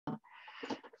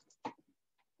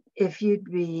If you'd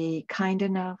be kind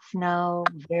enough now,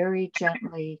 very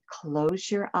gently close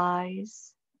your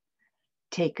eyes.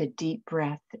 Take a deep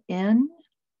breath in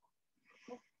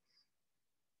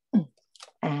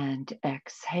and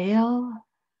exhale.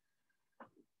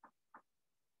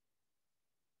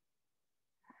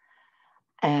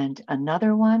 And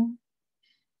another one.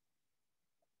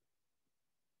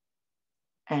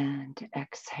 And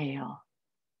exhale.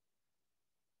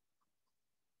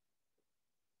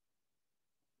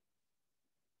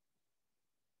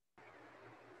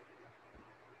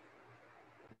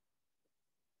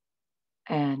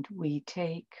 And we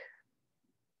take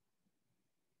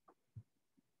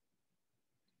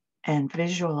and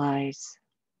visualize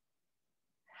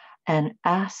and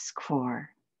ask for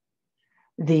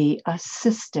the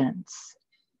assistance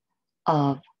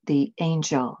of the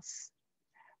angels,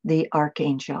 the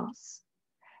archangels,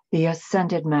 the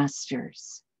ascended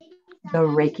masters, the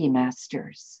Reiki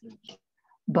masters,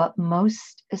 but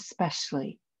most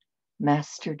especially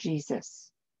Master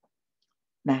Jesus,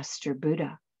 Master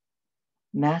Buddha,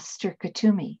 Master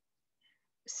Katumi,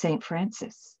 Saint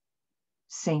Francis,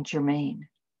 Saint Germain,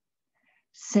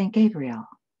 Saint Gabriel,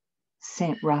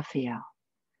 Saint Raphael,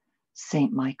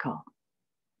 Saint Michael,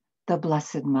 the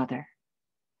Blessed Mother,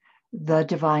 the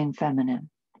Divine Feminine,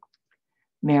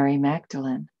 Mary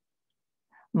Magdalene,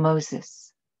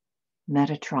 Moses,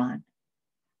 Metatron,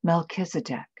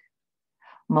 Melchizedek,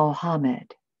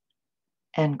 Mohammed,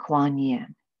 and Kuan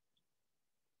Yin.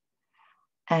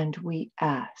 And we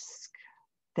ask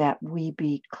that we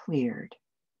be cleared,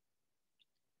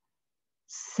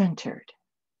 centered,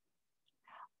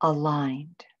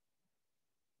 aligned,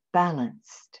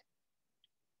 balanced,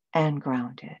 and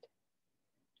grounded,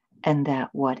 and that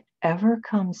whatever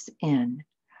comes in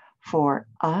for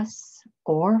us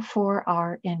or for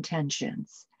our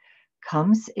intentions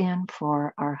comes in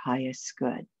for our highest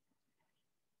good.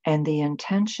 And the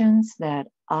intentions that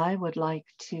I would like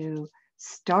to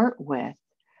start with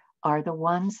are the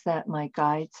ones that my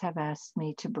guides have asked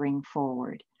me to bring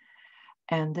forward.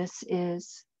 And this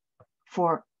is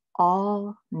for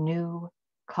all new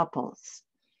couples,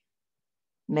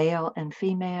 male and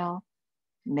female,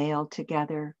 male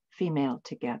together, female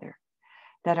together,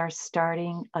 that are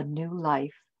starting a new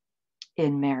life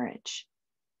in marriage.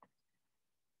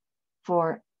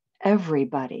 For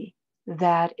everybody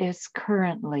that is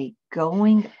currently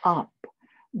going up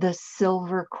the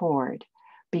silver cord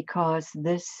because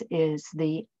this is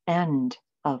the end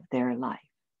of their life.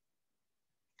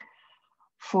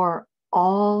 For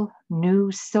all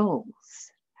new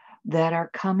souls that are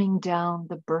coming down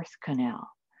the birth canal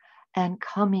and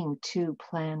coming to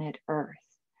planet Earth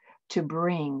to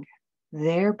bring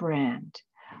their brand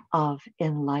of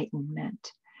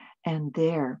enlightenment and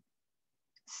their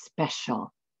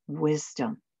special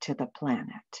wisdom to the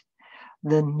planet,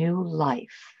 the new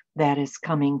life that is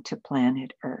coming to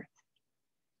planet Earth.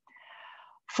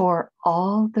 For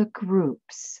all the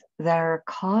groups that are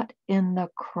caught in the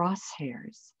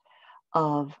crosshairs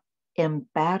of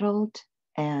embattled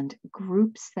and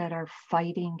groups that are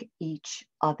fighting each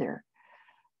other,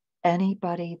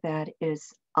 anybody that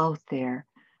is out there,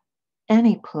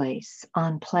 any place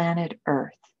on planet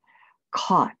Earth,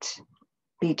 caught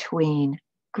between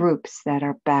groups that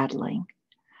are battling,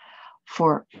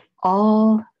 for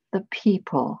all the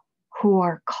people who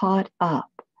are caught up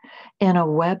in a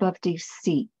web of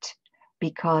deceit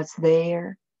because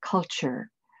their culture,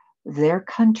 their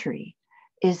country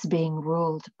is being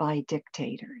ruled by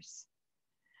dictators.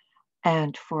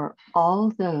 And for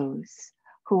all those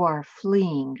who are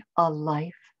fleeing a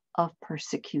life of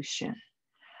persecution,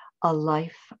 a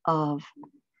life of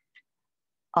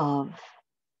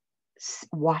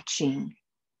watching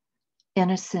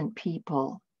innocent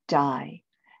people die,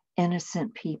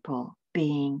 innocent people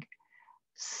being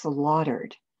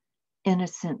slaughtered,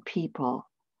 innocent people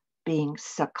being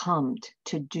succumbed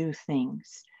to do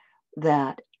things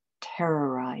that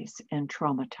terrorize and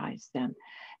traumatize them,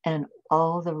 and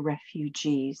all the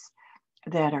refugees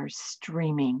that are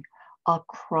streaming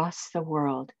across the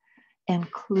world,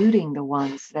 including the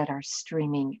ones that are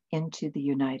streaming into the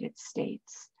United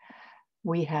States.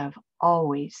 We have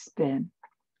always been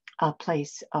a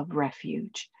place of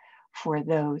refuge for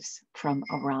those from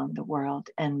around the world,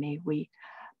 and may we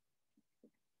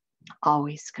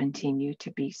always continue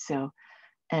to be so.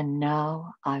 And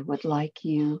now I would like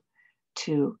you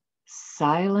to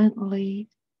silently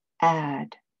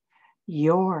add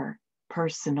your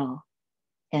personal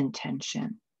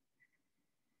intention.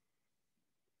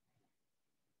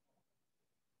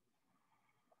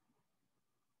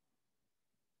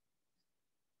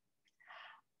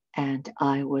 And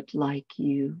I would like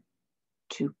you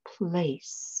to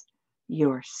place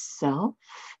yourself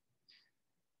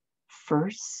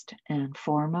first and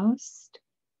foremost,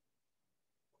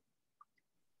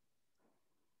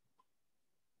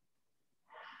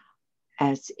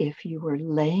 as if you were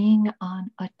laying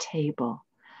on a table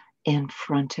in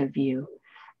front of you,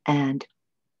 and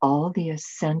all the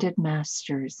ascended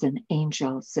masters and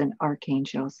angels and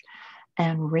archangels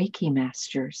and Reiki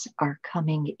masters are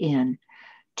coming in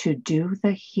to do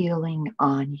the healing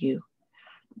on you.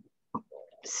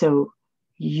 So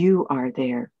you are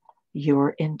there,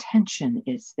 your intention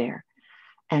is there.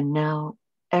 And now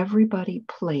everybody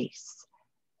place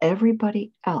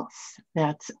everybody else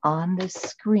that's on the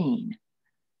screen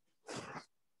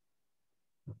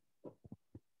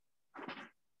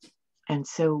and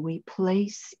so we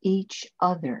place each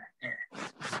other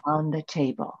on the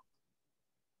table.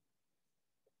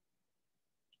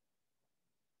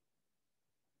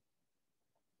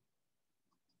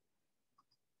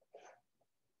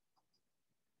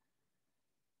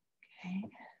 Okay.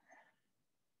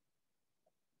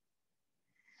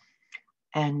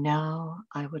 And now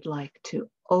I would like to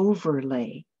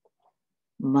overlay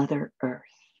Mother Earth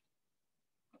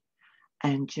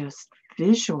and just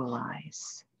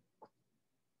visualize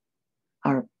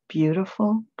our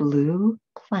beautiful blue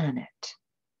planet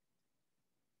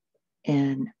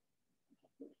in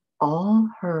all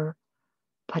her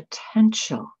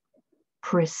potential,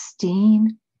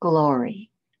 pristine glory.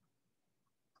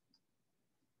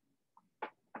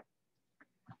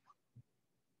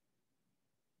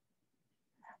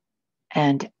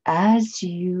 And as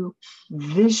you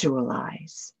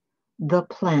visualize the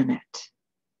planet,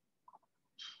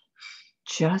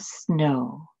 just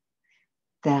know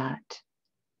that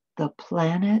the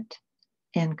planet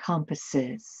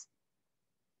encompasses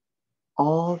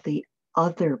all the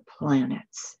other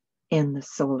planets in the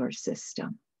solar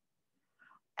system,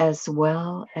 as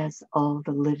well as all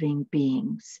the living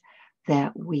beings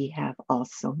that we have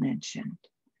also mentioned.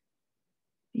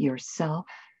 Yourself,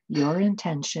 your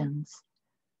intentions,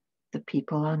 the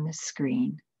people on the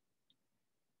screen,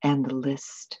 and the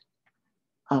list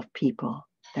of people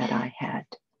that I had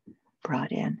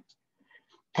brought in.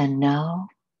 And now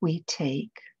we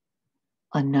take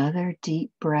another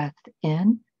deep breath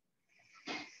in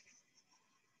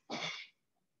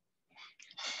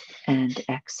and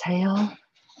exhale.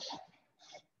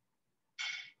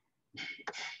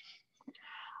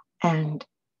 And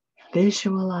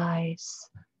visualize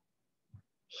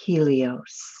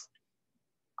Helios,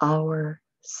 our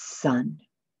sun,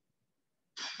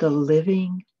 the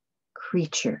living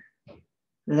creature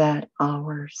that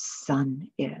our sun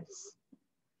is.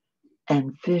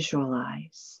 And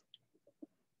visualize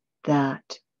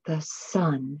that the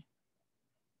sun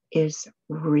is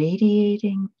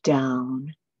radiating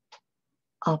down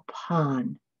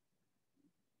upon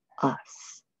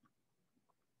us.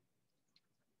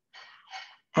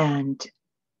 And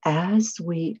as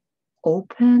we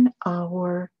open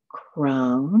our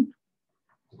crown,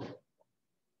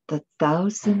 the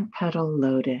 1,000-petal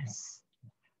lotus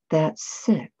that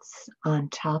sits on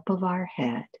top of our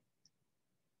head,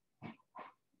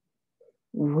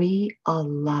 we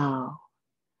allow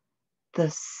the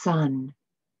sun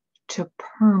to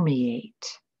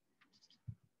permeate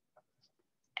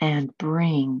and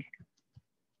bring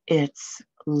its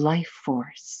life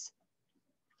force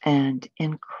and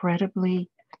incredibly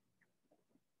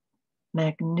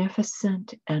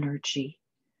magnificent energy,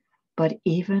 but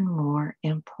even more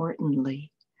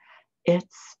importantly,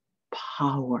 its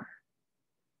power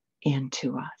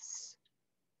into us.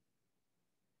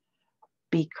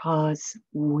 Because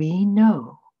we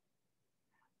know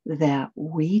that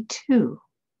we too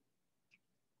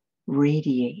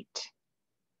radiate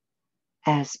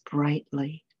as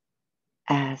brightly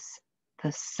as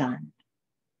the sun.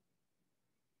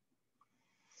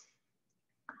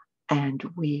 And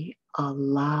we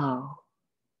allow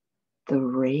the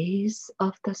rays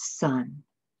of the sun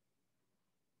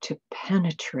to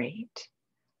penetrate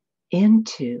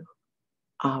into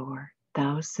our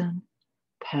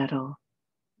 1,000-petal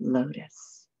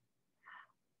lotus.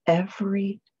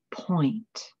 Every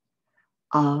point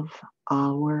of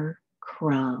our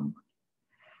crown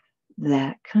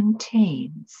that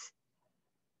contains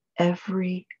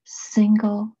every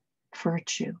single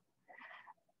virtue,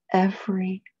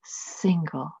 every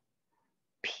single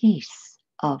piece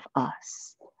of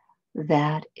us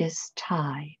that is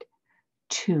tied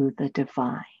to the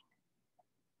divine.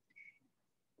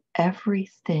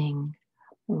 Everything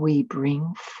we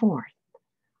bring forth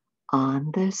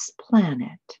on this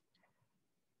planet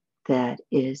that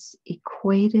is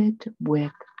equated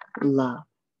with love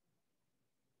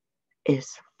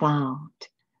is found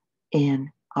in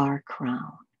our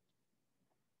crown.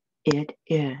 It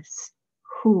is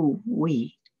who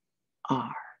we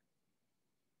are.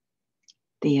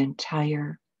 The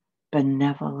entire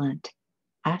benevolent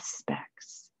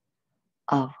aspects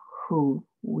of who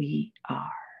we are.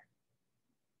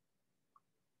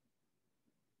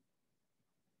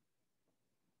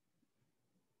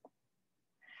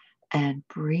 And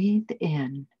breathe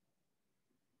in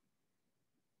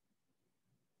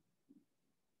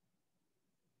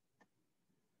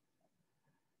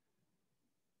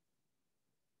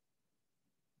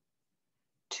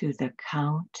to the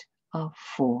count of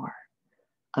 4.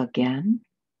 Again.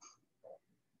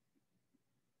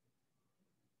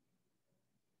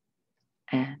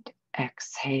 And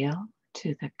exhale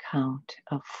to the count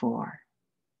of 4.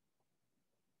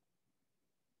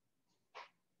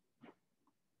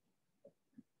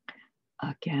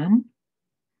 Again.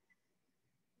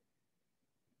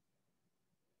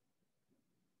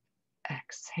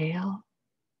 Exhale.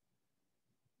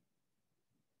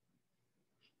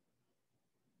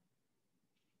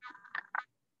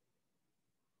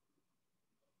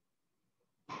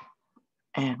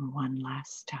 And one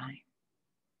last time.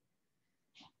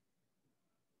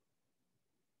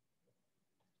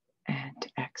 And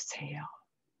exhale.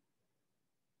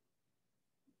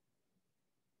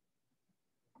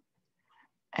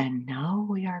 And now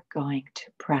we are going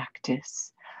to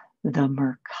practice the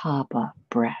Merkaba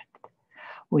breath.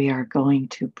 We are going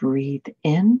to breathe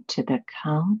in to the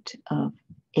count of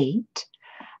 8,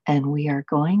 and we are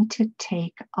going to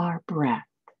take our breath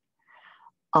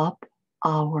up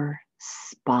our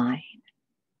spine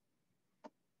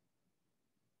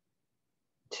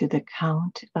to the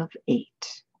count of 8.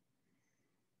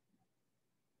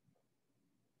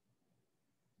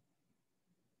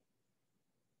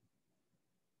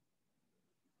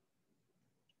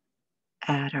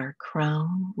 At our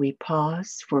crown, we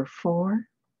pause for 4.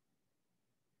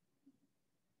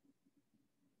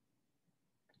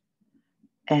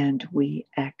 And we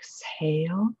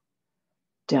exhale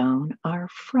down our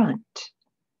front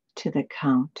to the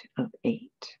count of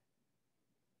 8.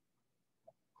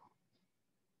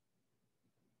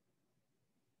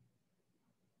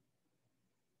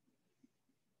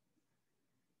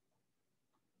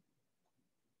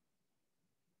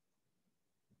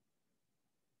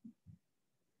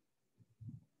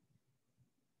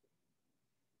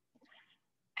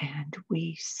 And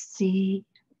we see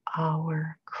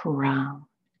our crown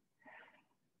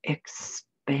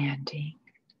expanding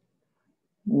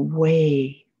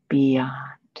way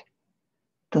beyond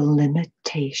the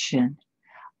limitation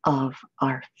of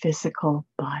our physical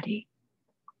body.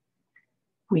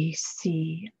 We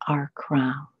see our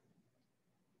crown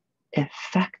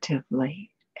effectively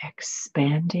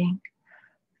expanding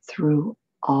through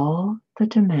all the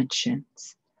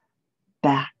dimensions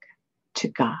back to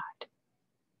God.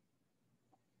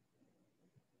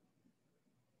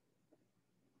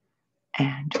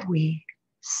 And we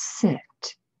sit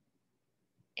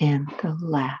in the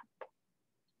lap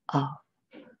of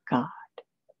God.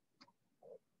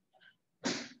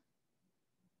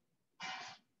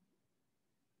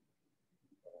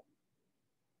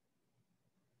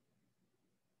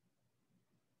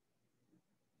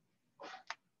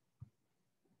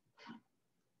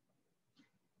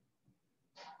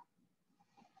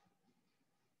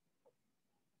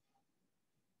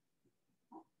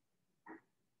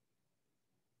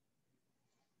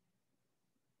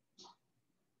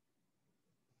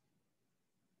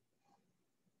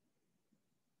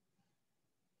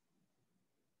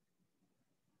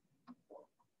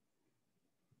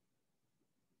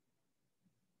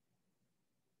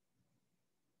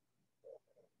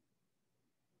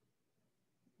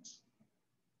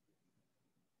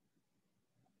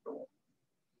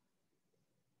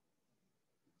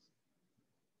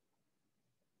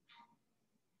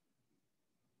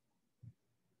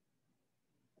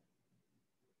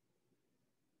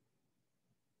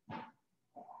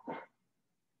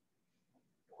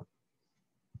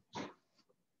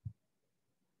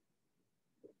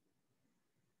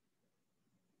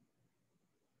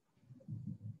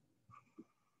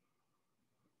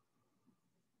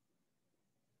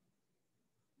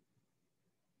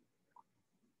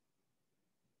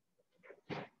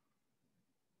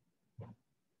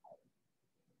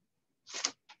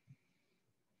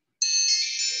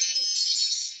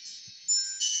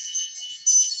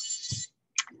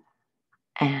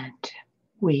 And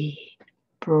we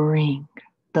bring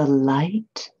the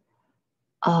light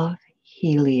of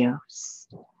Helios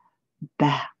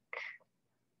back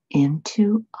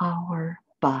into our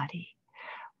body.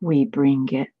 We bring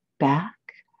it back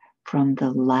from the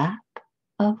lap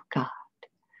of God,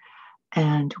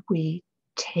 and we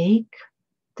take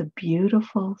the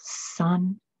beautiful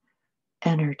sun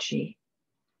energy,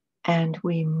 and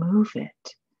we move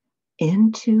it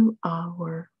into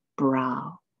our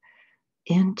brow,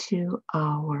 into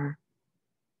our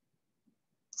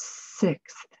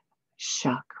sixth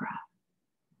chakra.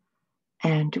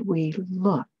 And we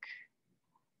look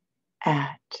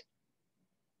at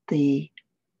the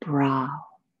brow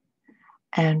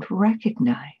and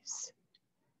recognize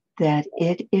that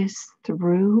it is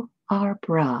through our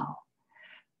brow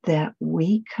that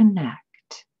we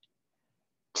connect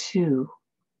to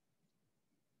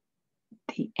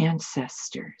the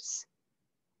ancestors,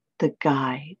 the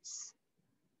guides,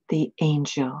 the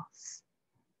angels,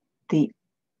 the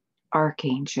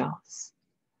archangels,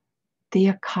 the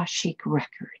Akashic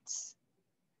records.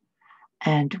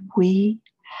 And we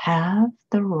have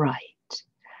the right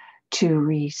to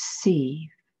receive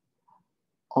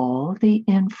all the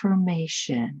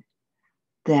information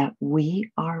that we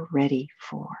are ready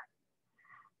for.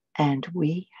 And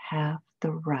we have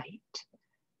the right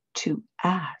to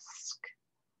ask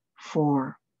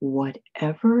for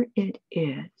whatever it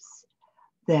is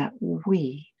that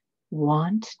we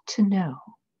want to know.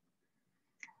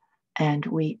 And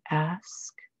we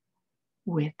ask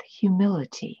with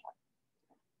humility,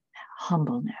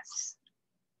 humbleness,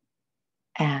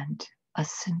 and a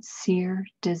sincere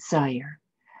desire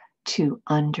to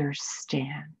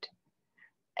understand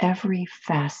every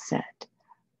facet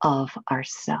of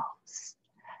ourselves,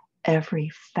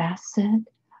 every facet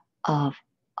of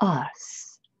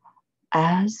us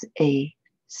as a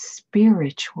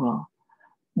spiritual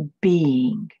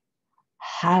being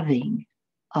having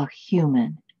a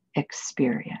human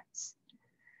experience.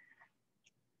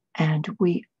 And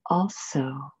we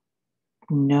also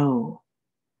know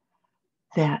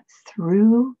that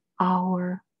through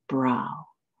our brow,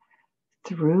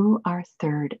 through our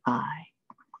third eye,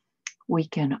 we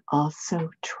can also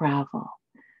travel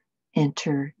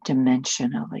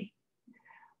interdimensionally.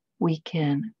 We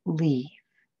can leave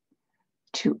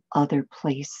to other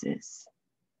places,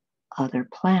 other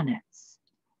planets,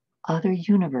 other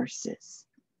universes,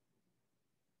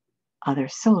 other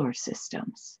solar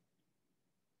systems,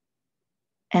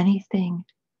 anything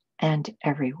and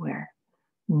everywhere.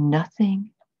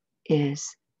 Nothing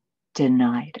is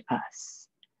denied us.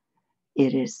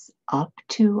 It is up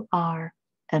to our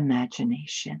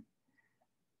imagination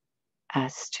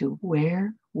as to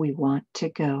where we want to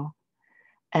go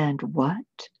and what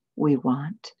we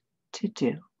want to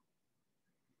do.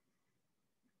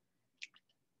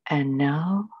 And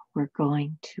now we're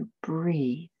going to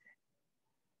breathe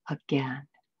again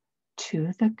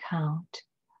to the count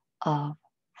of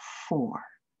 4.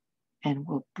 And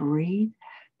we'll breathe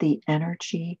the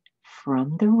energy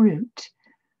from the root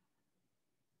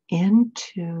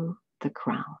into the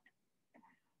crown.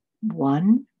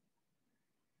 1.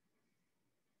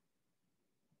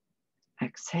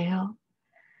 Exhale.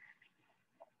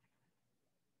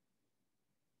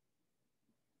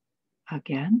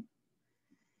 Again.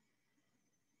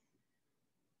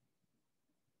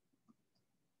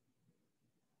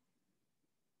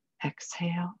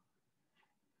 Exhale.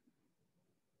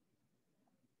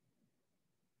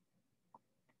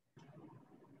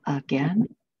 Again.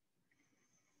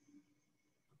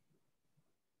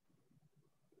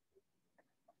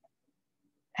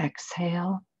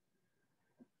 Exhale.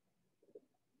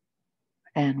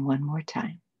 And one more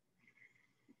time.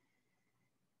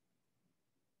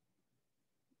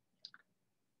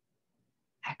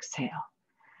 Exhale.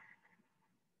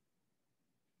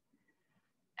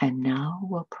 And now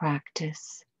we'll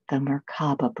practice the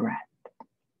Merkaba breath.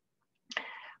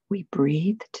 We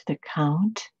breathe to the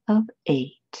count of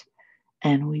 8,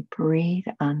 and we breathe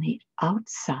on the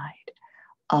outside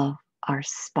of our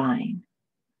spine.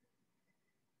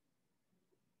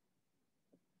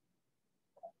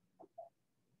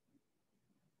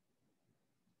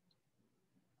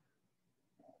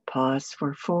 Pause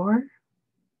for 4.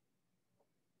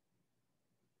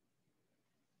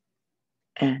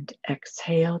 And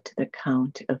exhale to the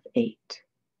count of 8.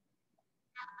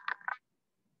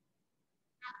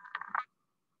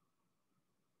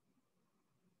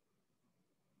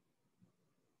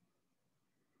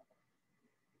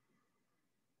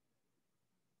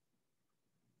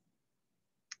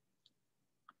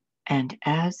 And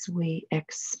as we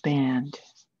expand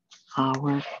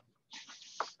our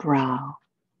brow,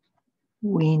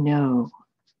 we know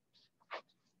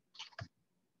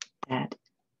that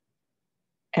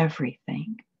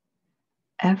everything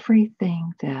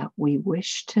that we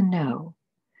wish to know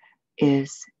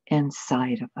is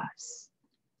inside of us.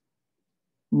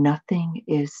 Nothing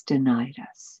is denied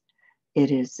us.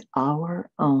 It is our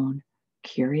own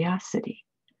curiosity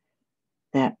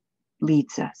that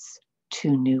leads us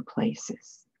to new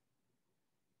places.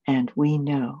 And we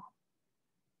know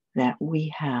that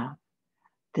we have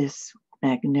this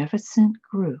magnificent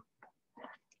group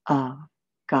of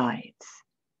guides,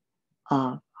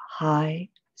 of high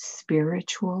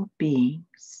spiritual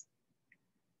beings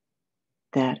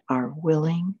that are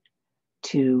willing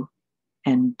to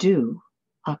and do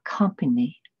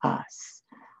accompany us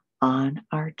on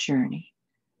our journey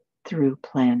through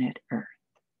planet Earth.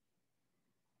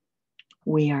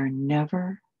 We are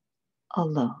never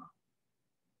alone.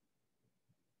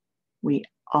 We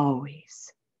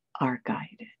always are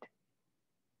guided.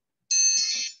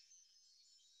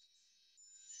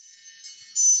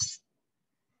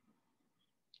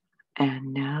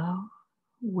 And now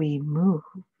we move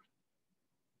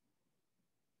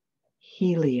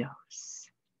Helios,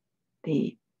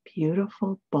 the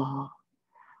beautiful ball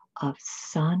of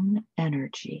sun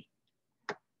energy,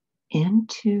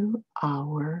 into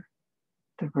our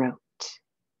throat.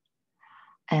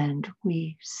 And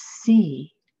we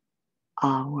see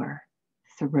our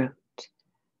throat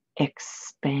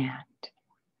expand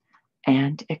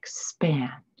and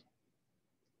expand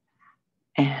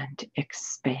and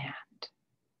expand.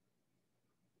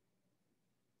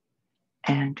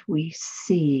 And we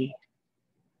see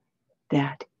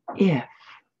that if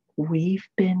we've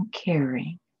been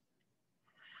carrying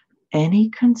any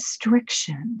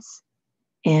constrictions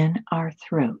in our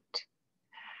throat,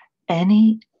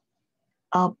 any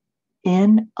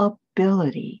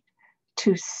inability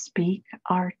to speak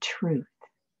our truth,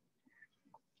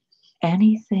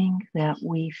 anything that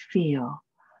we feel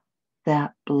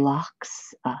that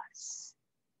blocks us,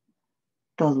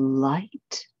 the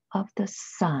light of the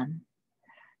sun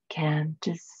can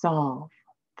dissolve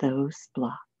those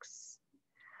blocks.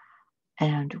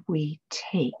 And we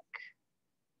take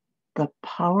the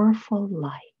powerful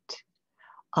light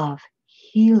of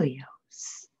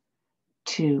Helios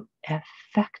to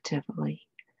effectively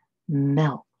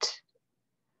melt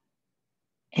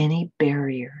any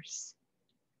barriers,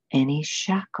 any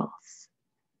shackles,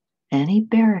 any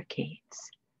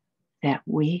barricades that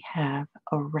we have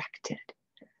erected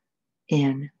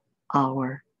in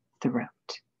our throat.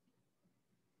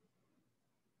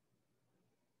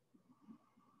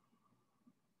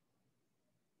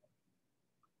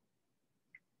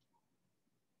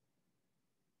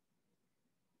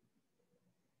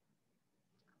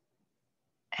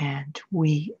 And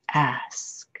we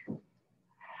ask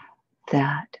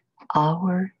that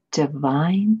our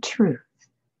divine truth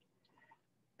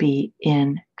be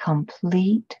in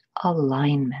complete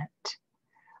alignment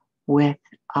with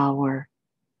our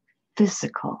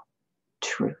physical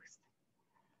truth.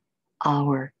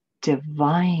 Our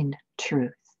divine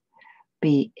truth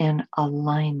be in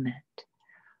alignment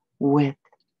with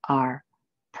our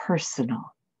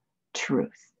personal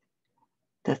truth,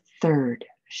 the third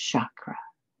chakra,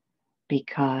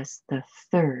 because the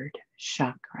third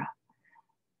chakra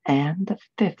and the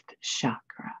fifth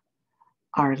chakra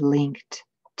are linked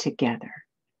together.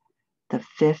 The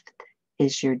fifth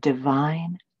is your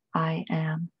divine I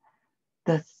am.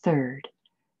 The third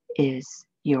is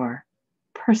your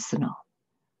personal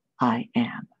I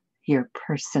am, your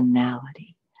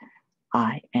personality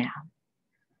I am.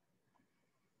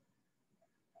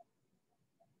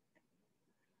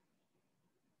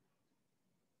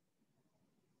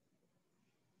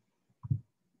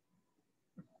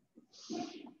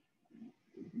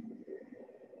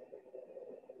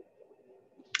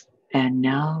 And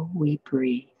now we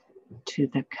breathe to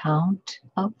the count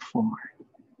of 4.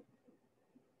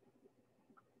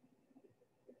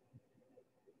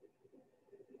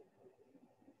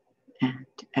 And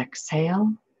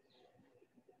exhale.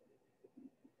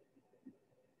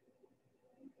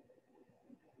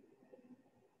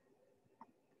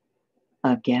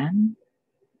 Again.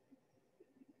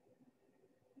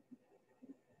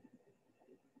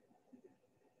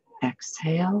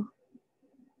 Exhale.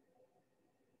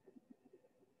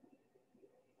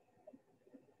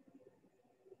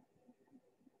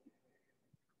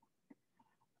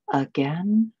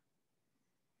 Again.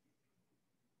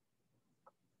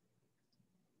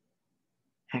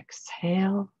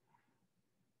 Exhale.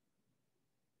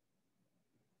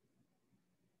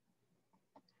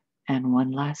 And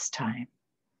one last time.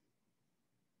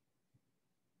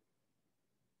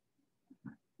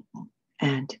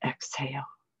 And exhale.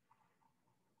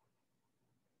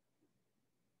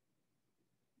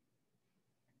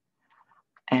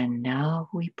 And now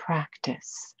we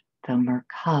practice the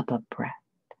Merkaba breath.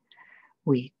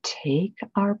 We take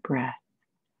our breath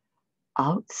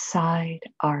outside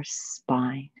our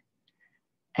spine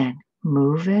and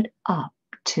move it up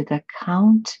to the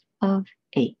count of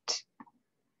 8.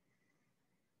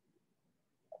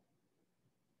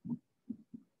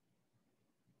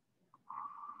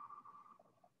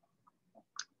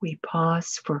 We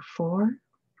pause for 4.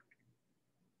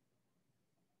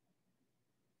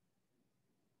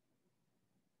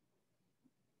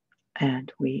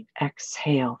 And we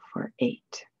exhale for 8.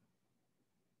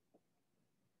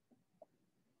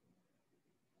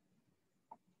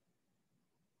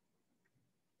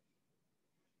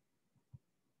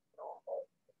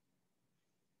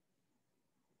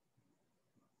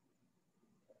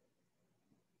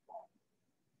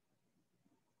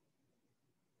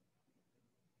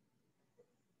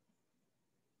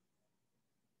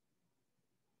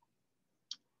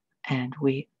 And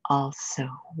we also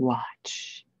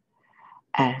watch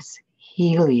as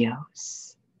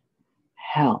Helios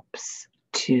helps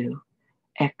to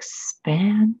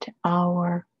expand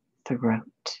our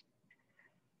throat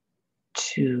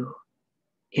to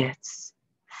its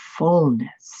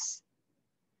fullness,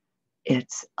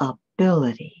 its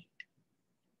ability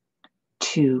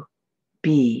to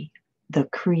be the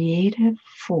creative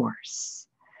force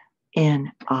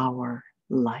in our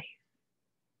life,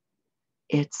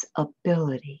 its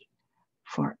ability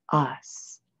for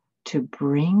us to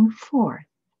bring forth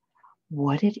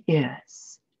what it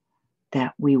is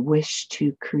that we wish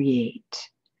to create,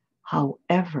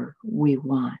 however we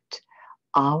want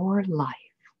our life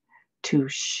to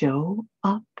show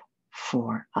up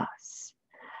for us.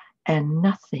 And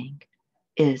nothing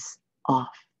is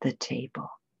off the table.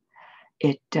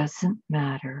 It doesn't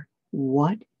matter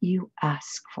what you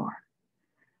ask for.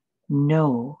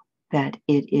 Know that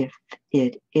if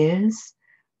it is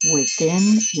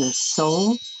within your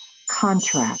soul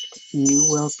contract, you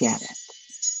will get it.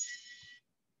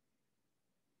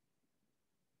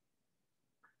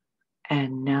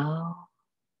 And now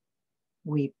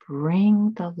we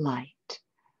bring the light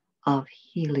of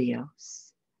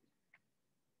Helios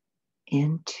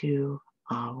into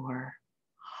our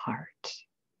heart.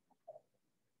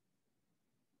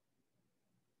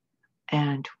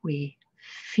 And we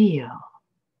feel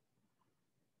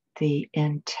the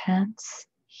intense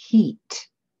heat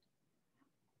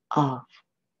of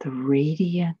the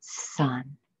radiant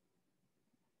sun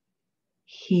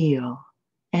heal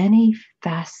any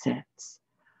facets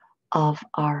of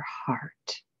our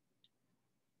heart,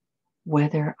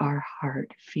 whether our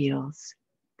heart feels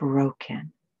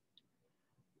broken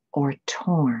or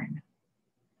torn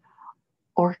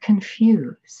or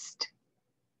confused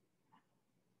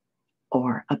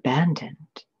or abandoned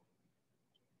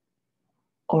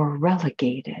or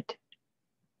relegated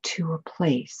to a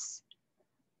place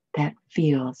that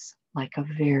feels like a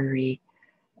very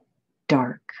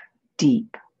dark,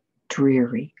 deep,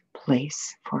 dreary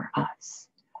place for us.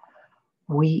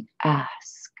 We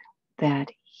ask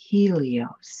that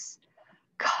Helios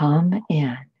come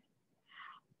in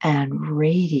and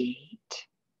radiate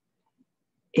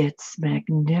its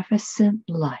magnificent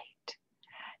light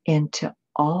into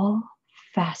all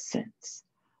facets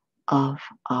of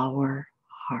our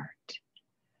heart,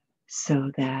 so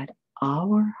that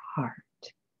our heart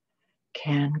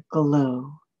can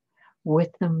glow with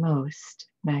the most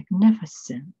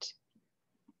magnificent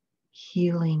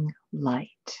healing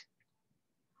light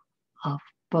of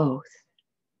both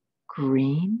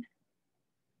green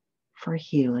for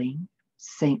healing,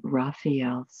 Saint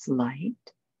Raphael's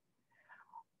light,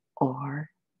 or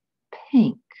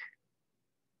pink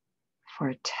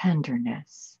for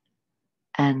tenderness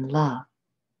and love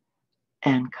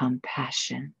and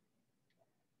compassion.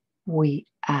 We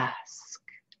ask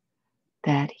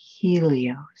that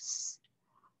Helios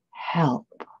help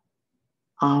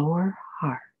our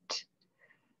heart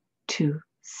to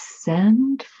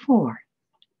send forth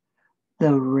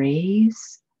the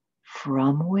rays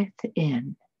from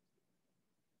within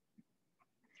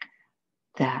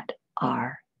that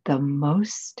are the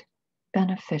most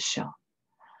beneficial,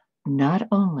 not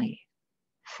only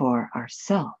for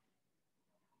ourselves,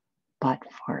 but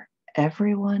for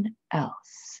everyone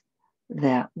else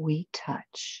that we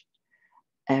touch,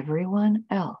 everyone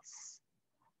else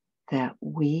that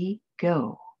we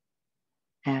go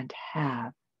and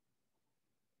have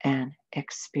an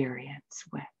experience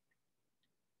with.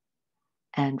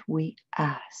 And we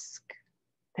ask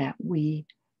that we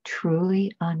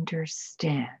truly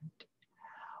understand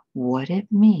what it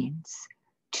means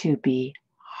to be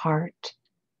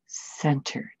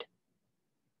heart-centered.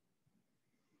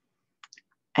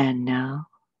 And now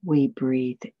we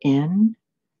breathe in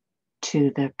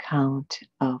to the count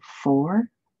of 4.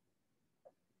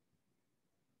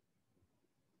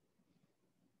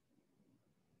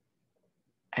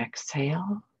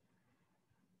 Exhale.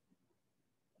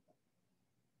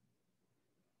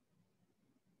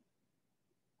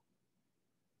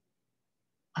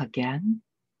 Again.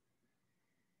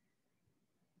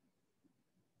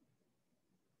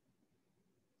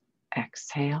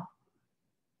 exhale.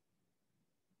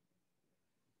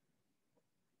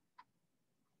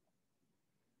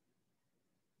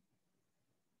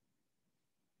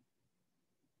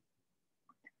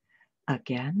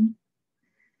 Again.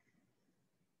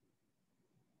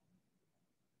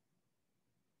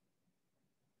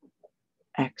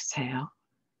 Exhale.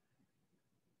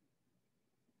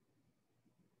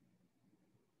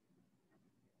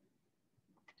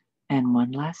 And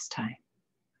one last time.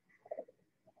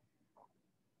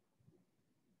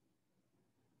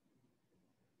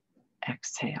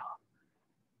 Exhale.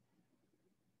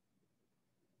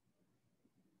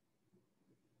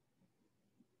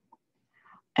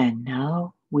 And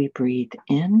now we breathe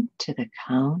in to the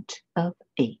count of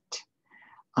 8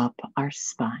 up our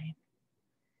spine.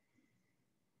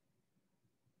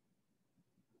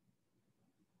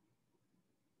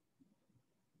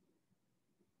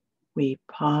 We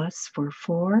pause for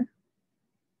 4.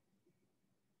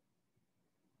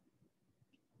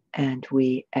 And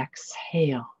we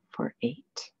exhale for 8.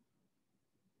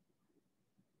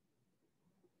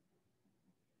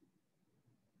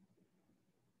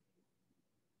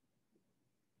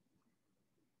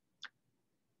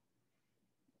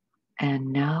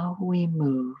 And now we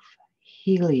move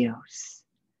Helios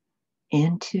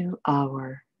into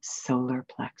our solar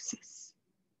plexus.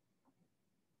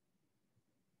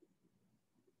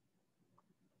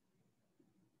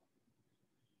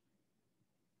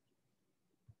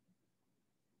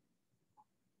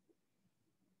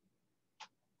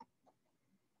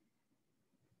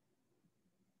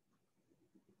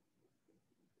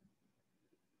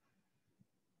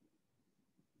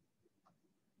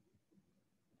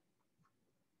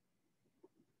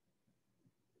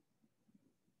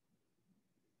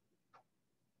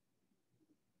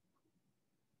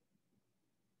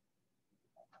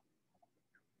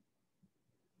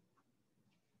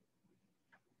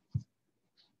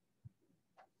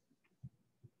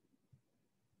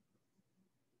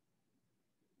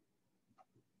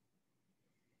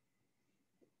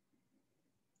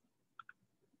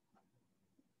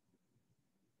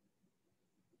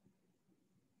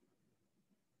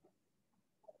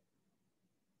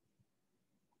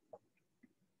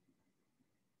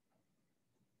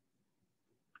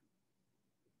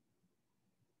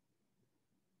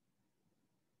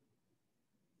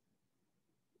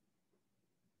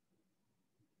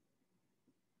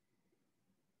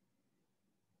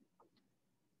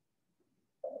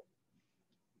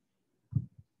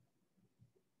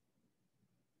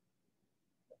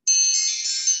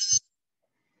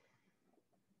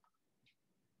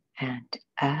 And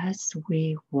as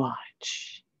we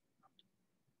watch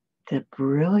the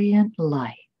brilliant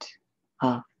light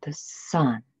of the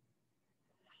sun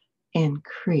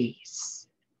increase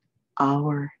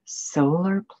our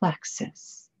solar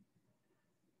plexus,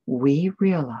 we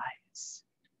realize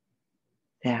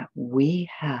that we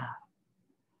have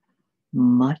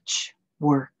much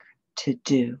work to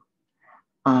do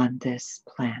on this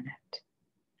planet,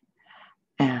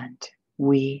 and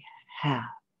we have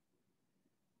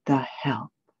the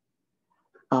help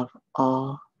of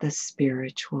all the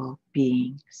spiritual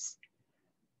beings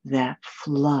that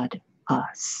flood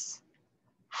us,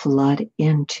 flood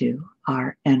into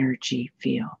our energy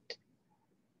field.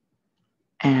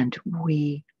 And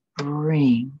we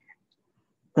bring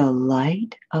the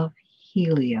light of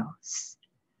Helios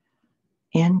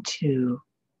into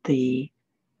the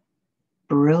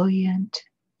brilliant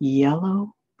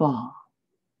yellow ball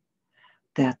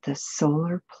that the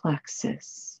solar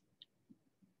plexus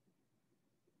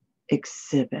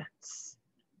exhibits,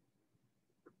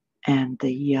 and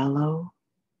the yellow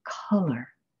color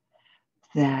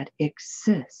that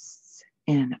exists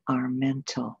in our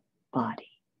mental body.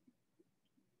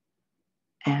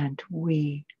 And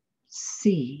we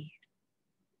see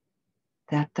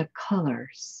that the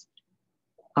colors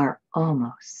are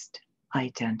almost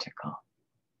identical.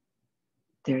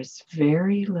 There's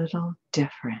very little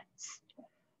difference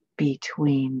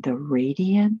between the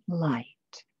radiant light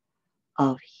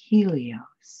of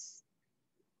Helios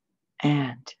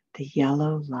and the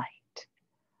yellow light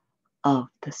of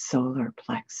the solar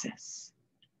plexus.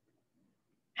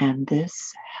 And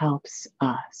this helps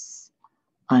us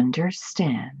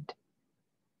understand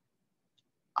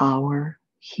our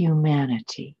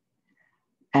humanity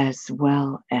as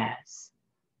well as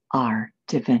our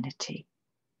divinity.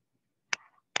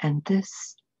 And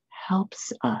this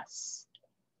helps us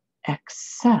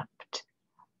accept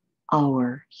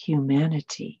our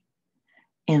humanity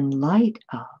in light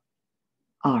of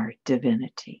our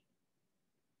divinity.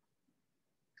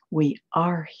 We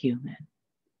are human,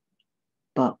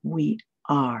 but we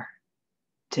are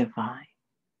divine.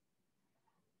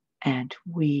 and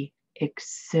we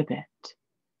exhibit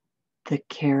the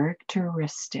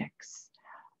characteristics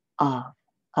of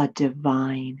a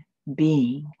divine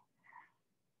being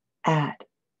at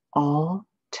all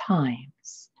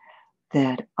times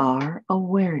that our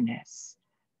awareness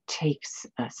takes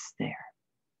us there.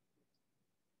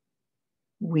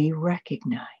 We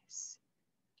recognize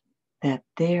that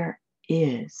there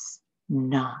is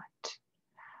not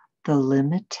the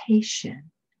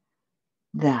limitation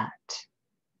that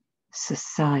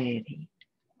society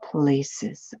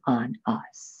places on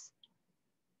us.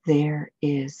 There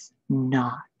is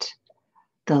not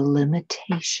the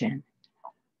limitation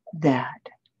that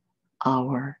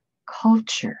our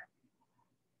culture,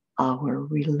 our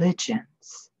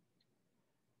religions,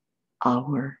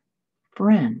 our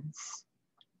friends,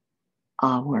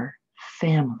 our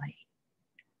family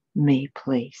may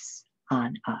place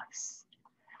on us.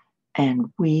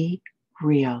 And we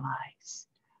realize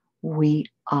we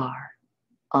are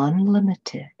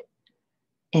unlimited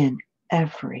in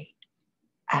every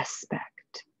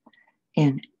aspect,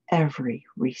 in every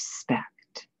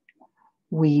respect.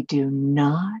 We do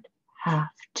not have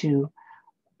to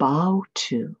bow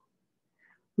to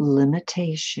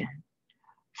limitation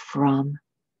from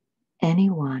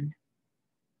anyone,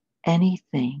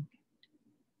 anything,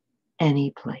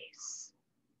 any place.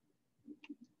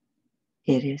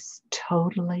 It is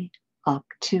totally up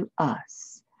to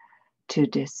us to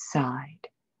decide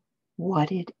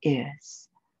what it is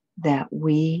that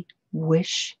we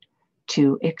wish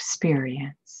to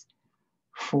experience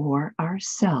for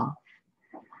ourselves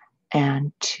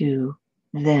and to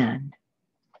then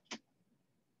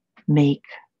make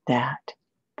that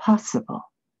possible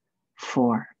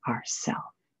for ourselves.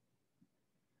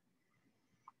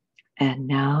 And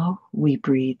now we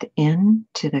breathe in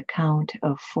to the count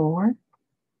of 4.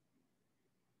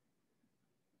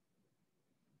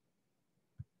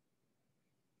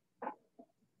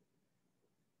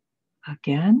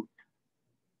 Again.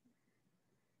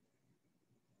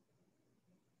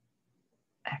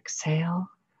 Exhale.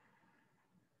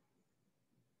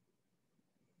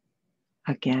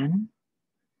 Again.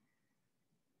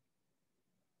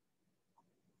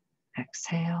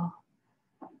 Exhale.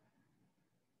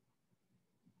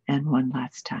 And one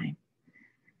last time.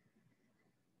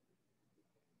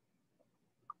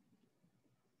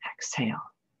 Exhale.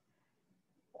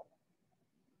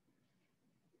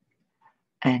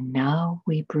 And now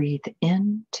we breathe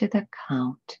in to the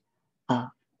count of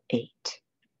 8.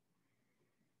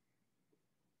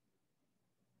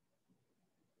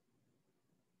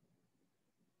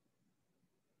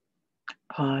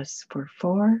 Pause for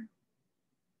 4.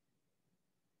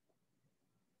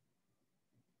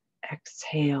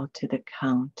 Exhale to the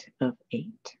count of 8.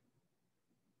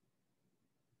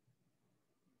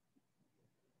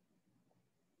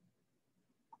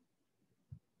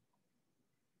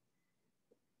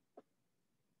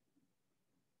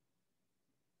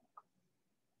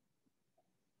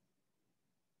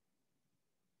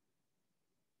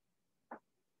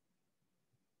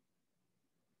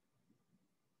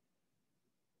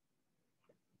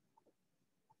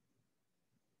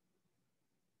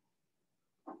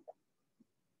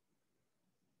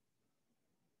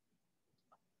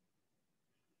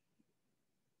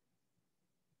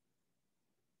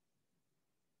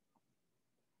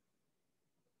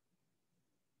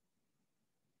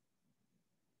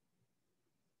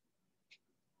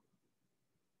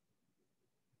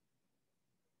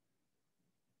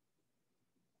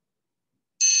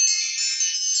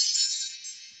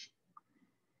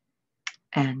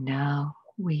 And now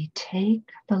we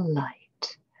take the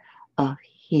light of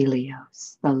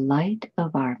Helios, the light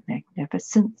of our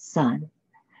magnificent sun,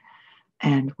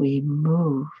 and we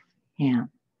move him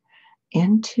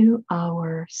into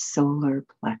our solar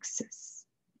plexus.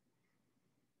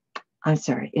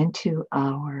 Into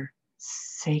our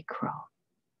sacral.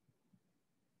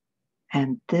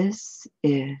 And this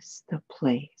is the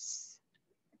place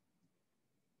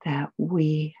that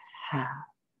we have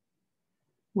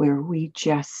where we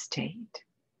gestate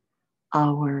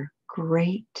our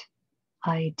great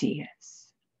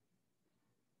ideas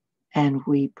and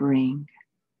we bring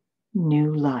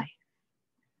new life,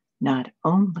 not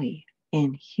only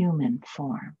in human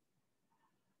form,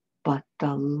 but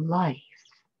the life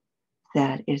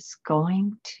that is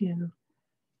going to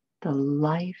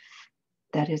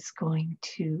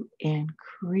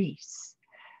increase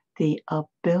the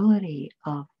ability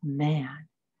of man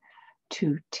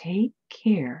to take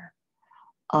care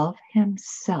of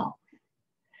himself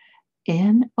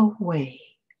in a way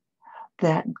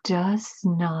that does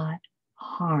not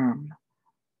harm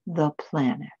the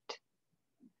planet.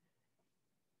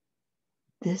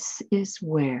 this is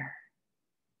where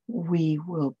we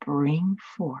will bring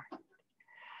forth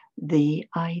the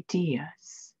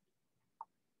ideas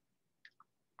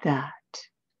that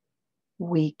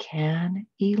we can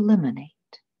eliminate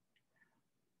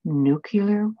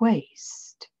nuclear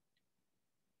waste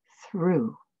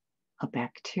through a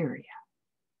bacteria,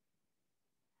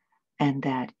 and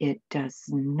that it does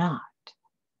not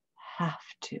have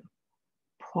to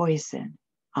poison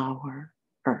our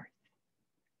earth.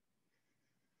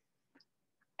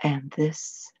 And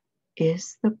this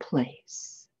is the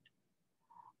place,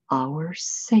 our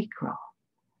sacral,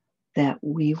 that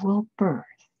we will birth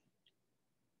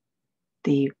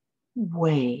the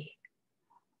way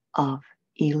of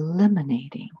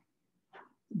eliminating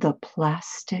the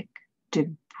plastic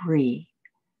debris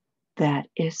that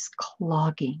is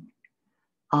clogging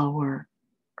our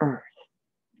earth,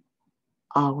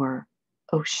 our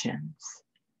oceans,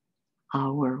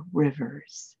 our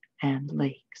rivers and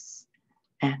lakes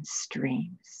and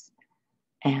streams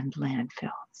and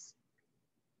landfills.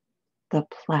 The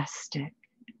plastic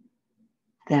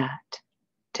that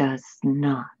does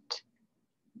not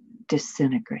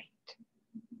disintegrate.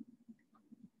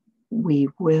 We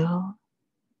will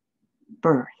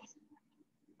birth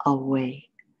a way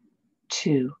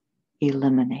to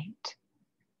eliminate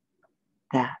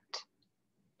that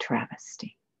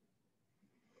travesty.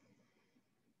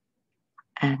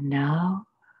 And now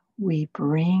we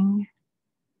bring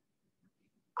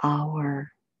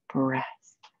our breath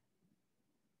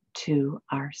to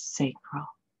our sacral,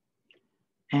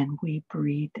 and we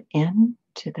breathe in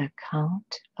to the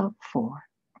count of 4.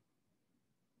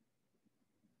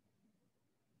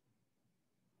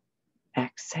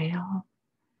 Exhale.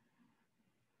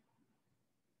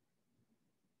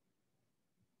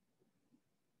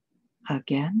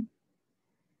 Again.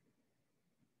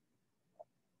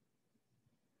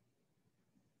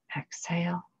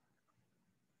 Exhale.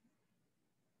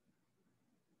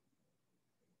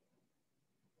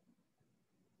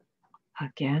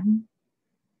 Again.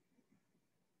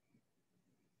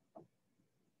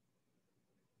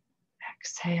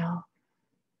 Exhale.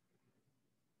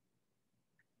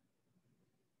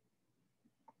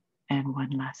 And one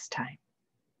last time.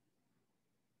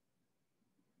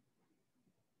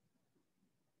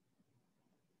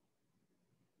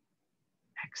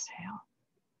 Exhale.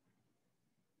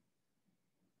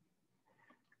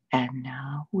 And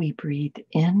now we breathe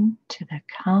in to the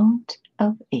count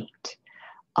of 8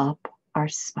 up our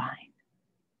spine.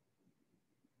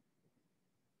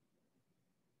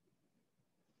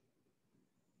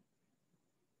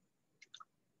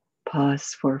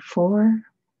 Pause for 4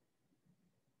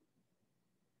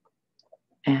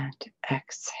 and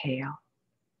exhale.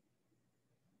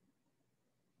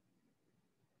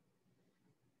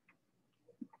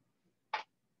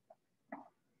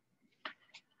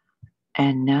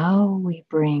 And now we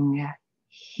bring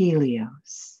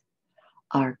Helios,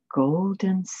 our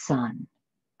golden sun,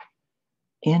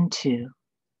 into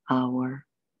our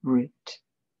root.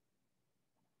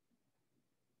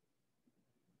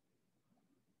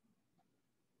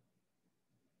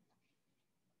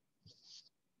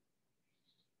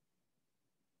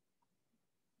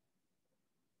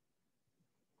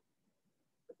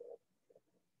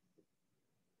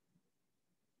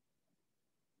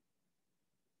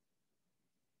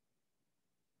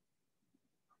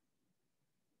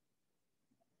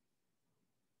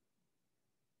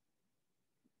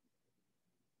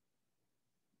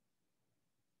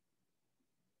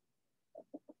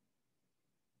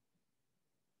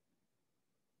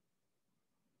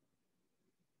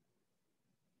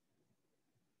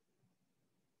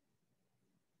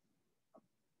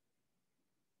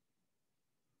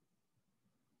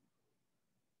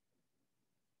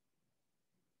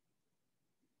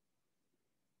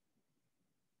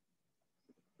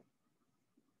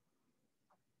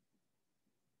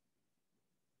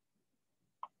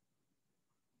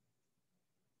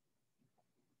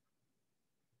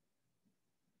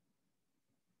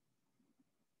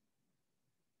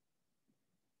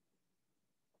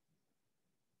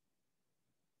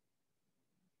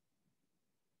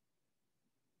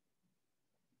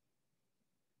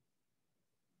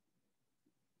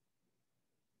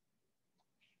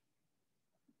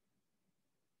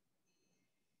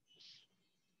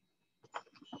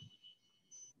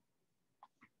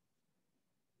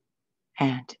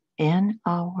 And in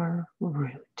our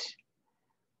root,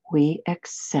 we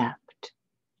accept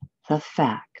the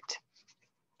fact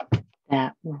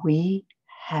that we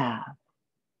have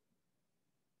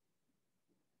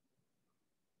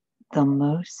the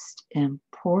most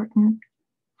important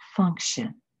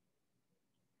function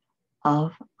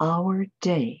of our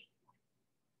day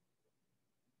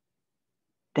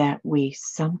that we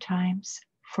sometimes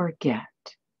forget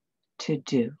to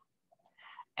do,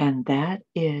 and that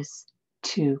is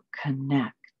to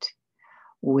connect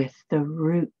with the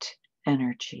root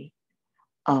energy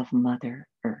of Mother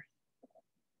Earth.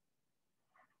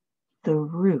 The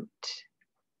root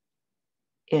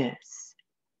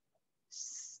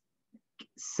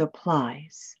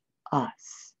supplies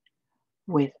us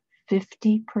with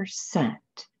 50%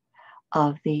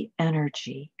 of the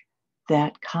energy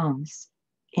that comes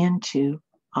into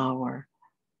our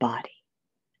body.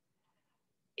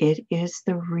 It is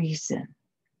the reason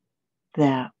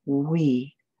that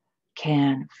we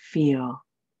can feel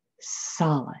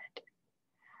solid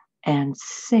and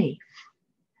safe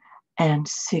and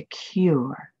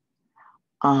secure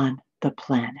on the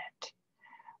planet,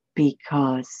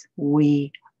 because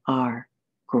we are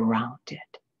grounded.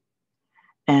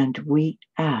 And we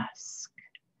ask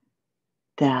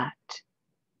that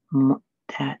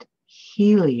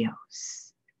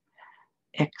Helios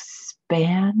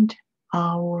expand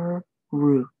our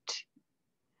root,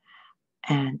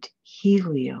 and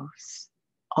Helios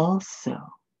also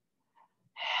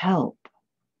help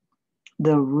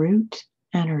the root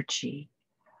energy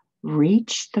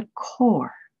reach the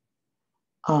core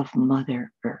of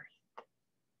Mother Earth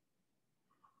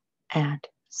and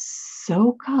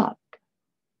soak up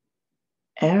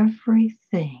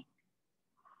everything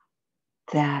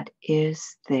that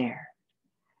is there,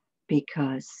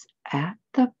 because at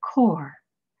the core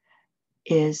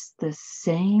is the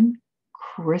same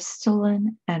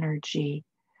crystalline energy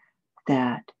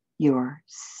that your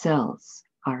cells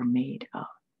are made of.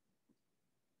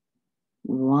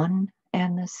 One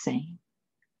and the same.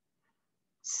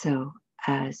 So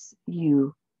as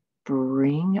you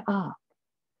bring up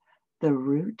the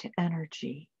root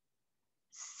energy,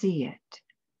 see it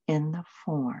in the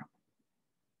form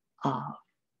of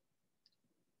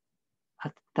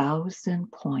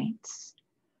 1,000 points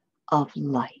of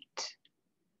light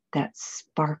that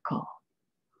sparkle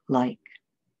like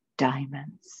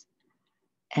diamonds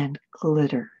and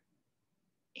glitter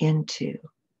into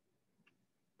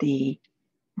the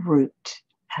root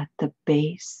at the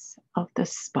base of the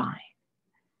spine.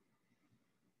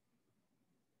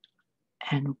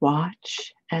 And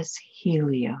watch as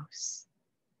Helios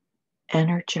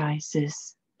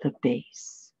energizes the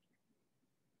base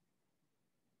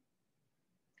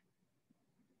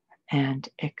and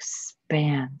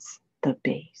expands the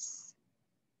base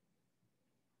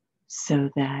so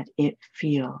that it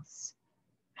feels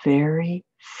very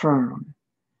firm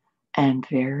and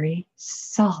very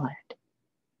solid.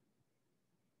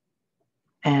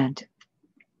 And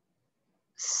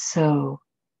so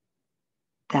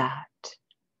that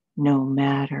no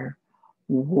matter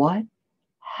what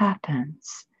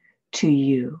happens to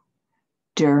you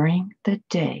during the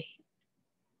day,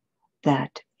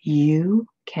 that you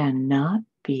cannot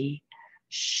be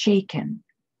shaken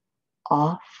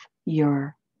off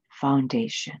your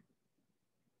foundation.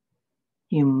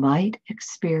 You might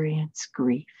experience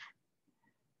grief.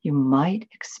 You might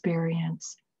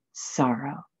experience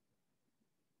sorrow.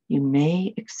 You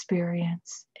may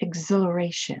experience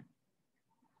exhilaration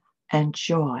and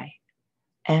joy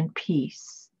and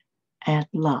peace and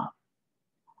love.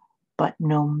 But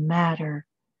no matter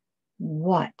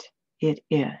what it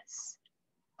is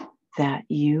that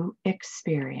you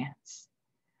experience,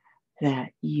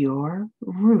 that your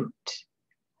root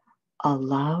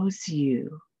allows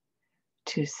you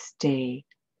to stay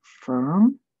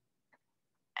firm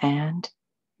and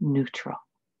neutral,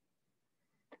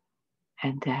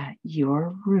 and that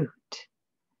your root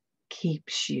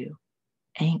keeps you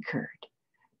anchored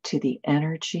to the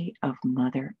energy of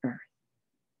Mother Earth.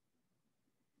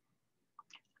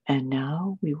 And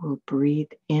now we will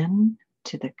breathe in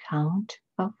to the count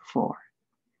of 4.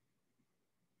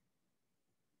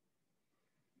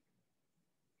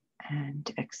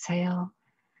 And exhale.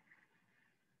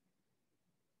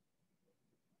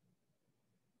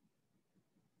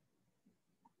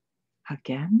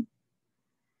 Again.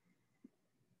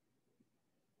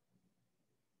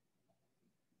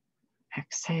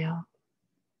 Exhale.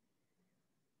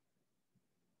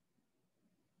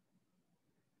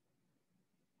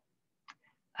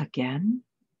 Again.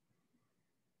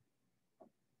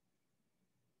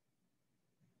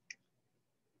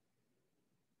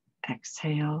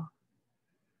 Exhale.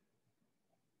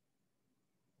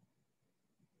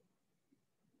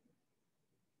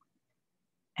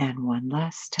 And one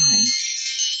last time.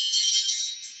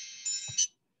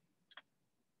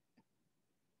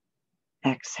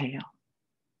 Exhale.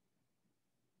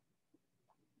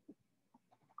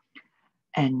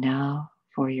 And now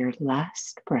for your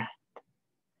last breath,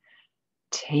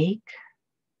 take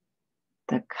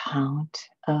the count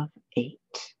of 8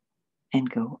 and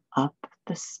go up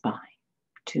the spine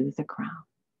to the crown.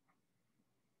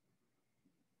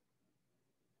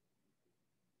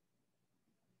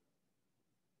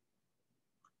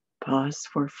 Pause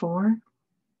for 4.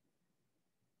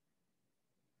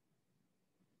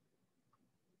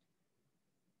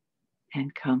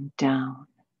 And come down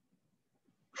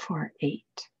for 8.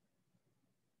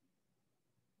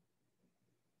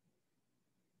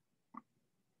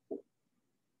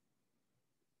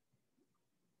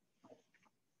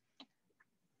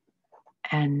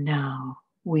 And now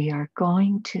we are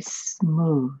going to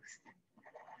smooth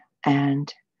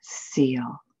and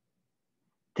seal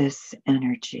this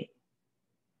energy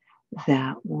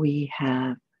that we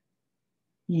have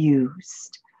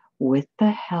used with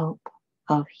the help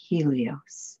of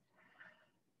Helios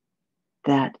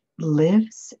that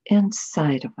lives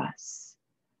inside of us,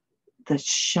 the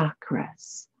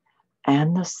chakras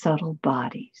and the subtle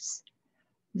bodies.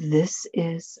 This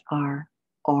is our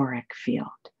auric field.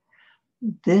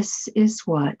 This is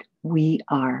what we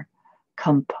are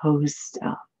composed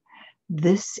of.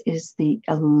 This is the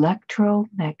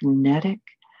electromagnetic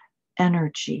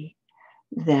energy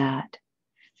that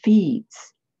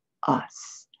feeds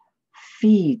us,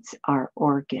 feeds our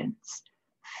organs,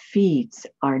 feeds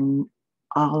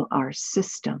all our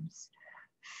systems,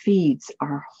 feeds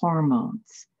our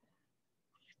hormones,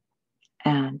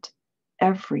 and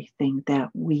everything that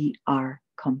we are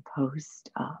composed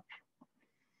of.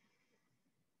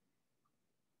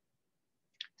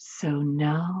 So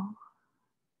now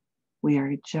we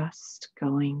are just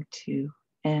going to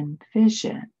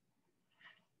envision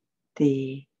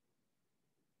the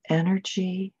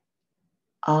energy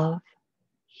of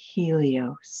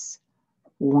Helios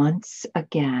once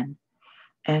again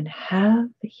and have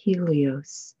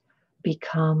Helios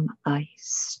become a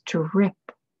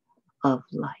strip of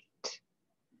light.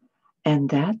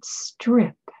 And that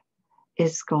strip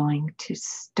is going to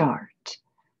start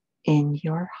in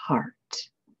your heart.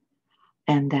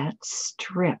 And that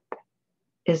strip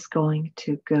is going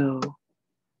to go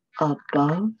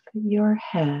above your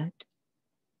head,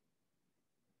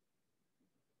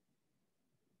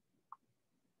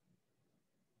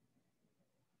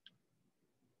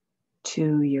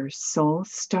 to your soul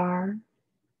star,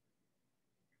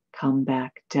 come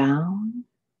back down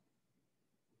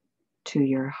to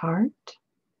your heart,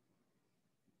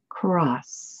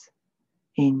 cross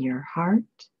in your heart,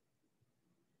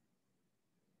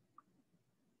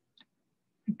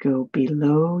 go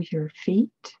below your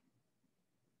feet,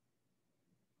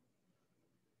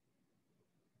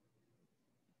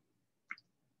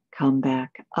 come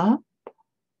back up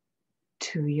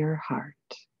to your heart.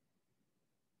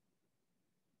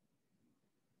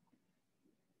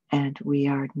 And we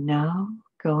are now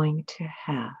going to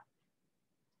have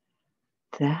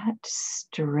that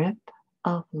strip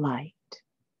of light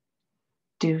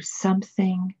do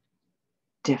something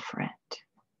different.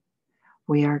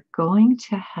 We are going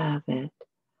to have it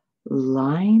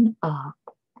line up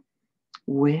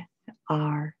with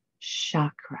our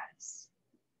chakras.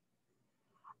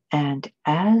 And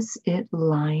as it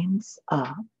lines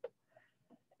up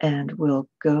and will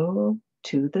go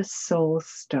to the soul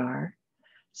star,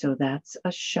 so that's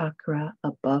a chakra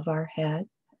above our head,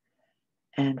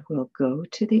 and we'll go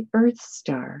to the earth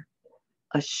star,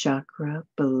 a chakra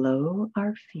below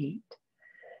our feet,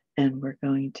 and we're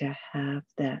going to have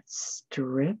that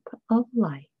strip of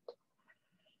light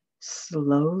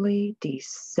slowly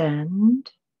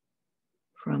descend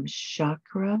from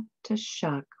chakra to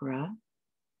chakra,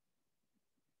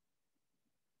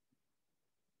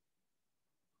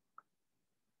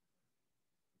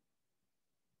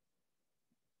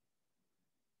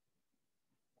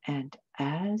 and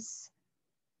as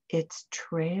its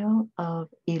trail of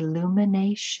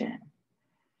illumination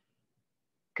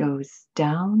goes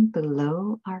down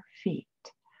below our feet,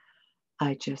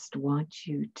 I just want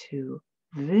you to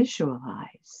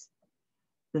visualize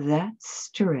that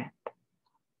strip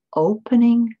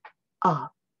opening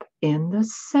up in the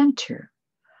center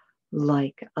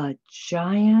like a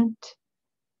giant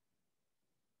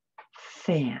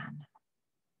fan.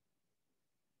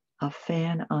 A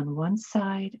fan on one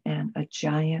side and a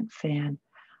giant fan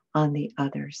on the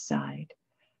other side,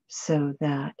 so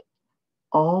that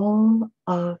all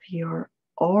of your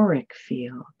auric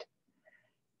field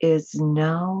is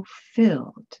now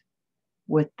filled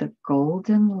with the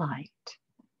golden light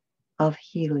of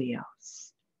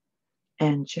Helios.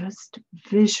 And just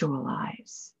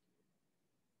visualize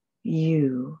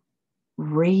you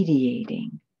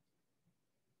radiating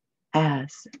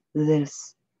as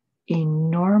this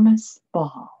enormous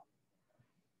ball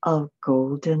of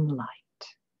golden light.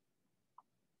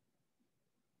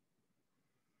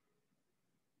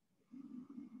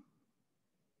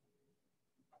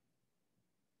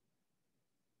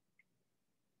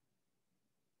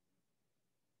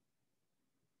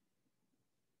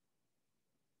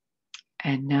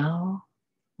 And now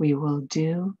we will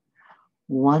do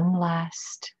one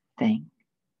last thing.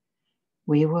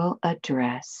 We will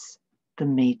address the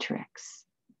matrix.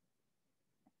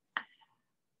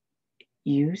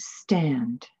 You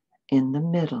stand in the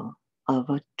middle of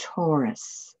a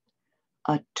torus,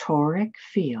 a toric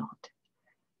field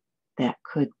that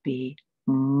could be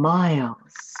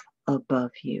miles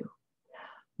above you,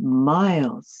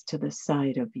 miles to the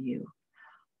side of you,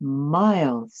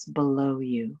 miles below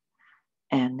you,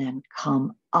 and then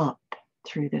come up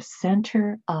through the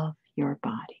center of your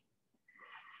body.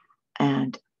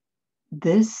 And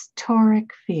this toric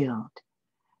field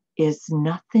is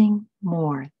nothing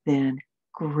more than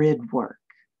grid work.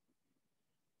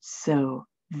 So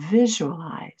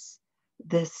visualize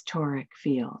this toric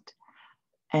field,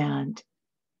 and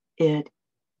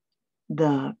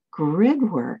the grid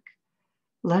work,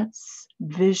 let's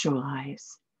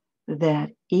visualize that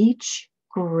each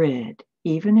grid,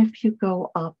 even if you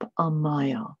go up a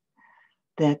mile,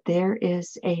 that there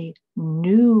is a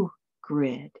new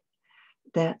grid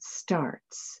that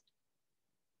starts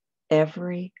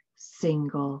every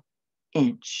single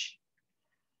inch.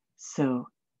 So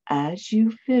as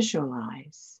you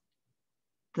visualize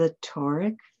the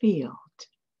toric field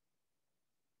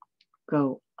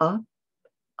go up,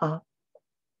 up,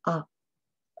 up,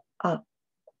 up,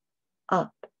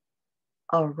 up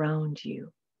around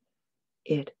you,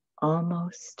 it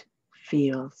almost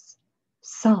feels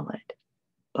solid,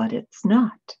 but it's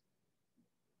not.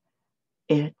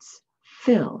 It's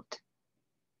filled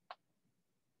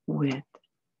with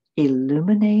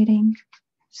illuminating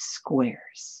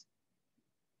squares.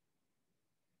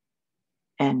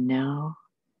 And now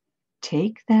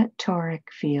take that toric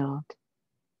field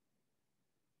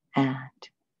and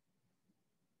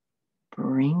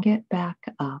bring it back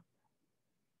up,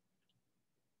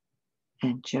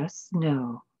 and just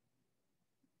know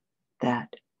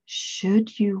that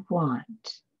should you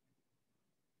want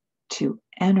to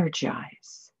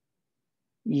energize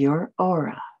your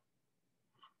aura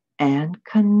and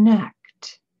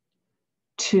connect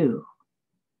to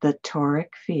the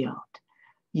toric field,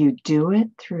 you do it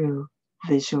through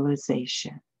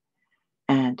visualization.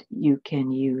 And you can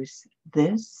use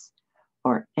this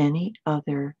or any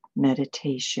other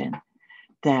meditation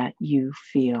that you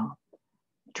feel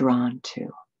drawn to.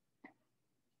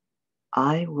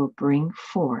 I will bring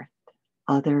forth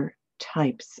other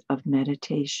types of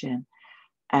meditation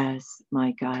as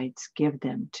my guides give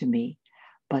them to me,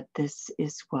 but this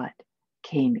is what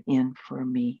came in for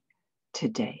me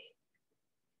today.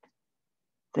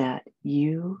 That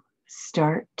you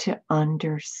start to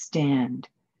understand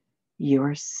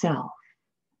yourself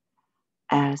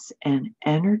as an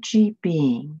energy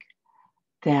being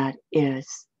that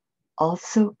is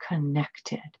also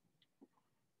connected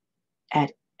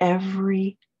at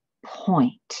every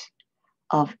point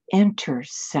of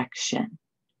intersection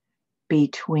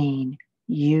between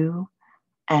you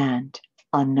and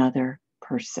another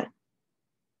person.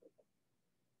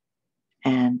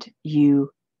 And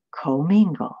you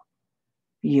commingle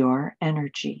your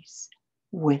energies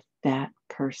with that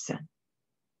person.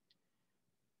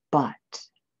 But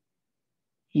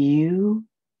you,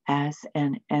 as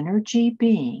an energy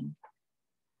being,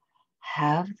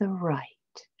 have the right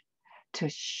to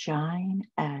shine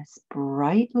as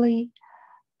brightly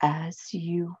as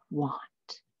you want,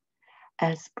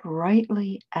 as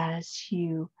brightly as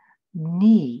you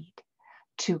need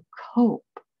to cope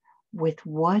with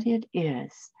what it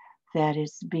is that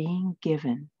is being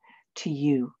given to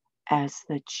you as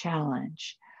the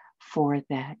challenge for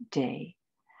that day.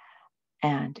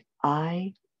 And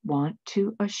I want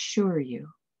to assure you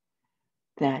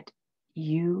that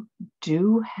you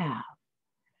do have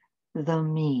the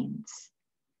means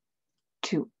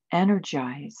to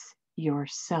energize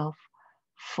yourself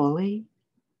fully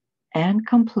and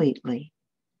completely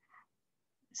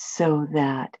so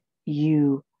that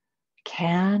you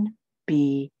can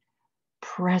be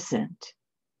present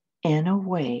in a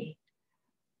way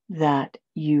that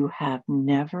you have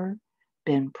never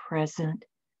been present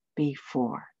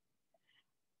before.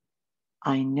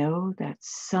 I know that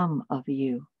some of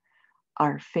you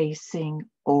are facing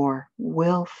or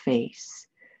will face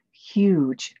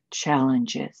huge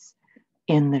challenges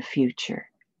in the future.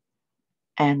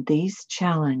 And these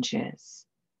challenges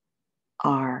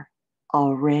are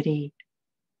already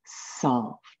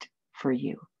solved for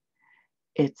you.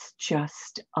 It's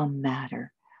just a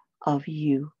matter of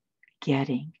you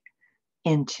getting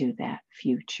into that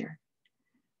future.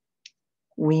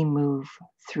 We move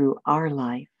through our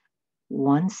life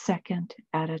 1 second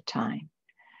at a time,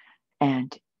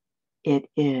 and it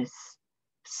is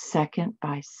second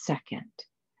by second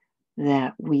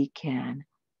that we can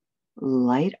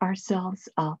light ourselves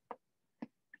up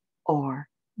or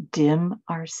dim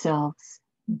ourselves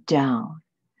down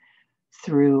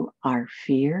through our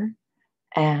fear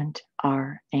and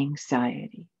our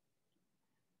anxiety.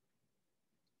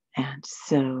 And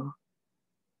so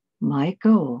my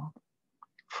goal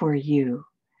for you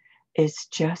is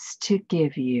just to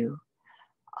give you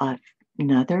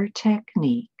another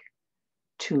technique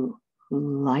to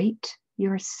light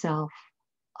yourself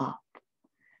up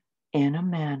in a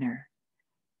manner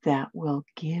that will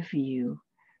give you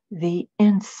the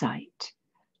insight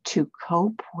to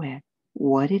cope with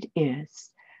what it is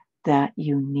that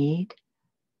you need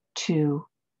to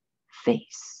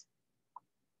face.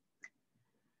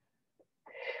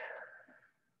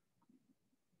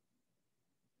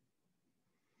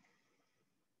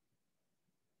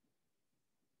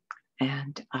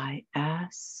 And I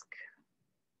ask,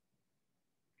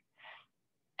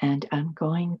 and I'm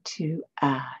going to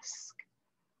ask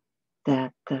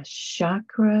that the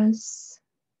chakras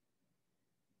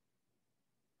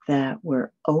that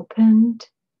were opened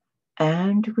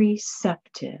and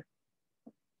receptive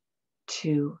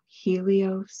to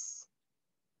Helios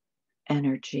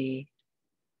energy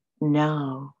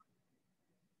now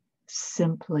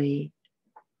simply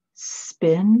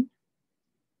spin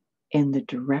in the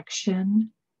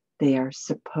direction they are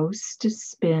supposed to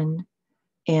spin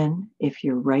in. If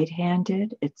you're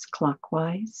right-handed, it's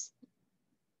clockwise.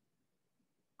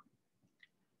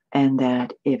 And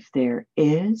that if there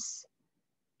is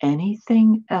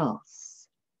anything else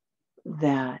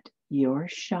that your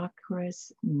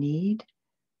chakras need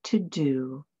to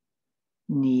do,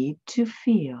 need to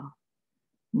feel,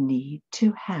 need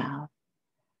to have,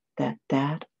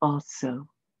 that also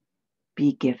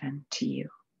be given to you.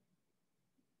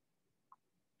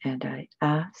 And I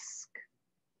ask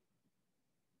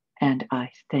and I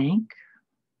thank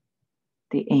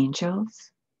the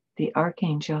angels, the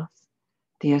archangels,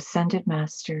 the ascended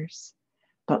masters,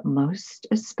 but most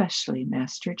especially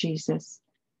Master Jesus,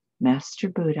 Master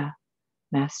Buddha,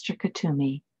 Master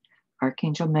Katumi,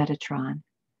 Archangel Metatron,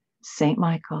 Saint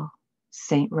Michael,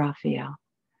 Saint Raphael,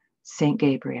 Saint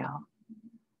Gabriel,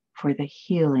 for the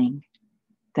healing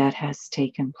that has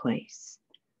taken place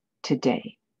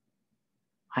today.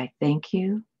 I thank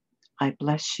you. I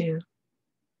bless you.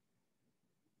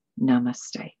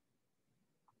 Namaste.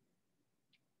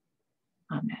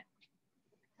 Amen.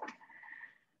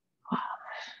 Wow.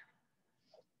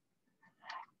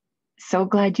 So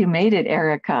glad you made it,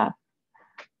 Erica.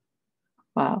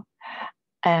 Wow.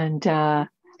 And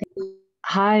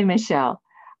hi, Michelle.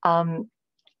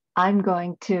 I'm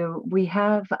going to, we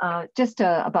have just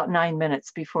about 9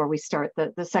 minutes before we start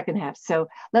the second half. So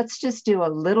let's just do a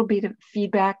little bit of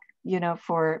feedback,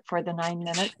 for the 9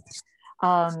 minutes.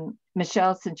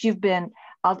 Michelle, since you've been,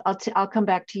 I'll come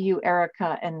back to you,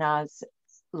 Erica and Naz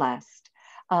last.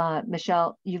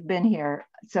 Michelle, you've been here.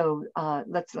 So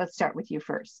let's start with you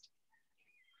first.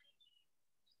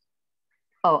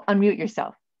 Oh, unmute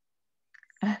yourself.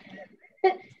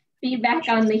 Feedback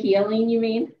on the healing, you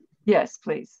mean? Yes,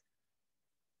 please.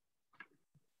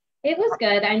 It was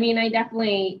good. I mean, I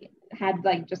definitely had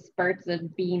like just spurts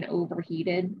of being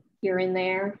overheated here and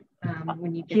there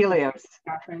when you get Helios.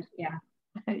 Yeah.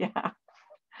 Yeah,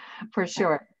 for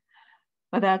sure.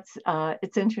 Well, that's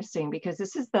it's interesting because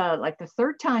this is the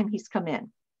third time he's come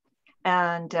in,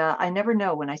 and I never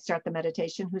know when I start the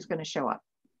meditation who's going to show up.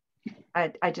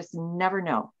 I just never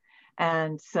know,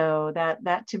 and so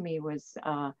that to me was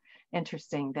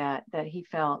interesting that he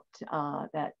felt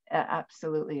that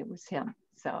absolutely it was him.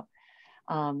 So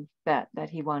that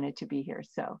he wanted to be here.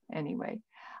 So anyway,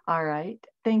 all right,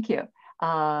 thank you.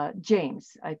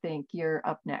 James, I think you're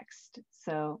up next.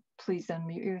 So please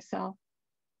unmute yourself.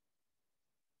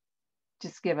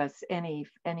 Just give us any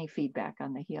feedback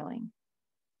on the healing.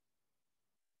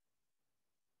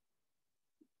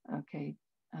 Okay.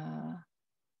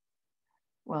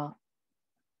 Well,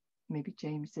 maybe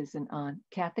James isn't on.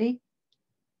 Kathy?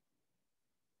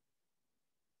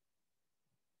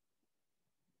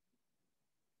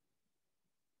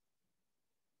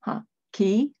 Huh.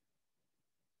 Key?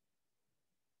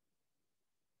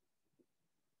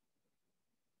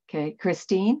 Okay.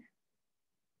 Christine?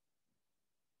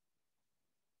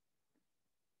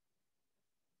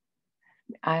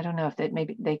 I don't know if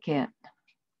maybe they can't.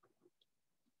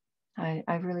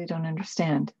 I really don't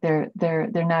understand. They're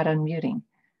not unmuting.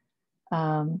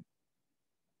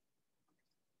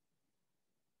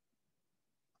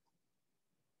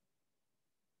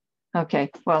 Okay,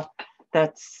 well,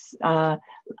 that's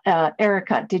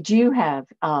Erica. Did you have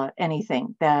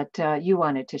anything that you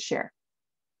wanted to share?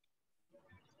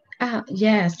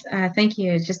 Yes, thank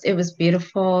you. It was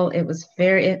beautiful. It was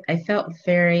I felt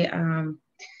very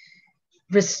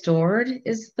restored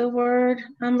is the word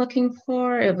I'm looking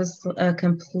for. It was a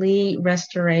complete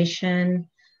restoration,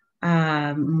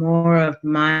 more of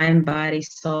mind, body,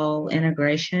 soul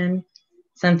integration,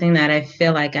 something that I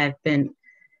feel like I've been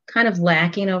kind of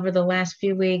lacking over the last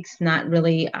few weeks. Not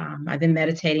really, I've been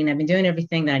meditating, I've been doing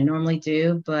everything that I normally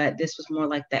do, but this was more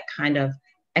like that kind of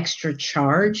extra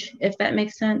charge, if that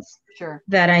makes sense, Sure.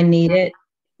 that I needed.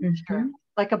 Sure.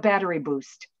 Like a battery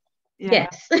boost. Yeah.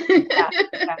 Yes. Yeah.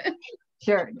 Yeah.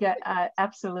 Sure. Yeah,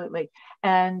 absolutely.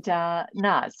 And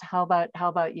Naz, how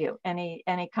about you? Any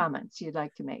comments you'd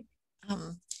like to make?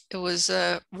 It was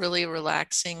really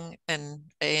relaxing and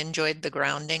I enjoyed the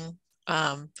grounding.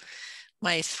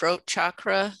 My throat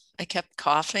chakra, I kept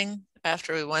coughing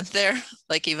after we went there,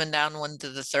 like even down one to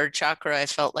the third chakra, I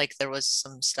felt like there was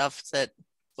some stuff that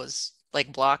was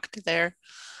like blocked there.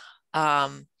 I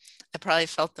probably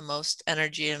felt the most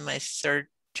energy in my third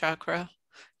chakra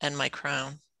and my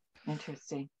crown.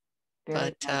 Interesting. Very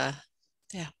But nice.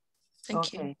 yeah,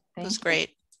 thank you. Okay. It was Thank you.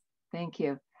 great. Thank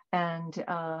you. And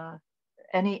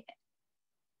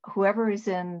whoever is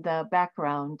in the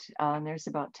background, and there's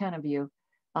about 10 of you,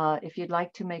 if you'd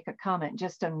like to make a comment,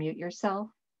 just unmute yourself,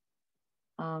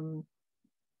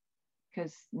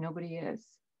 because nobody is,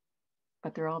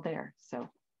 but they're all there. So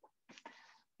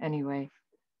anyway,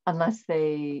 unless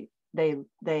they,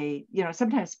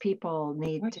 sometimes people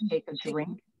need to take a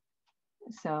drink.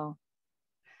 So.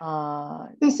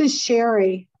 This is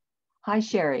Sherry. Hi,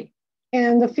 Sherry.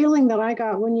 And the feeling that I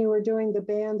got when you were doing the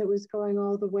band that was going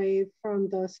all the way from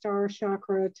the star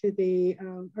chakra to the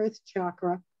earth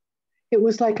chakra, it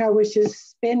was like I was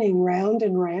just spinning round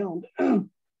and round,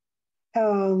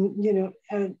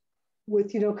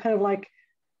 with, kind of like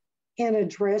in a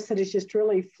dress that is just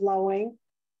really flowing.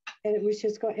 And it was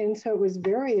just going, and so it was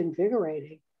very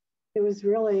invigorating. It was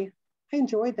really, I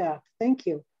enjoyed that. Thank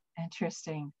you.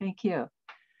 Interesting. Thank you.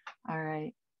 All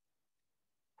right.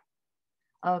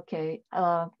 Okay.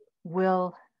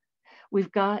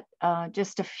 We've got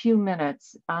just a few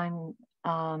minutes. I'll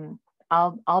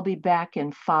be back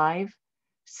in 5.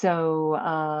 So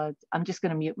I'm just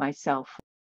going to mute myself.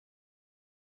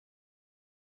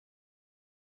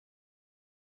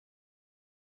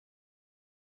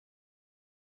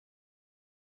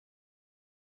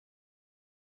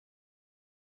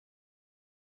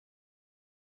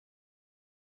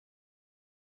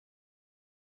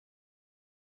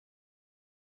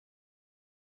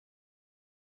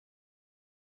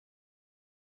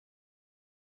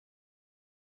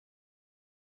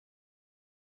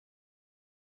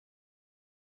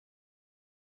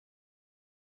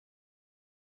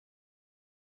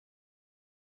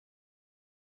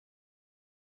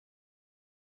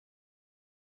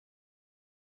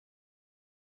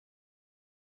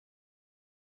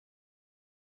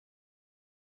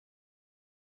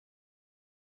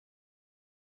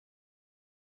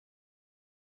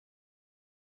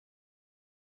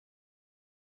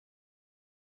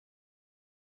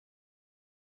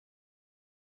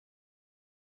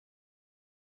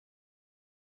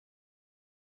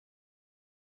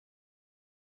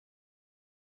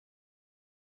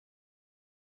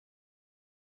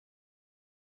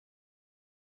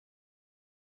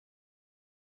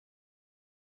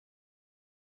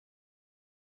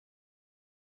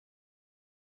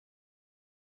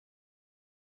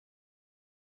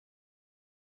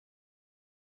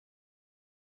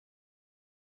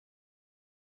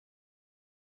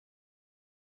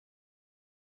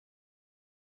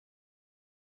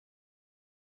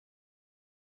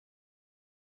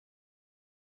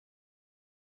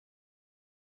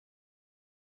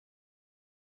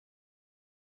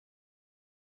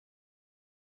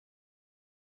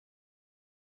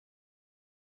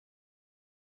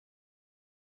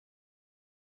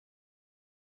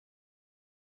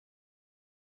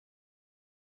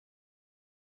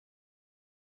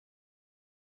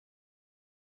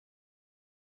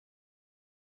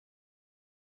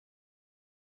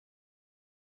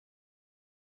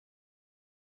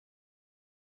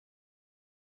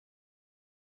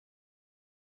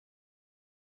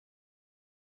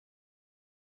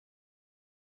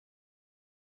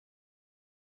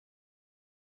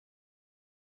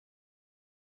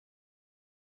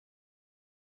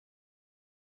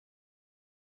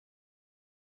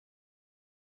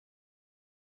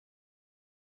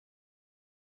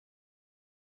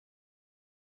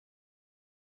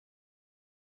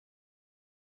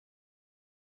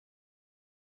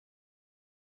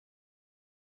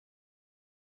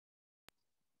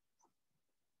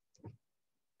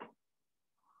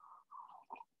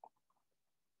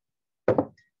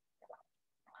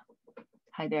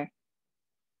 Hi there.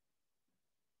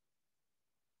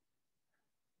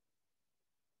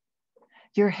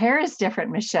 Your hair is different,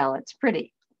 Michelle. It's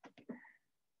pretty.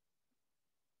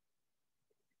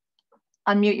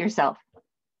 Unmute yourself.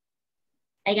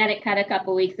 I got it cut a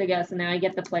couple weeks ago, so now I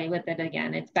get to play with it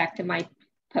again. It's back to my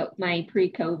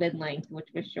pre-COVID length, which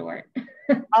was short.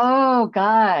 Oh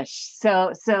gosh.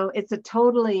 So it's a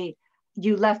totally,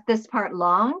 you left this part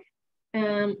long?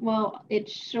 Well,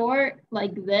 it's short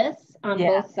like this on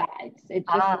both sides. It's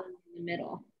just in the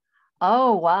middle.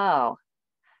 Oh wow.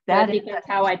 That depends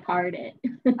how I part it.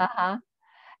 Uh-huh.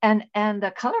 And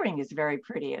the coloring is very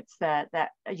pretty. It's that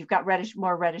you've got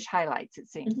more reddish highlights, it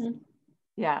seems. Mm-hmm.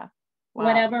 Yeah. Wow.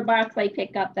 Whatever box I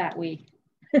pick up that week.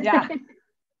 Yeah.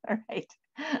 All right.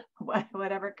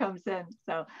 Whatever comes in.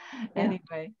 So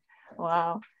anyway,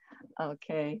 wow.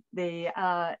 Okay.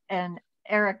 And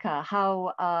Erica,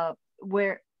 how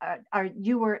where are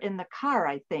you were in the car,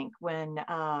 I think, when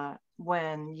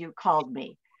you called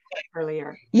me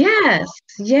earlier. Yes.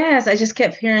 I just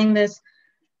kept hearing this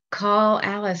call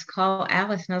Alice. And I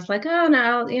was like, oh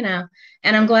no,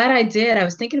 and I'm glad I did. I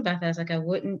was thinking about that. I was like, I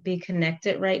wouldn't be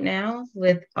connected right now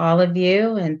with all of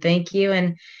you, and thank you.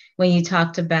 And when you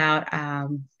talked about,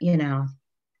 then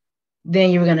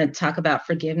you were going to talk about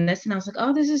forgiveness. And I was like,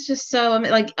 oh, this is just so,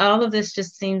 like all of this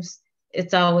just seems,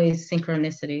 it's always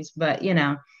synchronicities, but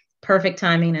perfect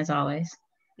timing as always.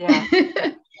 Yeah,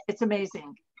 it's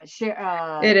amazing.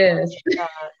 It is.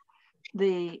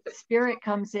 The spirit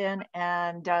comes in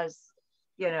and does,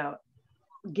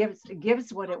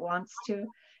 gives what it wants to.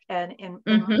 And in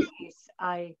my case,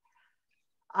 I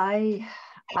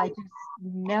just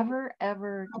never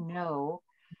ever know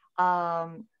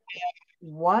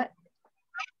what.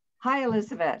 Hi,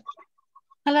 Elizabeth.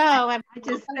 Hello. I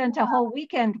just spent a whole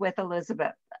weekend with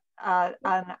Elizabeth on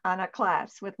a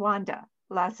class with Wanda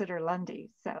Lassiter-Lundy.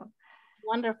 So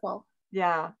wonderful.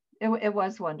 Yeah, it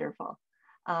was wonderful.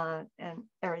 And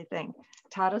everything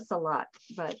taught us a lot.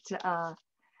 But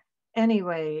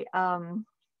anyway,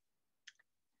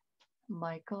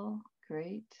 Michael,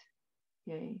 great,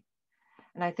 yay.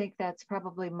 And I think that's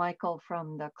probably Michael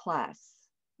from the class.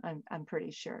 I'm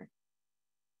pretty sure.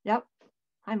 Yep.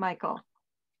 Hi, Michael.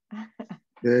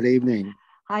 Good evening.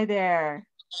 Hi there.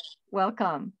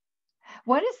 Welcome.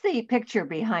 What is the picture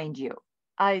behind you?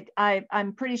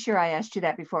 I'm pretty sure I asked you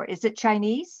that before. Is it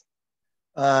Chinese?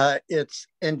 It's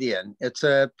Indian. It's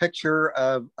a picture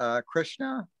of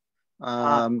Krishna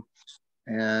and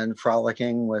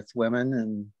frolicking with women,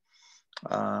 and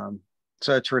it's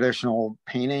a traditional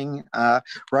painting.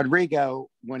 Rodrigo,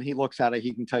 when he looks at it,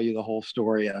 he can tell you the whole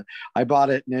story. I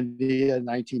bought it in India in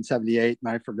 1978,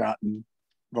 and I've forgotten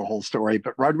the whole story,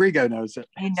 but Rodrigo knows it.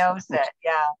 He knows it.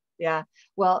 Yeah.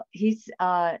 Well, he's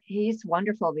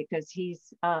wonderful because he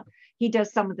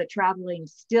does some of the traveling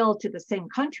still to the same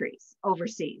countries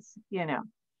overseas,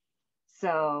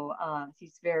 So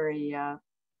he's very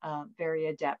very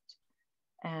adept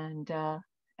and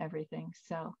everything.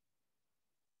 So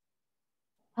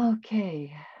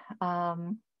okay,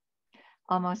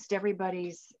 almost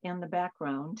everybody's in the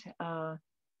background.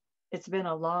 It's been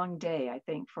a long day, I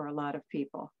think, for a lot of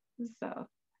people. So,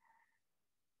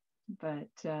 but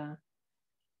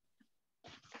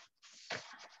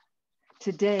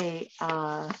today,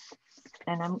 and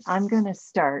I'm going to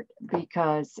start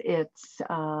because it's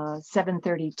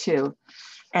 7:32,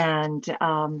 and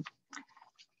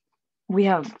we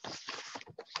have.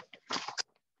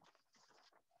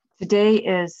 Today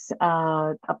is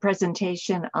a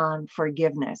presentation on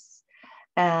forgiveness,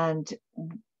 and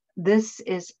this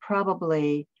is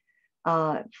probably,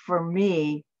 for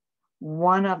me,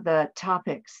 one of the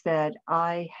topics that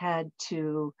I had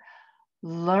to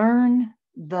learn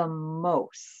the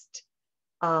most.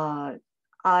 I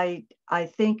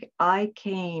think I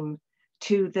came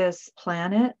to this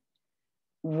planet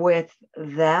with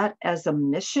that as a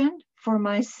mission for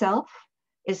myself,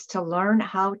 is to learn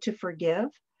how to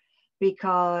forgive,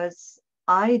 because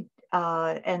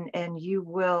and you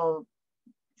will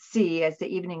see as the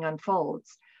evening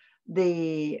unfolds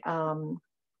the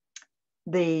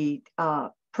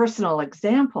personal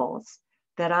examples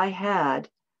that I had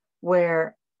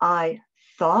where I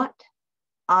thought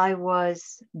I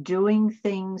was doing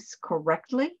things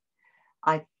correctly.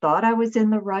 I thought I was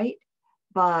in the right,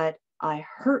 but I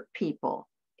hurt people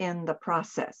in the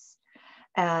process.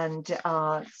 And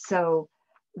so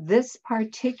this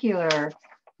particular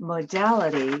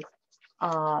modality,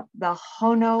 the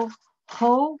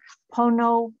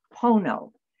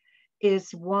Ho'oponopono,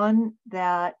 is one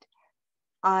that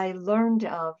I learned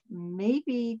of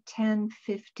maybe 10,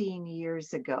 15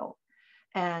 years ago.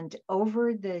 And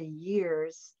over the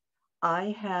years,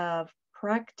 I have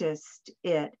practiced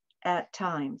it at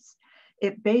times.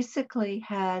 It basically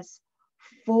has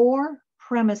 4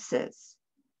 premises,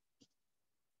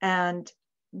 and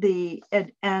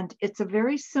it's a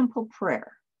very simple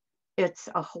prayer. It's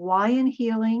a Hawaiian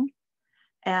healing,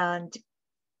 and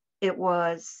it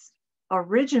was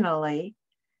originally,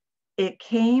 it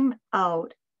came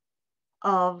out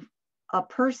of a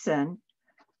person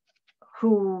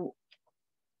who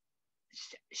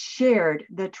shared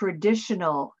the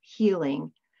traditional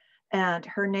healing, and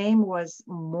her name was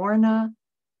Morna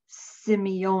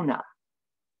Simeona.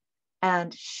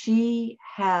 And she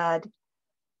spread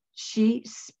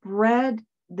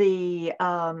the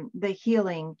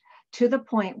healing to the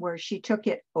point where she took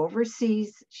it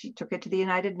overseas. She took it to the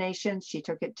United Nations. She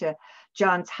took it to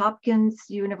Johns Hopkins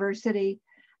University,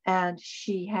 and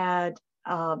she had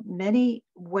many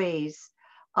ways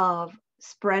of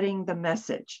spreading the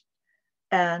message.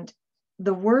 And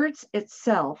the words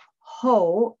itself,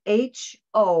 ho,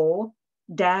 H-O-O,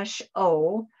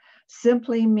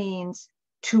 simply means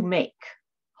to make.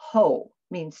 Ho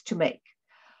means to make.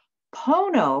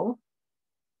 Pono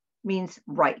means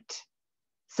right.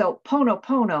 So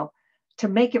pono, to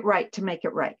make it right, to make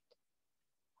it right.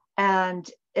 And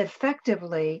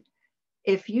effectively,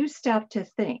 if you stop to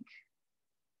think,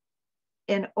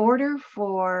 in order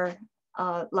for,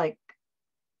 like,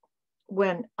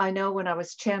 when I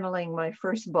was channeling my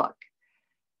first book,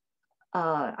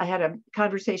 I had a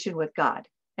conversation with God,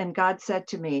 and God said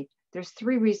to me, there's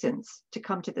 3 reasons to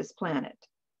come to this planet.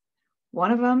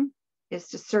 One of them is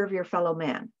to serve your fellow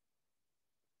man.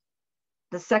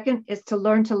 The second is to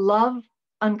learn to love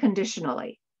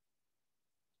unconditionally.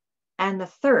 And the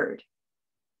third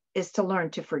is to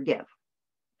learn to forgive.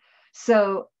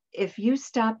 So if you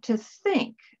stop to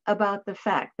think about the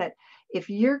fact that if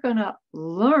you're going to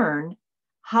learn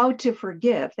how to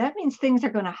forgive, that means things are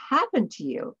going to happen to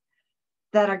you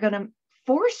that are going to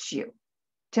force you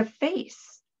to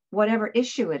face whatever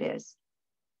issue it is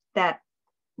that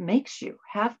makes you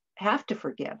have to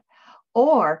forgive,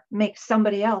 or make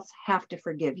somebody else have to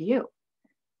forgive you.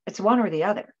 It's one or the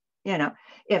other. You know,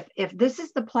 if this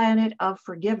is the planet of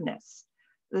forgiveness,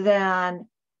 then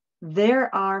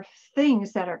there are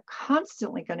things that are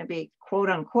constantly going to be, quote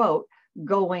unquote,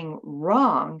 going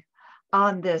wrong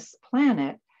on this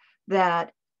planet,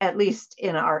 that, at least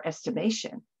in our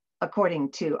estimation,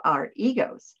 according to our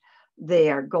egos, they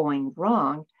are going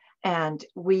wrong, and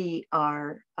we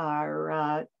are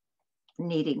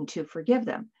needing to forgive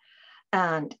them.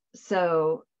 And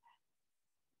so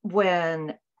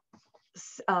when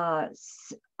Simeona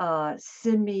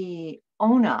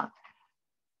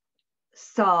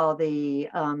saw the,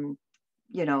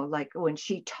 like when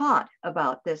she taught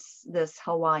about this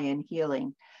Hawaiian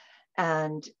healing,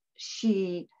 and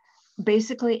she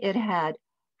basically, it had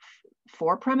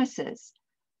 4 premises.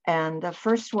 And the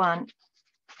first one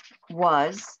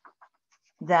was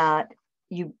that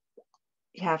you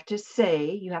have to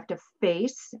say, you have to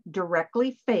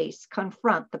directly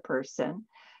confront the person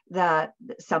that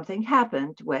something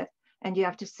happened with, and you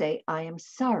have to say, I am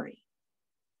sorry.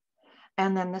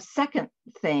 And then the second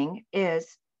thing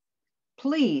is,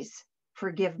 please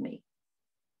forgive me.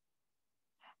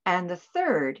 And the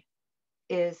third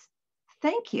is,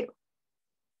 thank you.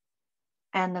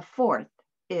 And the fourth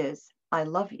is, I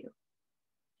love you.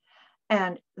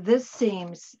 And this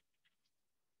seems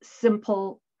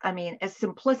simple, I mean, as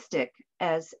simplistic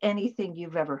as anything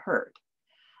you've ever heard.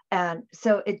 And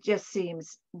so it just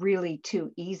seems really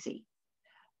too easy.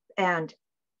 And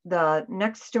the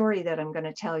next story that I'm going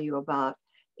to tell you about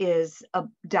is a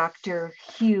Dr.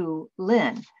 Hugh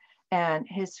Lin, and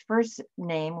his first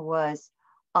name was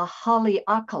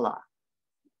Ahaliakala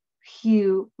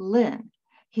Hugh Lin.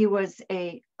 He was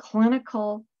a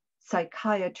clinical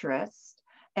psychiatrist,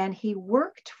 and he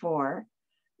worked for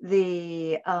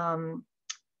the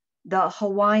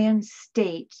Hawaiian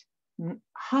State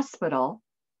Hospital,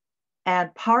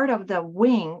 and part of the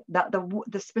wing,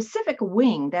 the specific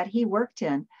wing that he worked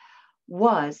in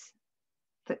was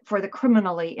for the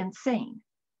criminally insane.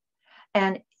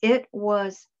 And it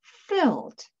was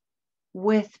filled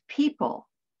with people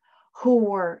who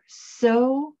were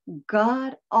so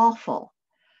god awful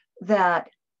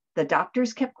that the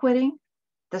doctors kept quitting,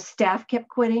 the staff kept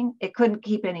quitting. It couldn't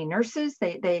keep any nurses.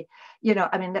 They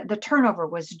I mean, the turnover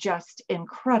was just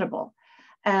incredible.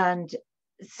 And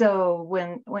so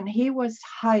when he was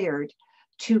hired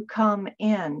to come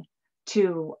in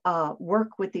to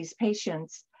work with these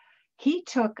patients, he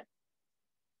took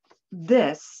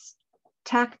this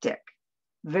tactic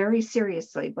very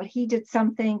seriously, but he did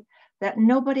something that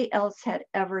nobody else had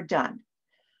ever done.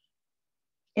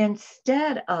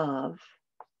 Instead of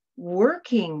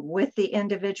working with the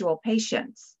individual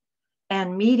patients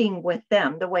and meeting with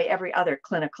them the way every other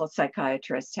clinical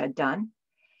psychiatrist had done.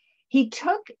 He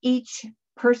took each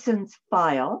person's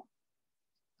file,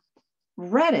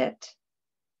 read it,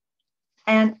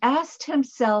 and asked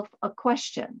himself a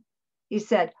question. He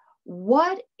said,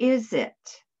 what is it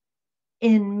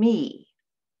in me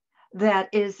that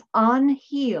is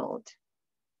unhealed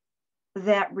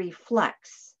that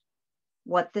reflects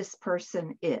what this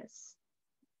person is?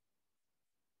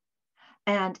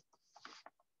 And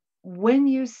when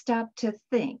you stop to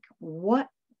think, what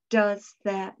does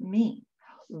that mean?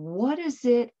 What is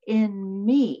it in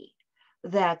me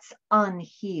that's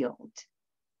unhealed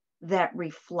that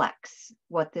reflects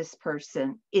what this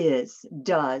person is,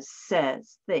 does,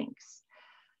 says, thinks?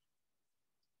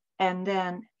 And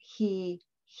then he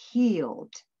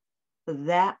healed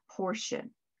that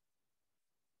portion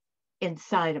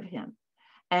inside of him.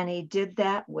 And he did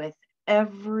that with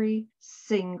every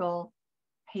single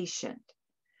patient.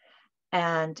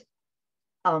 And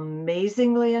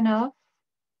amazingly enough,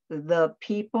 the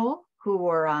people who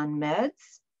were on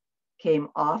meds came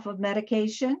off of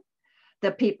medication.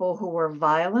 The people who were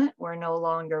violent were no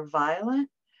longer violent.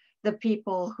 The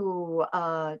people who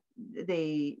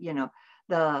they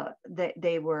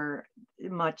were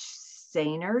much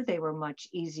saner. They were much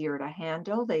easier to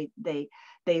handle. They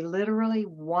literally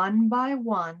one by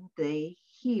one they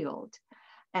healed,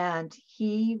 and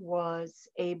he was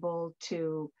able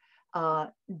to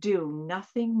do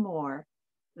nothing more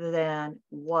than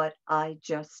what I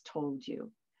just told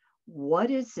you. What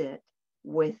is it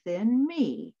within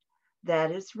me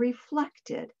that is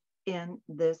reflected in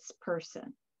this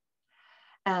person?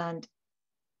 And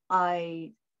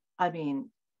I mean,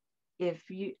 if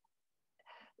you,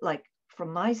 like,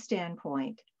 from my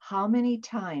standpoint, how many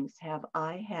times have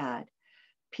I had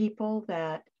people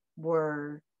that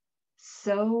were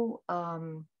so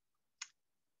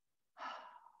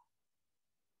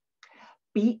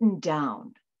beaten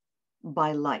down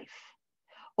by life,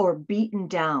 or beaten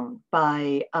down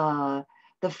by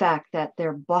the fact that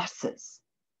their bosses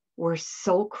were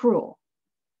so cruel,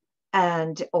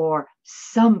 and or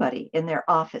somebody in their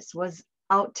office was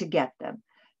out to get them,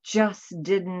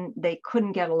 they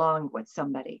couldn't get along with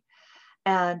somebody.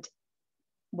 And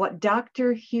what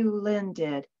Dr. Hugh Lin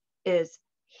did is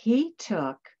he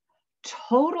took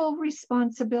total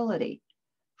responsibility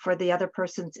for the other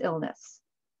person's illness.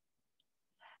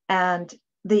 And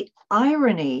the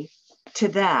irony to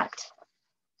that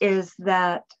is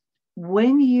that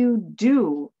when you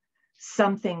do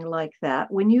something like that,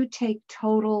 when you take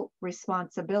total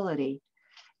responsibility,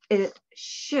 it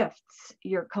shifts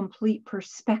your complete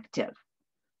perspective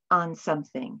on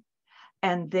something.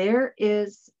 And there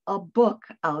is a book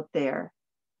out there.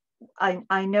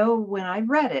 I know when I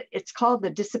read it, it's called The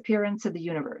Disappearance of the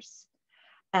Universe.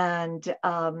 And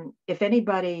if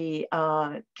anybody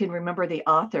can remember the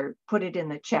author, put it in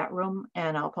the chat room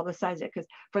and I'll publicize it, because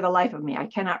for the life of me, I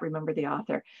cannot remember the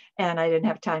author and I didn't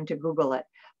have time to Google it.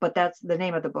 But that's the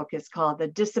name of the book, is called The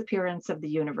Disappearance of the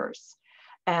Universe.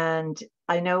 And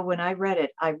I know when I read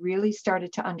it, I really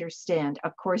started to understand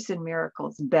A Course in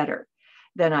Miracles better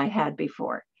than I had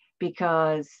before,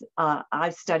 because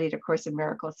I've studied A Course in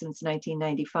Miracles since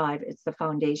 1995. It's the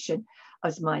foundation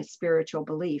of my spiritual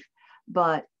belief.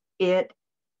 But it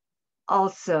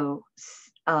also,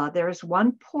 there's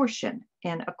one portion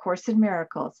in A Course in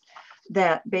Miracles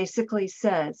that basically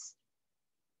says,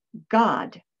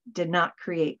 God did not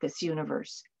create this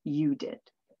universe, you did.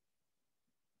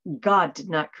 God did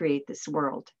not create this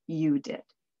world, you did.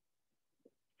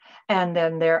 And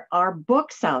then there are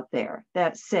books out there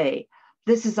that say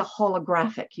this is a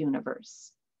holographic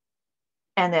universe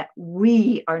and that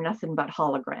we are nothing but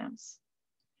holograms.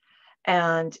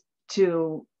 And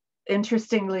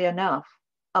interestingly enough,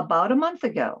 about a month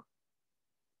ago,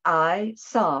 I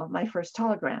saw my first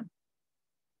hologram.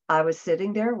 I was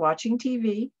sitting there watching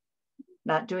TV,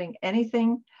 not doing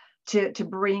anything to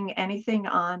bring anything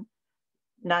on,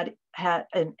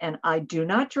 and I do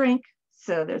not drink,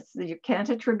 so you can't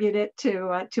attribute it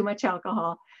to too much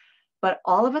alcohol. But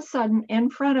all of a sudden, in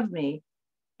front of me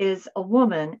is a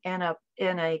woman in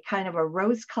a kind of a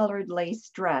rose-colored lace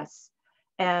dress,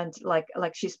 and like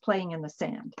she's playing in the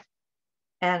sand.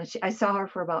 And I saw her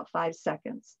for about 5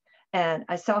 seconds, and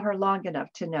I saw her long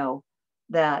enough to know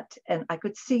that, and I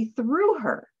could see through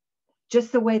her,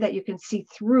 just the way that you can see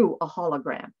through a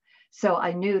hologram. So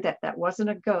I knew that wasn't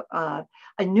a ghost. I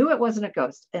knew it wasn't a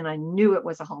ghost, and I knew it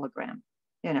was a hologram,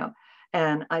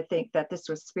 And I think that this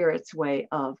was Spirit's way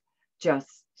of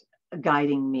just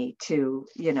guiding me to,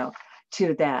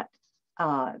 to that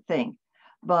thing.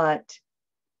 But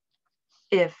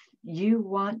if you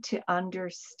want to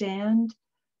understand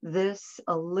this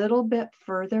a little bit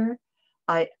further,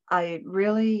 I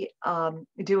really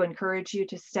do encourage you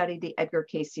to study the Edgar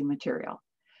Cayce material,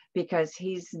 because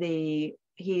he's the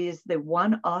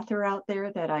one author out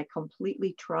there that I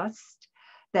completely trust,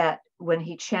 that when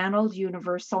he channeled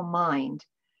universal mind,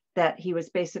 that he was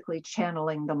basically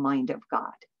channeling the mind of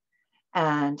God.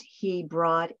 And he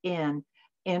brought in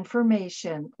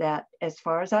information that, as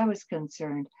far as I was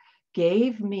concerned,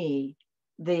 gave me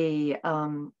the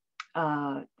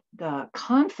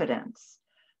confidence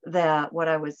that what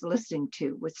I was listening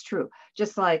to was true.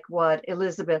 Just like what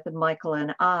Elizabeth and Michael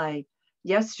and I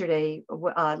yesterday,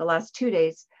 the last 2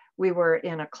 days, we were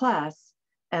in a class,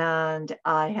 and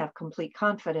I have complete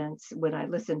confidence when I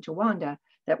listen to Wanda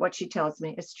that what she tells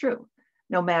me is true,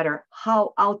 no matter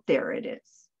how out there it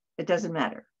is. It doesn't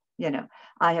matter. You know,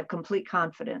 I have complete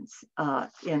confidence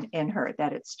in her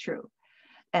that it's true.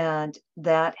 And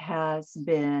that has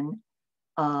been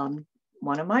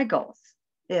one of my goals,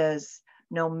 is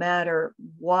no matter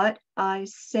what I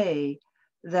say,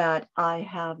 that I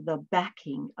have the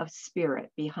backing of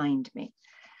spirit behind me.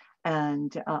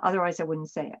 And otherwise I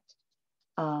wouldn't say it.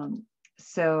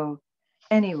 So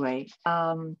anyway,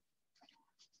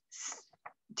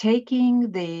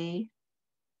 taking the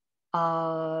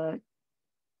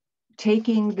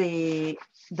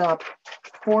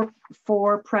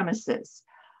four premises.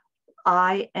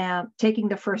 I am taking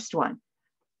the first one.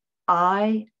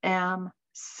 I am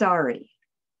sorry.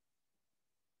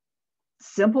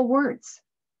 Simple words,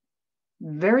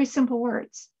 very simple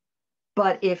words.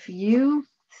 But if you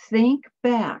think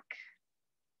back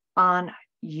on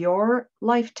your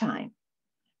lifetime,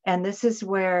 and this is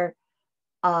where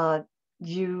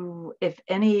if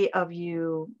any of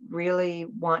you really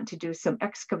want to do some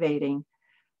excavating,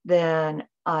 then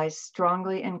I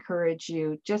strongly encourage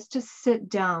you just to sit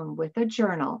down with a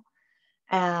journal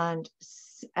and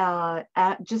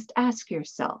just ask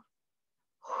yourself,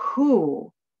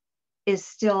 who is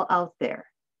still out there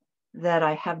that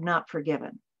I have not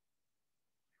forgiven?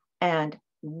 And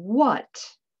what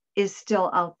is still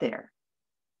out there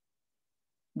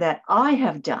that I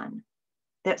have done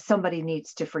that somebody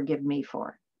needs to forgive me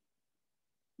for?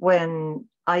 When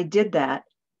I did that,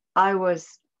 I was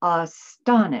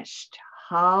astonished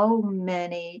how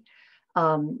many,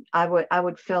 I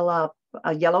would fill up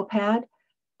a yellow pad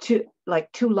to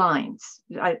like 2 lines.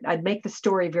 I'd make the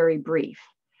story very brief,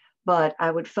 but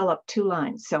I would fill up 2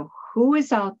 lines. So who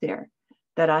is out there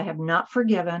that I have not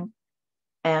forgiven,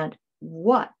 and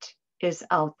what is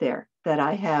out there that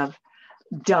I have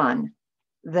done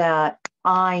that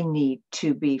I need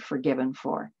to be forgiven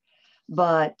for?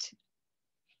 But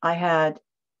I had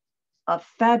a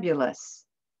fabulous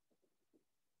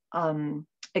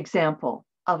example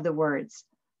of the words,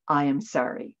 I am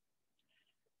sorry.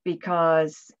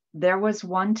 Because there was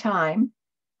one time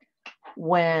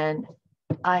when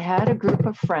I had a group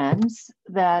of friends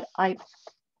that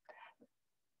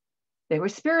they were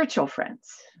spiritual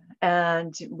friends,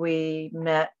 and we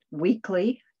met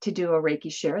weekly to do a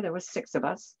Reiki share. There was 6 of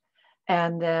us,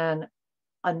 and then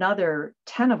another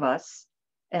 10 of us,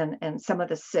 and some of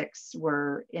the 6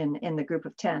 were in the group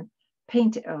of 10,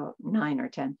 9 or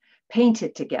 10,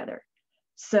 painted together.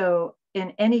 So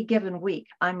in any given week,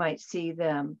 I might see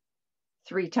them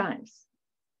 3 times,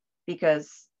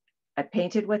 because I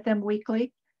painted with them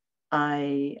weekly.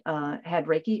 I had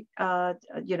Reiki, a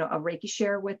Reiki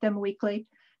share with them weekly.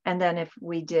 And then if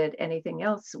we did anything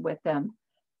else with them,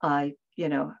 I,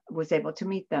 was able to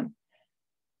meet them.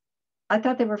 I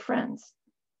thought they were friends.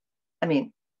 I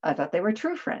mean, I thought they were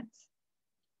true friends,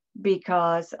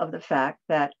 because of the fact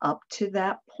that up to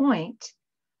that point,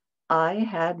 I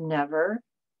had never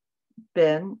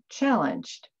been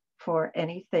challenged for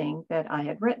anything that I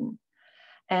had written.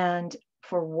 And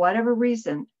for whatever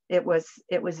reason, it was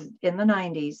in the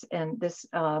 90s, and this,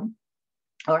 or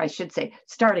I should say,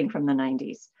 starting from the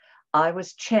 90s, I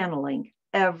was channeling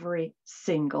every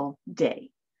single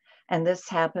day. And this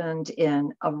happened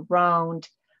in around,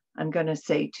 I'm going to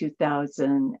say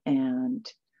 2000, and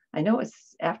I know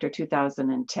it's after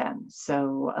 2010.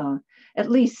 So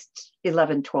at least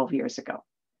 11, 12 years ago,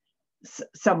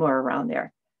 somewhere around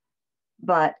there.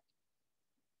 But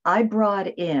I brought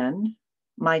in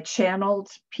my channeled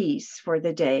piece for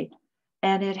the day,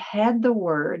 and it had the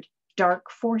word dark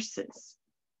forces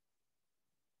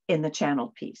in the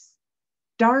channeled piece.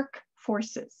 Dark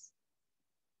forces.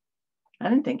 I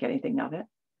didn't think anything of it.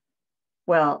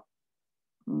 Well,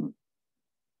 4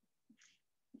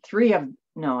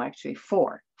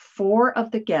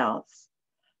 of the gals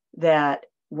that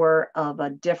were of a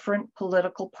different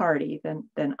political party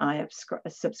than I have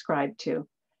subscribed to,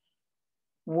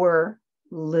 were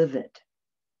livid.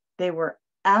 They were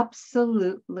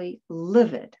absolutely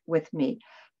livid with me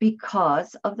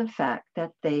because of the fact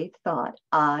that they thought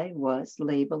I was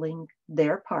labeling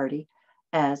their party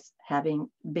as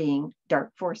being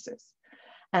dark forces.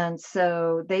 And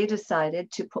so they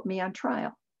decided to put me on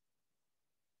trial.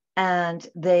 And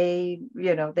they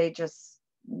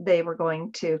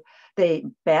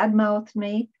badmouthed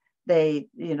me.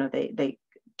 They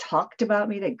talked about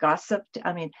me, they gossiped.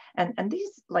 I mean, and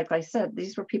these, like I said,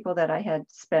 these were people that I had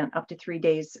spent up to 3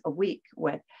 days a week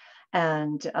with.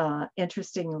 And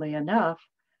interestingly enough,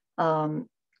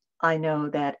 I know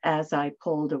that as I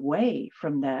pulled away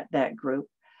from that group,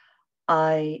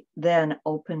 I then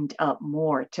opened up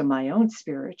more to my own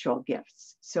spiritual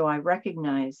gifts. So I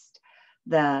recognized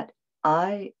that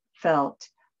I felt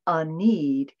a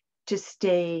need to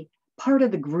stay part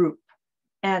of the group.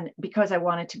 And because I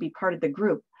wanted to be part of the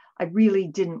group, I really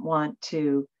didn't want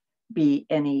to be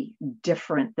any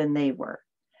different than they were.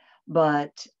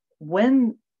 But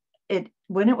when it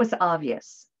was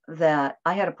obvious that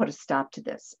I had to put a stop to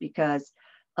this, because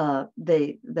I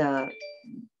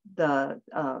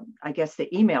guess the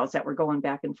emails that were going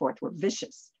back and forth were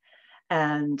vicious,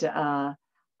 and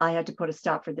I had to put a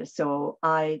stop for this. So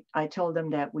I told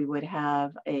them that we would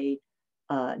have a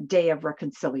day of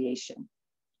reconciliation.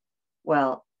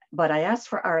 Well, but I asked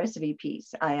for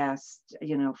RSVPs. I asked,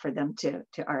 for them to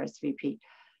RSVP.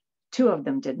 2 of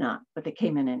them did not, but they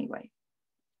came in anyway.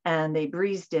 And they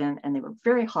breezed in, and they were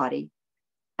very haughty.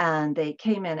 And they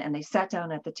came in and they sat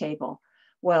down at the table.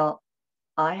 Well,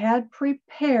 I had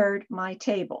prepared my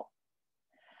table.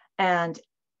 And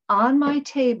on my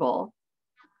table,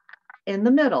 in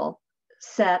the middle,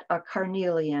 sat a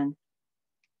carnelian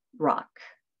rock.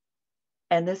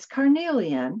 And this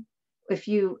carnelian, if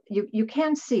you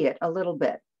can see it a little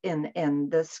bit in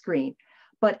the screen,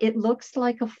 but it looks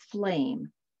like a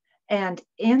flame. And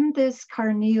in this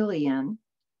carnelian,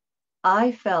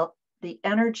 I felt the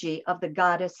energy of the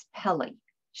goddess Pele.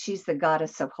 She's the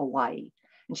goddess of Hawaii,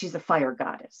 and she's a fire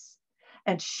goddess.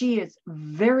 And she is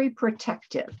very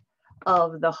protective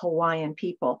of the Hawaiian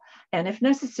people. And if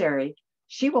necessary,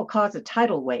 she will cause a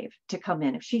tidal wave to come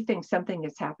in. If she thinks something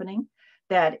is happening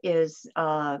that is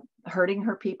hurting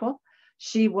her people,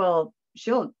 she'll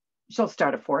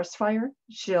start a forest fire.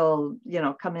 She'll,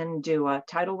 come in and do a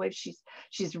tidal wave.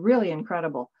 She's really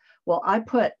incredible. Well, I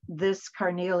put this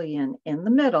carnelian in the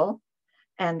middle,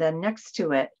 and then next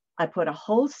to it, I put a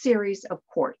whole series of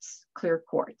quartz, clear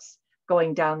quartz,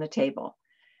 going down the table.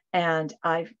 And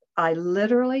I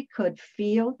literally could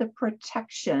feel the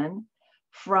protection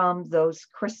from those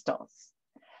crystals.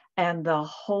 And the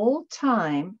whole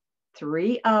time,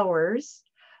 3 hours,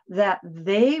 that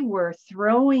they were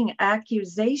throwing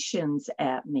accusations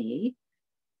at me,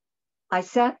 I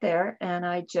sat there and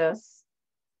I just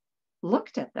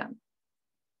looked at them.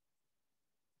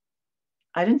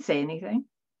 I didn't say anything.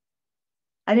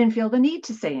 I didn't feel the need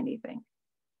to say anything.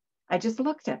 I just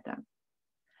looked at them.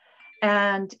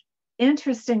 And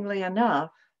interestingly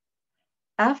enough,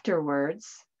 afterwards,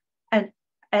 and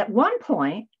at one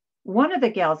point, one of the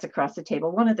gals across the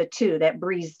table, one of the 2 that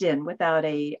breezed in without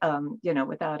a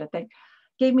thing,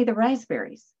 gave me the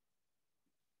raspberries.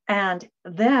 And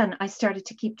then I started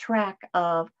to keep track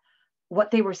of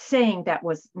what they were saying that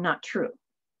was not true.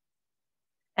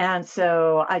 And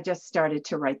so I just started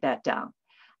to write that down.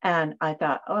 And I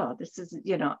thought, oh, this is,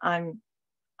 I'm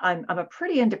a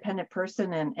pretty independent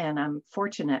person, and I'm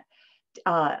fortunate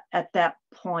at that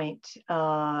point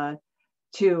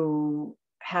to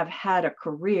have had a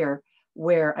career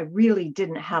where I really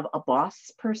didn't have a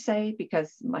boss per se,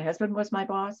 because my husband was my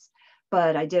boss,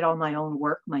 but I did all my own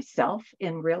work myself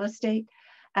in real estate.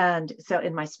 And so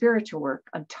in my spiritual work,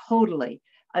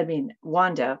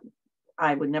 Wanda,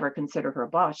 I would never consider her a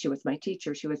boss. She was my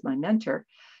teacher. She was my mentor.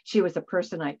 She was the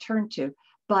person I turned to,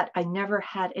 but I never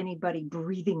had anybody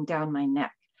breathing down my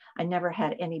neck. I never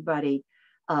had anybody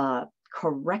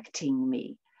correcting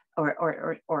me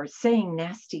or saying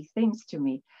nasty things to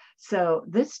me. So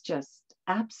this just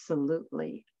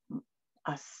absolutely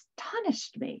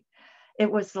astonished me.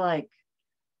 It was like,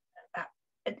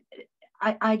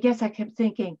 I guess I kept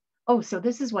thinking, oh, so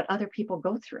this is what other people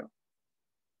go through.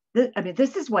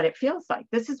 This is what it feels like.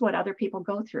 This is what other people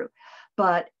go through.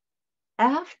 But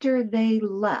after they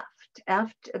left,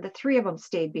 after the 3 of them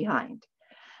stayed behind,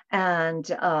 and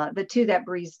the 2 that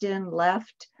breezed in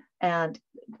left, and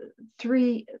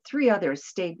three others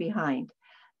stayed behind,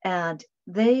 and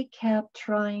they kept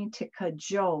trying to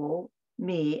cajole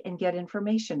me and get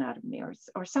information out of me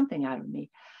or something out of me.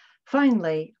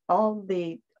 Finally, all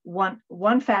the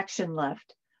one faction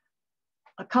left.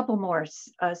 a couple more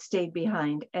stayed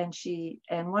behind, and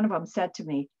one of them said to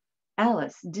me,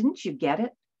 Alice, didn't you get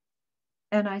it?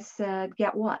 And I said,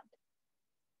 get what?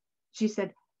 She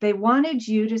said, they wanted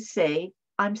you to say,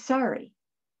 I'm sorry.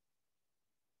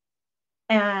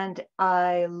 And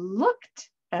I looked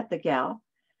at the gal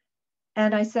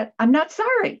and I said, I'm not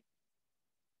sorry.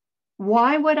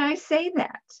 Why would I say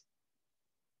that?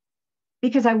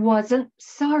 Because I wasn't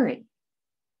sorry.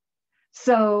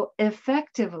 So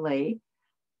effectively,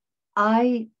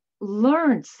 I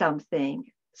learned something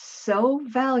so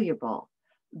valuable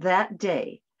that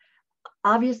day.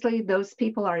 Obviously, those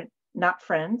people are not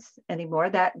friends anymore.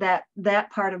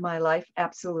 That part of my life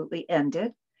absolutely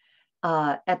ended.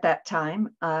 At that time,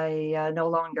 I no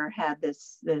longer had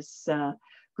this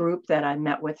group that I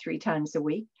met with 3 times a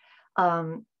week.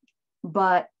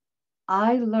 But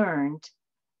I learned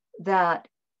that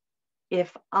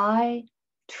if I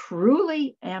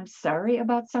truly am sorry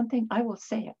about something, I will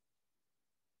say it.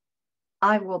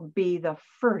 I will be the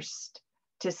first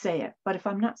to say it. But if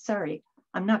I'm not sorry,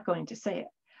 I'm not going to say it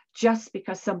just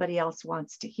because somebody else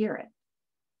wants to hear it.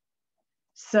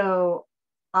 So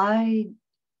I'm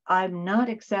not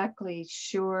exactly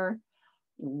sure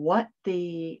what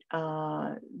the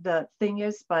thing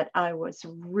is, but I was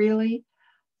really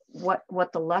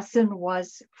what the lesson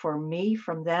was for me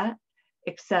from that,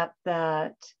 except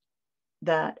that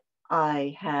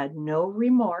I had no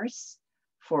remorse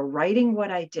for writing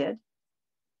what I did.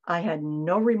 I had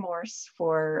no remorse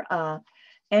for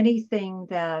anything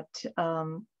that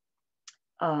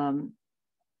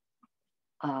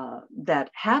that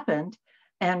happened.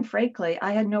 And frankly,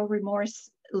 I had no remorse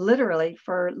literally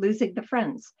for losing the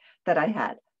friends that I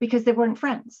had, because they weren't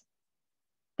friends.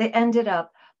 They ended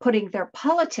up putting their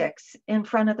politics in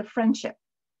front of the friendship.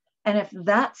 And if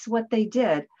that's what they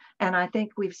did, and I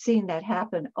think we've seen that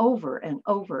happen over and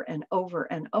over and over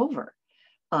and over,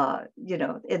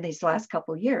 in these last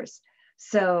couple of years.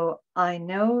 So I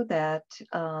know that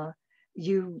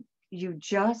you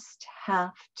just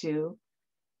have to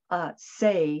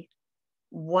say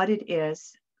what it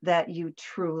is that you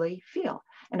truly feel.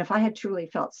 And if I had truly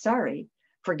felt sorry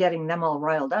for getting them all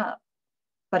riled up,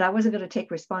 but I wasn't going to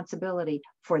take responsibility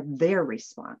for their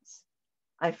response.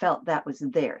 I felt that was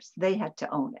theirs. They had to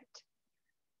own it.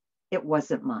 It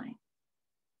wasn't mine.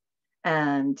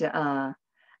 And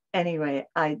anyway,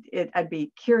 I'd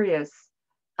be curious.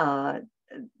 I've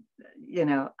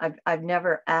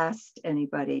never asked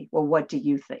anybody, well, what do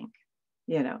you think?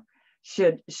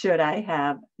 Should I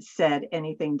have said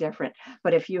anything different?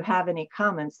 But if you have any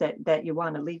comments that you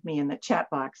want to leave me in the chat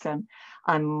box, I'm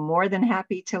more than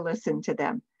happy to listen to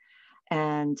them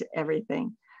and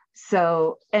everything.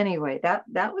 So anyway,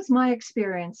 that was my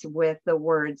experience with the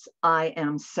words, I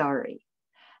am sorry.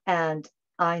 And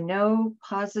I know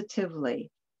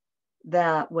positively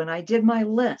that when I did my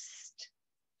list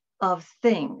of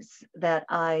things that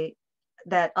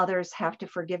others have to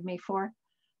forgive me for,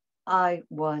 I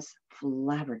was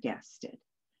flabbergasted.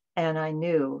 And I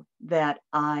knew that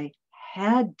I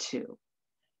had to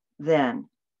then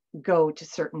go to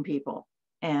certain people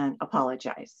and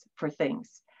apologize for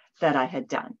things that I had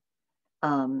done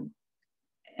and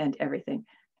everything.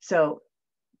 So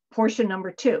portion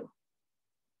number 2,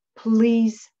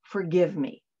 please forgive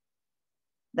me.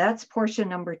 That's portion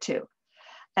number 2.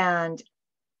 And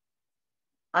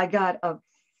I got a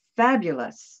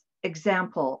fabulous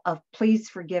example of please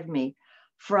forgive me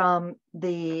from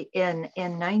in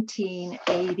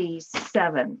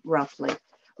 1987, roughly,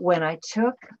 when I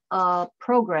took a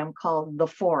program called The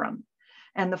Forum.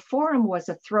 And The Forum was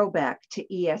a throwback to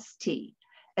EST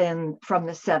from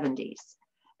the 70s.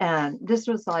 And this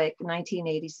was like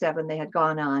 1987, they had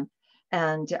gone on.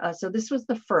 And so this was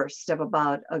the first of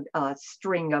about a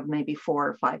string of maybe 4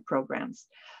 or 5 programs.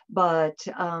 But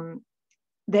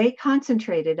they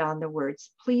concentrated on the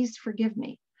words, please forgive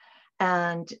me.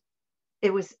 And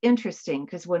it was interesting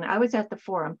because when I was at the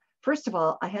forum, first of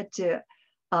all, I had to,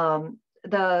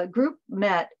 the group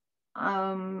met,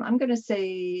 I'm going to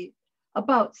say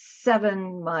about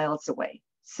 7 miles away.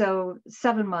 So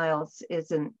 7 miles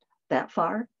isn't that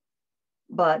far,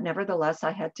 but nevertheless,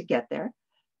 I had to get there.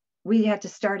 We had to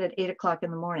start at 8 o'clock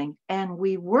in the morning and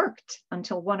we worked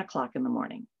until 1 o'clock in the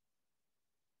morning.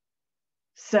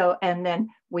 So, and then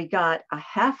we got a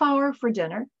half hour for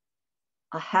dinner,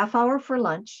 a half hour for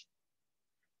lunch,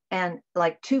 and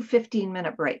like 2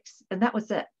 15-minute breaks. And that was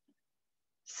it.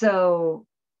 So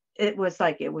it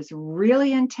was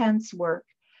really intense work.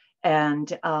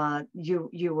 And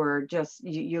you were just,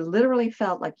 you literally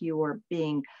felt like you were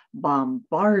being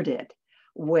bombarded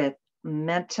with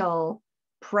mental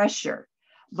pressure.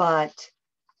 But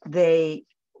they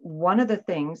one of the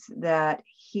things that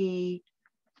he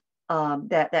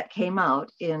that came out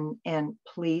in, and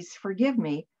please forgive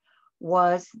me,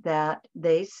 was that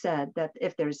they said that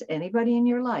if there's anybody in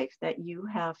your life that you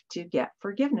have to get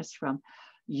forgiveness from,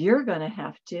 you're going to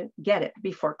have to get it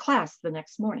before class the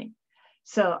next morning.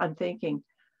 So I'm thinking,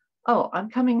 oh, I'm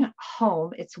coming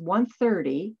home. It's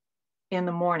 1:30 in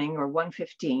the morning, or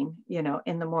 1:15,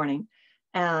 in the morning.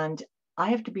 And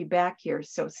I have to be back here.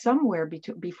 So somewhere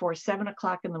before 7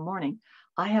 o'clock in the morning,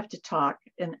 I have to talk.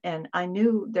 And I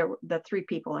knew there were the three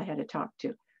people I had to talk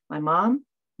to: my mom,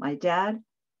 my dad,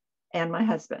 and my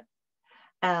husband.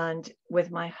 And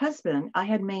with my husband, I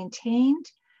had maintained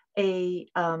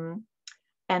an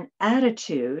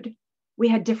attitude. We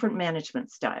had different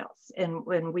management styles. And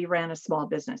when we ran a small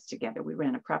business together, we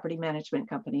ran a property management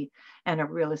company and a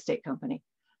real estate company.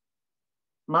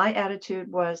 My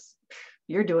attitude was,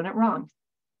 you're doing it wrong.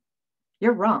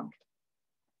 You're wrong.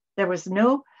 There was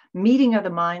no meeting of the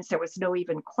minds. There was no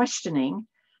even questioning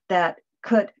that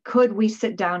could we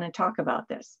sit down and talk about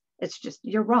this? It's just,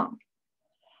 you're wrong.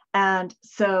 And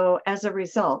so as a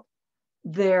result,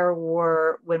 there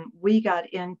were, when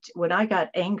I got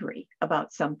angry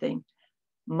about something,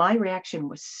 my reaction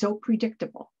was so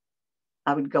predictable.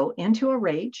 I would go into a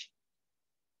rage.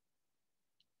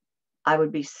 I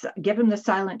would give him the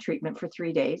silent treatment for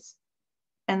 3 days,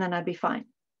 and then I'd be fine.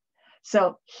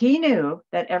 So he knew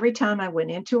that every time I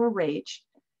went into a rage,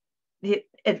 it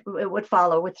would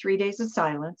follow with 3 days of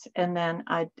silence, and then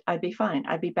I'd be fine.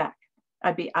 I'd be back.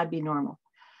 I'd be normal.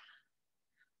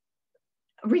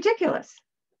 Ridiculous,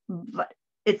 but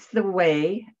it's the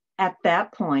way at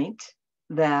that point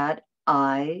that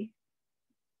I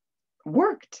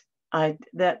worked.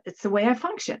 That it's the way I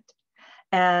functioned,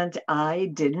 and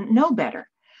I didn't know better.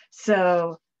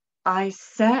 So I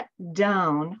sat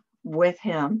down with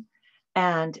him,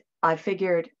 and I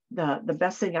figured the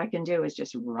best thing I can do is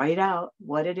just write out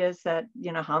what it is that,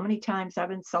 how many times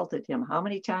I've insulted him, how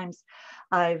many times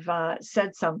I've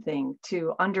said something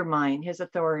to undermine his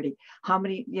authority, how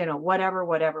many, whatever,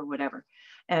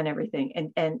 and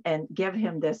everything, and give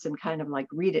him this and kind of like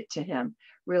read it to him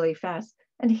really fast.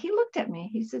 And he looked at me,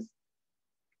 he says,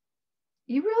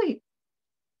 you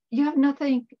have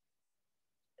nothing,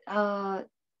 I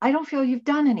don't feel you've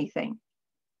done anything.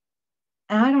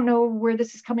 And I don't know where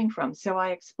this is coming from. So I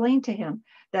explained to him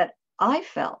that I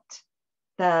felt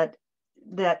that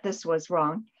this was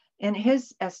wrong. In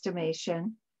his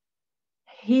estimation,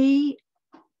 he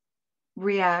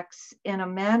reacts in a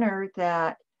manner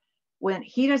that when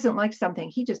he doesn't like something,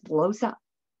 he just blows up.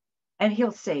 And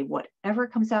he'll say whatever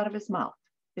comes out of his mouth.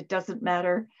 It doesn't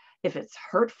matter if it's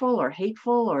hurtful or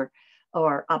hateful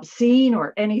or obscene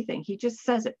or anything. He just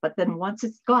says it. But then once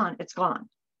it's gone, it's gone.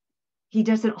 He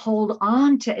doesn't hold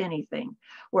on to anything,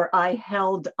 where I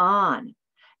held on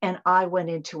and I went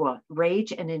into a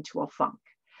rage and into a funk.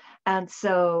 And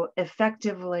so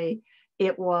effectively,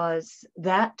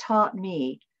 that taught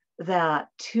me that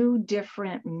two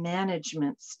different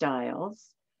management styles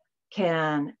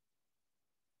can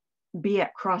be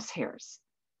at crosshairs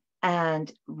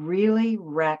and really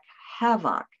wreak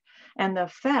havoc. And the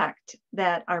fact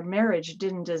that our marriage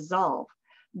didn't dissolve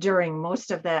during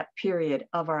most of that period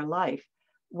of our life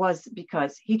was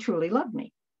because he truly loved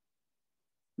me.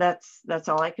 That's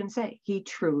all I can say.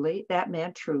 That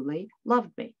man truly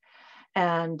loved me.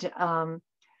 And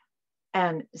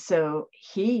so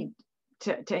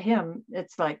to him,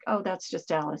 it's like, oh, that's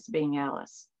just Alice being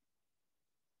Alice.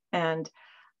 And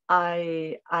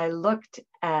I looked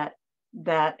at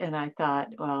that and I thought,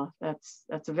 well, that's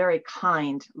a very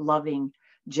kind, loving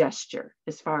gesture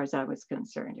as far as I was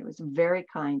concerned. It was very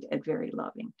kind and very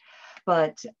loving.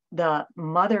 But the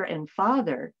mother and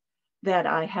father that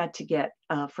I had to get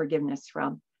forgiveness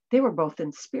from, they were both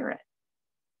in spirit.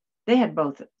 They had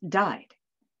both died.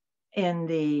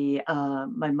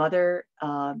 My mother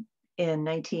in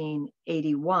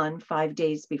 1981, 5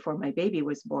 days before my baby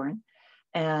was born,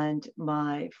 and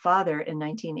my father in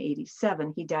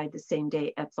 1987, he died the same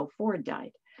day Etzel Ford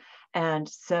died. And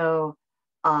so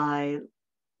I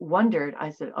wondered,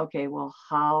 I said, okay, well,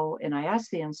 how, and I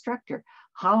asked the instructor,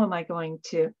 how am I going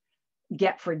to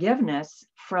get forgiveness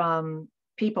from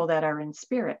people that are in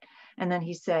spirit? And then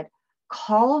he said,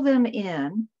 call them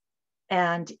in.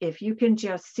 And if you can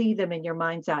just see them in your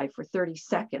mind's eye for 30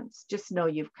 seconds, just know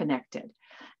you've connected.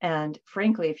 And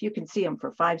frankly, if you can see them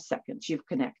for 5 seconds, you've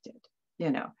connected.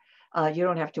 You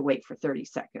don't have to wait for 30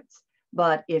 seconds.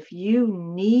 But if you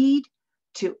need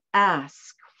to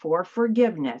ask for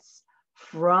forgiveness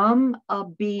from a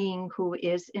being who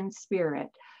is in spirit,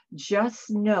 just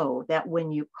know that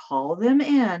when you call them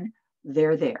in,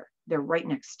 they're there. They're right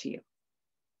next to you.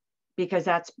 because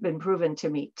that's been proven to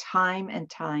me time and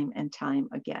time and time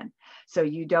again. So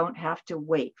you don't have to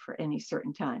wait for any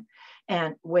certain time.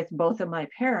 And with both of my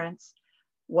parents,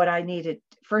 what I needed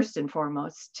first and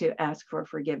foremost to ask for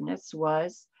forgiveness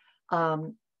was,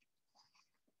 you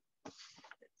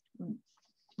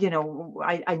know,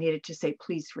 I needed to say,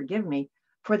 please forgive me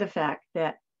for the fact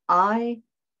that my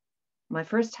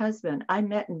first husband, I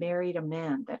met and married a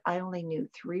man that I only knew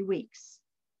 3 weeks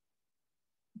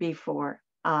before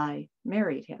I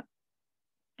married him.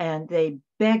 And they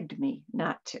begged me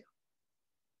not to.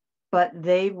 But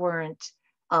they weren't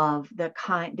the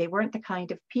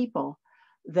kind of people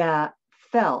that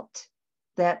felt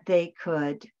that they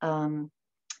could, I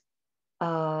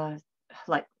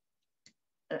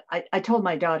told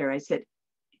my daughter, I said,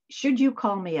 should you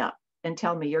call me up and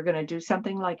tell me you're going to do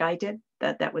something like I did,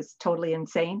 that was totally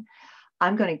insane,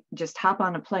 I'm going to just hop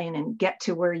on a plane and get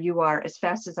to where you are as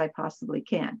fast as I possibly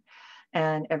can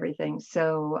and everything.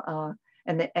 So,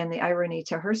 and the irony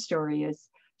to her story is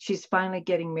she's finally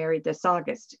getting married this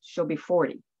August. She'll be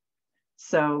 40.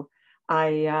 So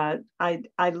I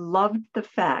loved the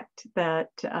fact that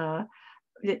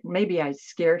maybe I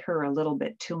scared her a little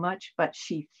bit too much, but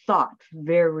she thought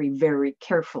very, very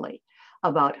carefully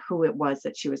about who it was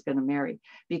that she was going to marry,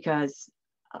 because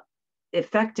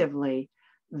effectively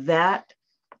that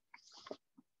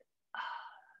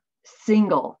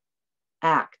single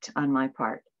act on my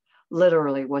part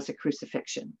literally was a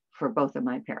crucifixion for both of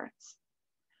my parents.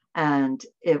 And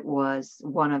it was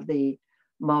one of the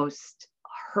most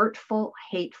hurtful,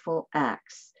 hateful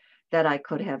acts that I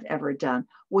could have ever done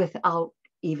without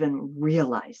even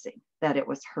realizing that it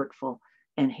was hurtful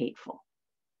and hateful.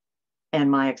 And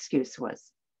my excuse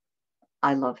was,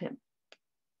 I love him,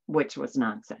 which was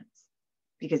nonsense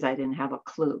because I didn't have a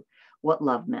clue what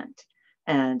love meant.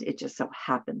 And it just so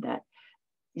happened that,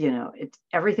 you know,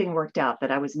 everything worked out, that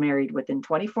I was married within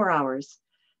 24 hours.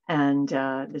 And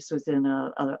this was in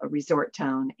a resort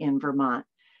town in Vermont.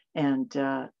 And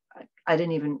I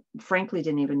frankly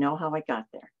didn't even know how I got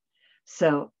there.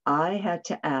 So I had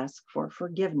to ask for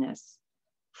forgiveness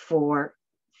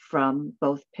from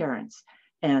both parents.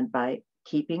 And by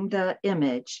keeping the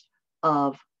image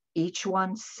of each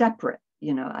one separate,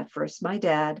 you know, at first my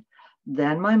dad,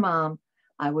 then my mom,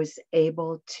 I was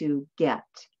able to get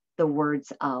the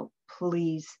words out,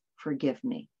 please forgive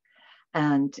me.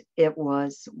 And it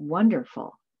was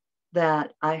wonderful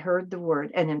that I heard the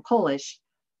word, and in Polish,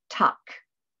 tak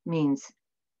means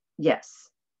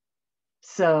yes.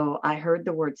 So I heard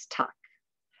the words tak,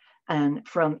 and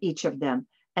from each of them,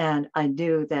 and I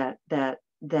knew that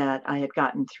I had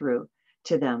gotten through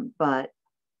to them. But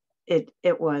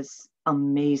it was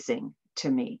amazing to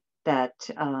me that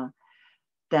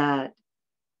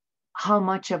how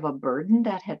much of a burden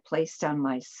that had placed on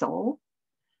my soul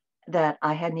that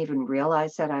I hadn't even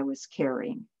realized that I was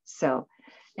carrying. So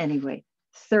anyway,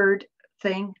 third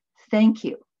thing, thank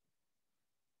you.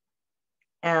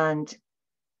 And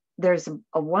there's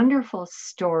a wonderful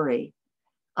story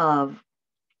of,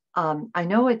 I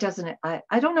know it doesn't,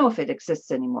 I don't know if it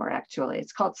exists anymore, actually.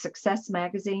 It's called Success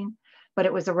Magazine, but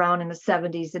it was around in the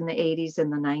 70s, in the 80s, in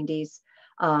the 90s,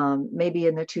 maybe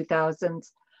in the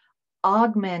 2000s.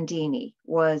 Og Mandini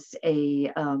was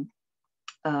a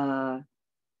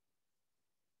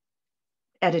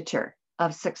editor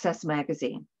of Success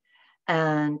Magazine,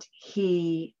 and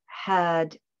he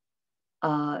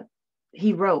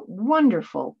wrote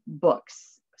wonderful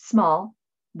books, small,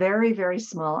 very, very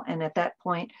small. And at that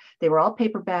point, they were all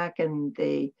paperback, and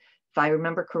if I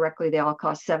remember correctly, they all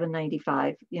cost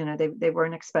 $7.95. You know, they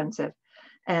weren't expensive.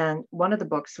 And one of the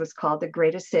books was called The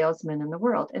Greatest Salesman in the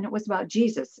World, and it was about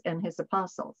Jesus and his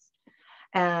apostles.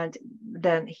 And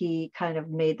then he kind of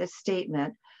made the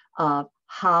statement of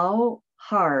how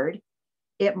hard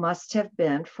it must have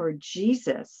been for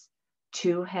Jesus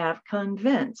to have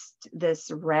convinced this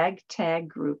ragtag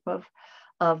group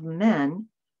of men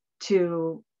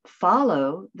to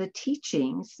follow the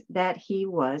teachings that he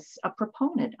was a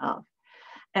proponent of.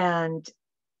 And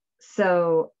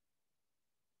so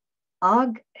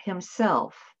Og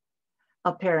himself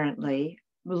apparently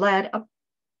led a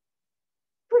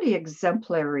pretty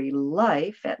exemplary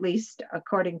life, at least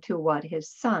according to what his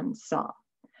son saw.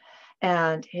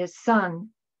 And his son,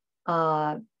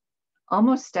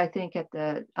 almost, I think, at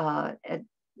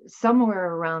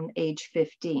somewhere around age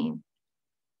 15,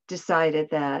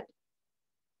 decided that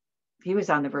he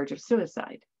was on the verge of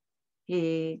suicide.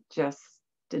 He just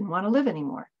didn't want to live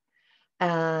anymore.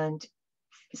 And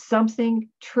something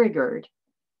triggered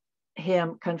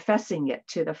him confessing it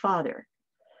to the father.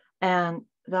 And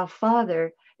the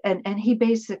father, and he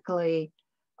basically,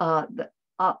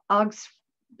 Og's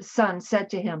son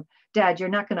said to him, Dad, you're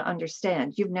not going to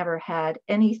understand. You've never had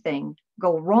anything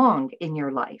go wrong in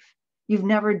your life. You've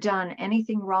never done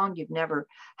anything wrong. You've never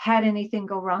had anything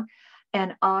go wrong.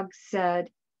 And Og said,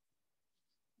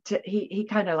 he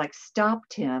kind of like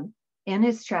stopped him in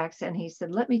his tracks. And he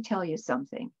said, let me tell you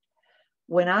something.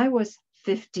 When I was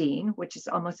 15, which is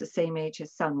almost the same age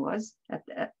his son was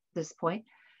at this point,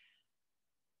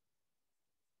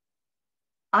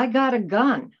 I got a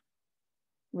gun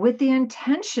with the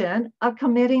intention of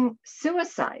committing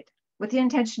suicide, with the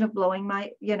intention of blowing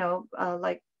my,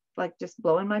 like just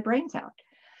blowing my brains out.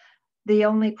 The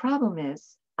only problem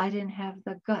is I didn't have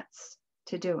the guts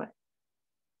to do it.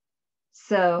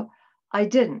 So I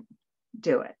didn't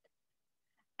do it.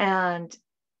 And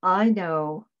I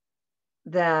know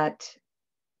that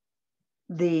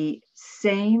the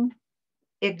same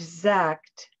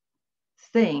exact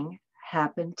thing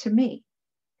happened to me,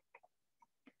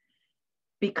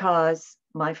 because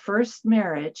my first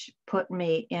marriage put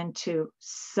me into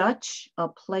such a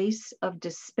place of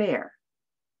despair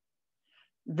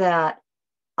that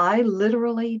I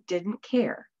literally didn't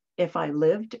care if I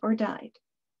lived or died.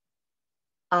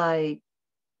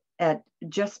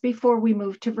 Just before we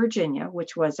moved to Virginia,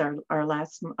 which was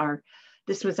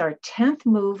this was our 10th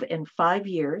move in 5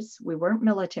 years. We weren't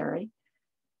military.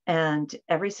 And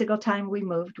every single time we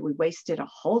moved, we wasted a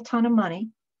whole ton of money.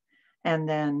 And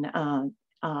then,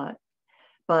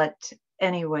 but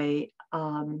anyway,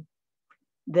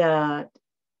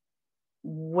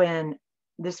 when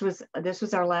this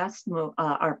was our last move,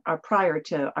 our prior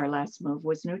to our last move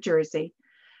was New Jersey.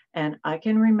 And I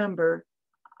can remember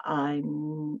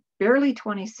I'm barely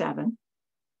 27,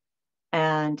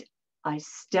 and I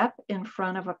step in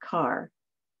front of a car.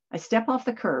 I step off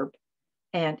the curb,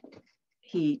 and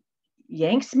he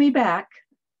yanks me back,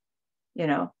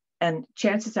 and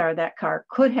chances are that car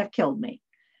could have killed me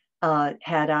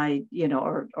had I,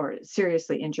 or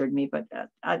seriously injured me, but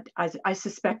I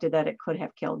suspected that it could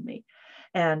have killed me.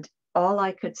 And all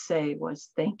I could say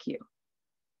was thank you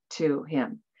to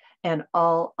him. And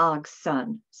all Og's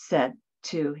son said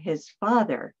to his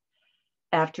father,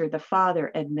 after the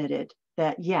father admitted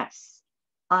that, yes,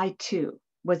 I too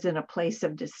was in a place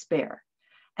of despair,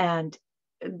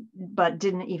 but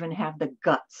didn't even have the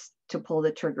guts to pull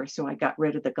the trigger. So I got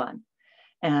rid of the gun.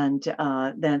 And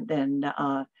then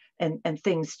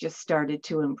things just started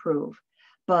to improve.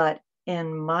 But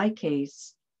in my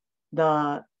case,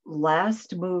 the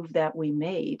last move that we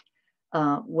made,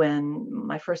 when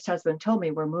my first husband told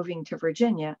me we're moving to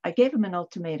Virginia, I gave him an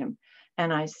ultimatum.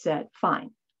 And I said,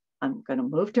 fine, I'm going to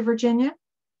move to Virginia.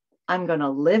 I'm going to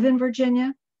live in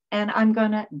Virginia, and I'm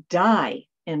going to die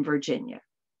in Virginia.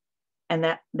 And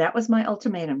that was my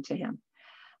ultimatum to him.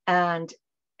 And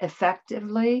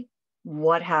effectively,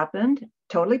 what happened,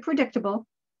 totally predictable,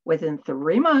 within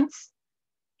 3 months,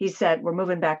 he said, we're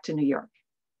moving back to New York.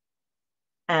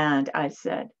 And I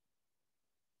said,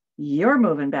 you're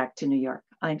moving back to New York.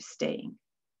 I'm staying.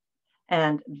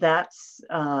 And that's,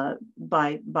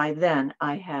 by then,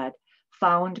 I had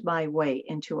found my way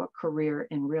into a career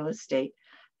in real estate.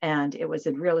 And it was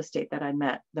in real estate that I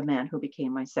met the man who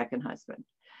became my second husband.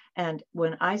 And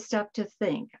when I stopped to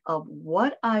think of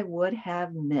what I would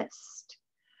have missed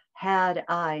had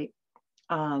I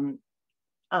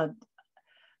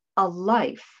a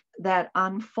life that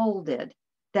unfolded,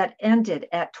 that ended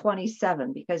at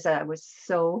 27, because I was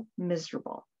so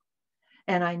miserable.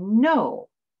 And I know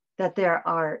that there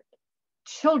are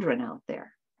children out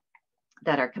there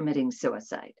that are committing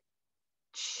suicide.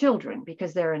 Children,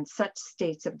 because they're in such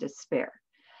states of despair.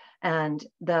 And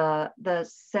the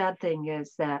sad thing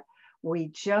is that we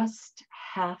just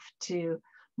have to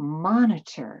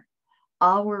monitor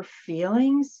our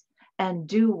feelings and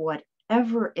do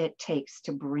whatever it takes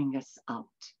to bring us out,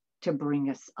 to bring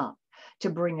us up, to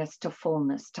bring us to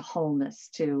fullness, to wholeness,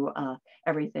 to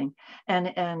everything.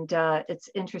 And it's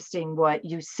interesting what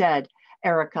you said,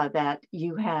 Erica, that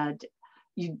you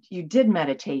did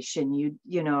meditation,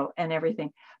 you know, and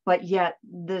everything, but yet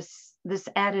this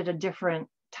added a different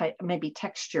type, maybe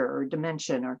texture or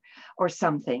dimension or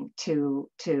something to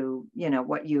you know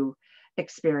what you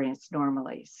experience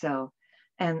normally. So,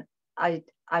 and I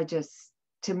just,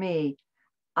 to me,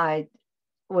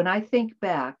 when I think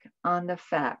back on the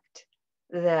fact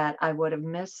that I would have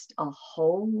missed a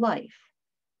whole life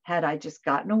had I just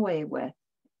gotten away with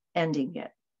ending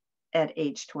it at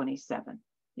age 27,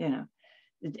 you know,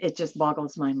 it just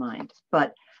boggles my mind.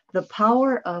 But the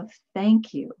power of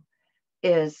thank you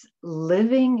is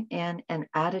living in an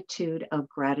attitude of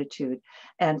gratitude.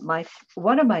 And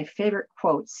one of my favorite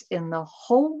quotes in the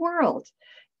whole world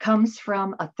comes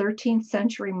from a 13th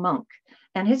century monk,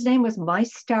 and his name was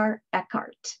Meister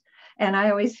Eckhart. And I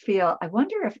always feel, I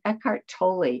wonder if Eckhart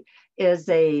Tolle is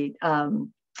a,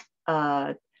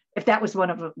 if that was one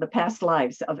of the past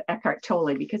lives of Eckhart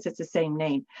Tolle, because it's the same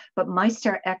name. But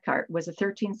Meister Eckhart was a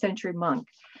 13th century monk.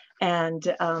 And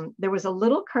there was a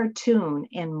little cartoon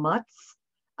in Mutz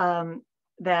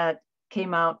that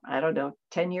came out, I don't know,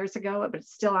 10 years ago, but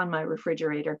it's still on my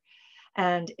refrigerator.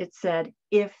 And it said,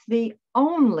 if the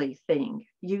only thing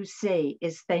you say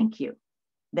is thank you,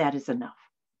 that is enough.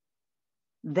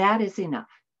 That is enough.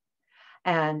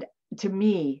 And to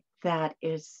me, that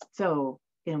is so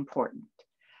important.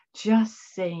 Just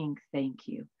saying thank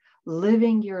you,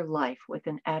 living your life with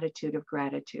an attitude of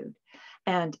gratitude.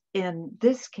 And in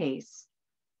this case,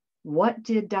 what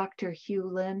did Dr. Hugh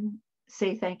Lin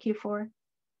say thank you for?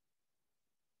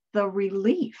 The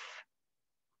relief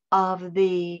of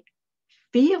the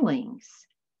feelings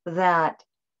that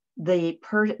the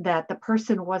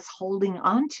person was holding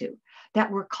on to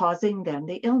that were causing them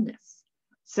the illness.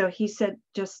 So he said,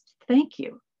 just thank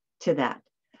you to that.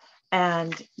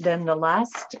 And then the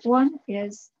last one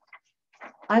is,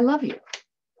 I love you.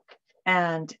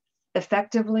 And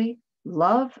effectively,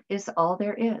 love is all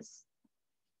there is.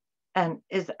 And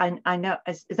I know,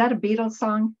 is that a Beatles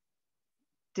song?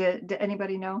 Did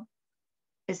anybody know?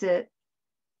 Is it,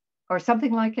 or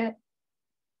something like it?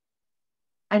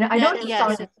 I know the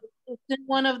yes, song it's in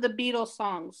one of the Beatles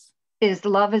songs. is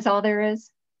 "Love Is All There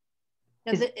Is."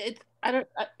 Yeah,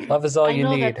 Love is all I you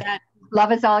know need.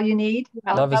 Love is all you need.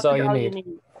 Yeah, Love is all you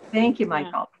need. Thank you,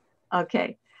 Michael. Yeah.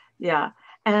 Okay, yeah,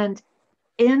 and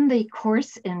in the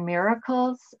Course in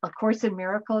Miracles, A Course in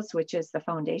Miracles, which is the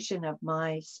foundation of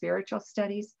my spiritual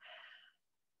studies,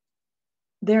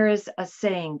 there is a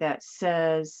saying that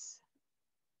says,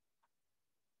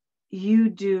 you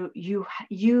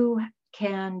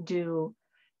can do,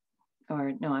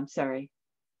 or no, I'm sorry.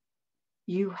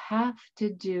 You have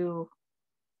to do,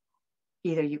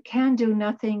 either you can do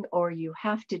nothing or you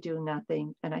have to do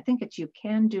nothing. And I think it's you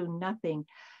can do nothing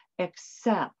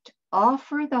except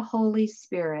offer the Holy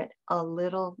Spirit a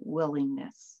little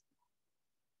willingness.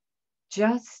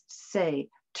 Just say,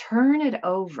 turn it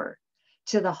over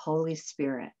to the Holy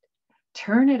Spirit.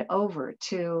 Turn it over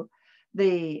to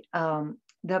the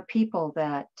people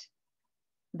that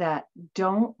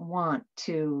don't want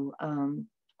to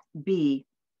be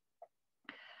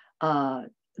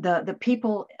the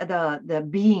people, the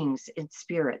beings in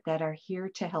spirit that are here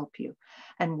to help you.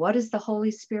 And what is the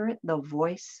Holy Spirit? The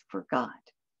voice for God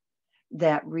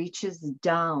that reaches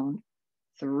down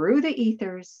through the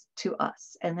ethers to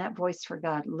us. And that voice for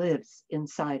God lives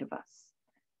inside of us,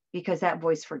 because that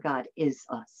voice for God is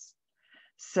us.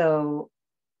 So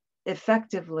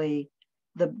effectively,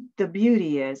 the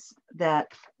beauty is that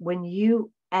when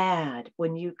you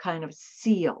kind of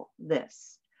seal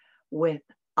this with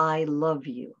I love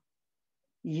you,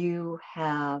 you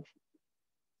have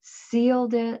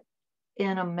sealed it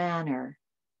in a manner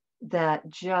that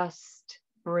just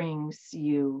brings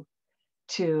you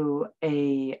to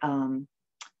a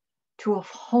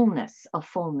fullness,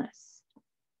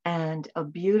 and a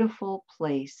beautiful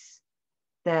place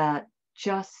that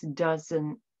just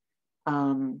doesn't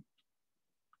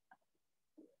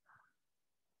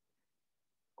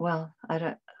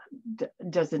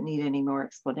doesn't need any more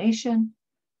explanation.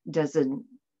 Doesn't,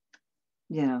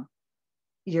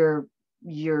 you're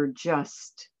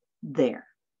just there.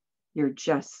 You're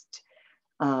just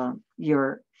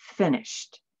you're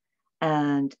finished,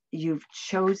 and you've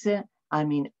chosen.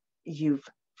 You've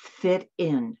fit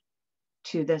in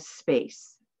to the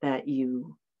space that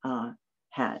you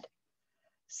had.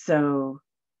 So,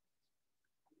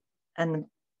 and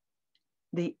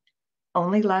the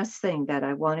only last thing that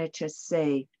I wanted to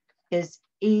say is,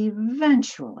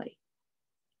 eventually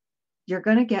you're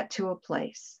going to get to a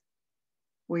place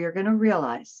where you're going to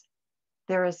realize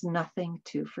there is nothing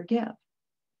to forgive,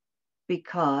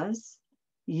 because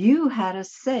you had a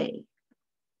say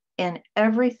in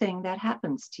everything that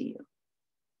happens to you.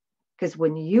 Because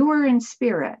when you were in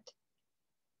spirit,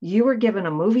 you were given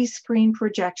a movie screen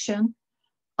projection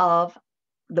of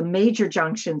the major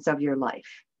junctions of your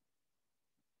life.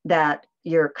 That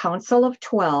your Council of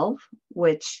 12,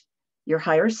 which your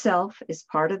higher self is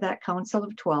part of that Council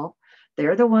of 12,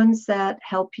 they're the ones that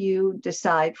help you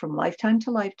decide from lifetime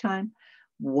to lifetime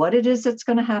what it is that's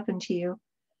going to happen to you.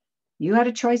 You had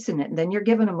a choice in it, and then you're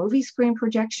given a movie screen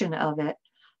projection of it,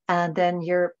 and then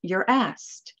you're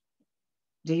asked,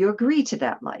 do you agree to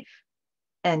that life?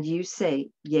 And you say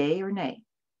yay or nay.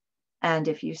 And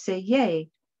if you say yay,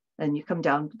 then you come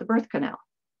down to the birth canal.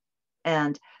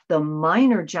 And the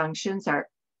minor junctions are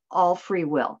all free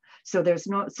will. So there's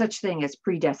no such thing as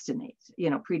predestination,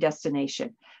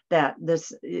 that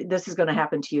this is going to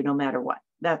happen to you no matter what.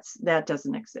 That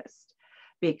doesn't exist,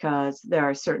 because there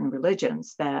are certain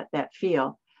religions that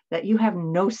feel that you have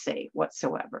no say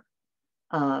whatsoever.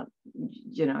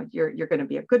 You're going to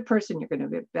be a good person, you're going to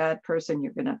be a bad person,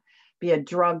 you're going to be a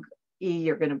drug,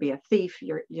 you're going to be a thief,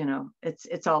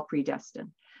 it's all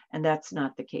predestined. And that's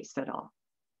not the case at all.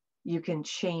 You can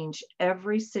change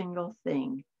every single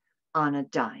thing on a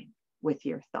dime with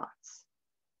your thoughts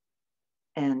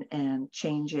and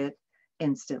change it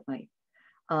instantly.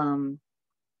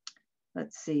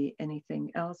 Let's see,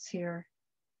 anything else here?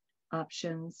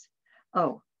 Options.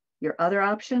 Oh, your other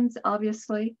options,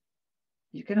 obviously,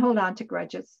 you can hold on to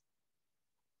grudges.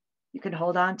 You can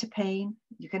hold on to pain.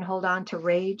 You can hold on to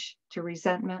rage, to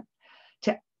resentment,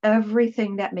 to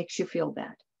everything that makes you feel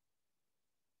bad.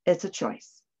 It's a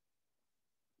choice.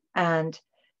 And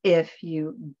if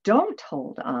you don't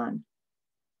hold on,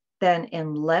 then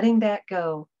in letting that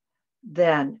go,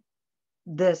 then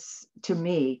this, to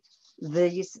me,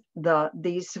 these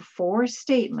 4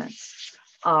 statements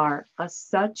are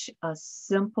such a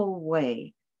simple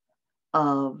way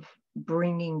of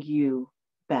bringing you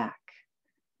back.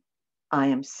 I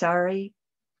am sorry.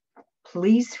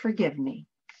 Please forgive me.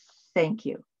 Thank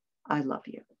you. I love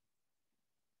you.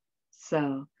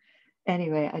 So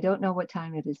anyway, I don't know what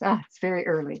time it is. It's very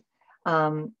early.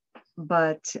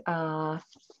 But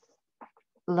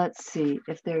let's see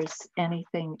if there's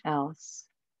anything else.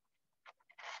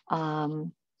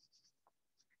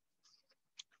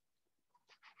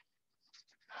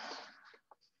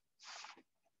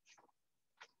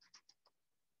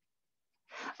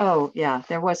 Oh yeah,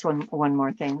 there was one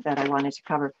more thing that I wanted to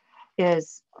cover,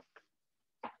 is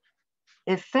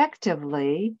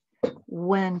effectively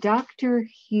when Dr.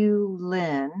 Hugh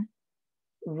Lin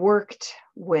worked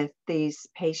with these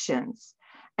patients,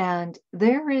 and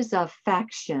there is a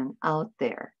faction out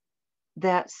there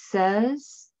that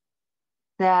says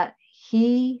that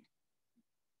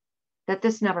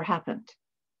this never happened,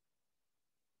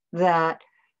 that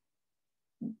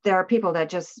there are people that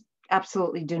just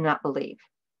absolutely do not believe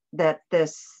that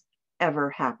this ever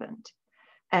happened.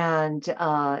 And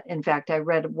in fact, I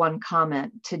read one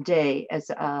comment today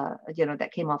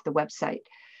that came off the website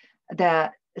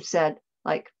that said,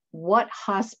 like, what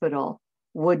hospital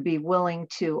would be willing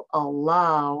to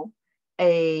allow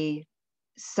a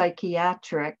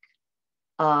psychiatric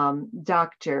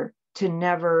doctor to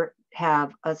never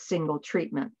have a single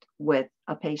treatment with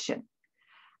a patient?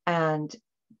 And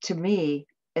to me,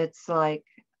 it's like,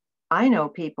 I know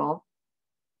people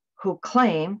who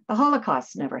claim the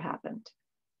Holocaust never happened.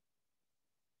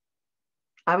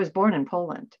 I was born in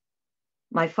Poland.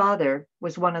 My father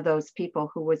was one of those people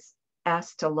who was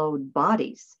asked to load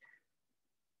bodies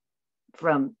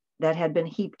that had been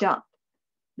heaped up,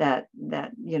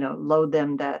 load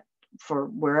them for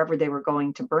wherever they were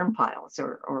going, to burn piles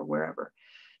or wherever.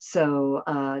 So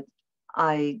and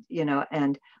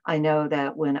I know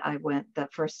that when I went, the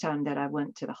first time that I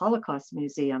went to the Holocaust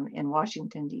Museum in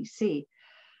Washington, D.C.,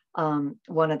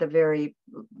 one of the very,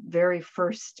 very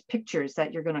first pictures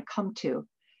that you're going to come to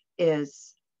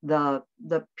is the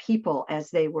people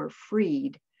as they were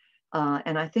freed.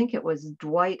 And I think it was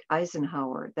Dwight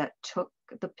Eisenhower that took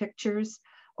the pictures,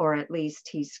 or at least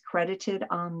he's credited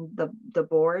on the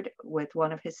board with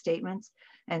one of his statements.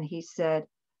 And he said,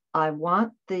 I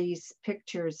want these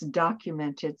pictures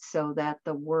documented so that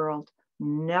the world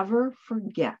never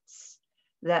forgets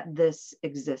that this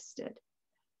existed.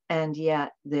 And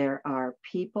yet there are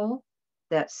people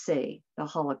that say the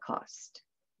Holocaust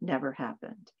never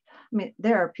happened. I mean,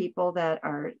 there are people that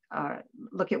are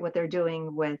look at what they're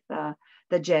doing with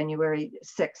the January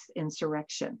 6th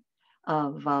insurrection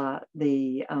of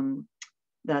the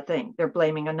thing. They're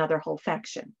blaming another whole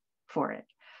faction for it.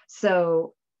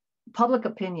 So public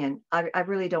opinion, I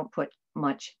really don't put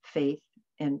much faith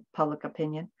in public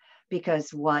opinion,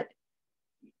 because what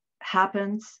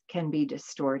happens can be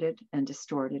distorted and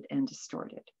distorted and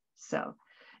distorted. So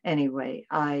anyway,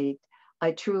 I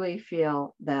truly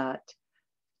feel that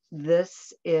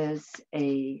this is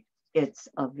it's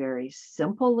a very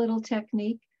simple little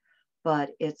technique, but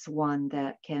it's one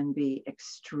that can be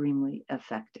extremely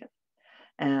effective.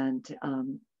 And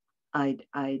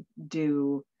I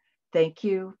do thank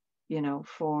you,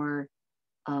 for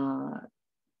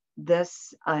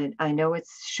this. I know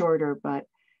it's shorter, but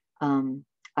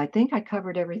I think I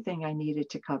covered everything I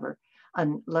needed to cover,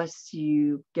 unless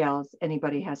you gals,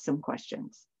 anybody has some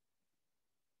questions.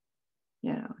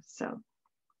 So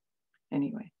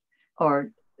anyway,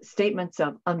 or statements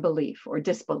of unbelief or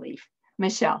disbelief.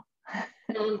 Michelle.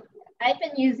 I've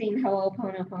been using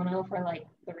Ho'oponopono for like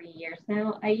 3 years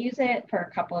now. I use it for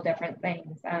a couple of different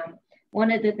things.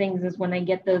 One of the things is when I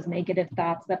get those negative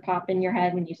thoughts that pop in your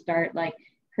head when you start like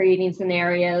creating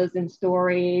scenarios and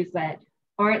stories that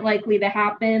aren't likely to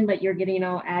happen, but you're getting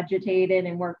all agitated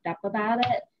and worked up about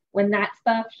it. When that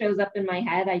stuff shows up in my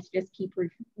head, I just keep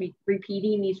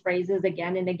repeating these phrases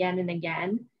again and again and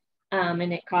again.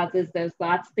 And it causes those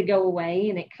thoughts to go away,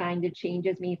 and it kind of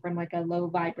changes me from like a low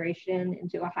vibration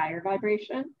into a higher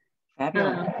vibration.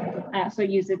 Fabulous. I also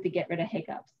use it to get rid of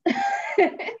hiccups.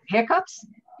 Hiccups?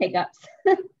 Hiccups.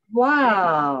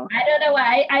 Wow. I don't know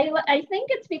why. I think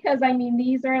it's because, I mean,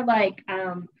 these are like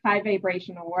high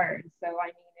vibrational words. So, I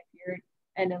mean, if you're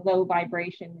in a low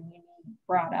vibration and you need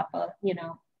brought up a, you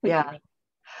know, quickly.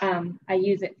 Yeah. I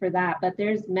use it for that, but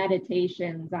there's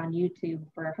meditations on YouTube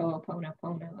for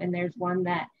Ho'oponopono, and there's one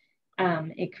that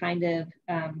it kind of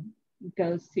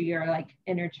goes to your like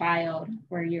inner child,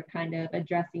 where you're kind of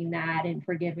addressing that and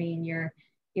forgiving your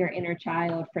inner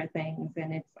child for things.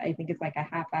 And I think it's like a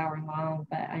half hour long,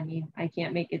 but I mean, I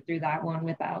can't make it through that one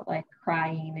without like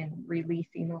crying and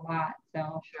releasing a lot.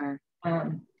 So sure.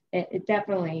 It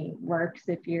definitely works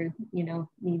if you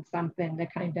need something to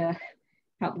kind of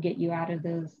help get you out of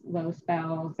those low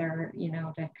spells, or, you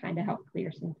know, to kind of help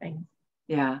clear some things.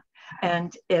 Yeah.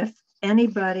 And if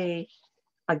anybody,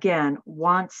 again,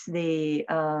 wants the,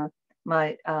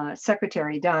 my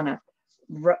secretary, Donna,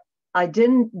 I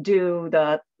didn't do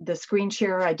the screen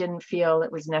share. I didn't feel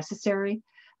it was necessary.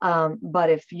 But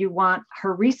if you want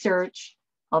her research,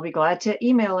 I'll be glad to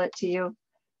email it to you.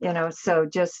 You know, so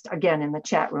just again, in the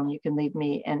chat room, you can leave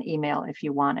me an email if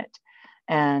you want it.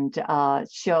 And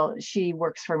she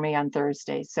works for me on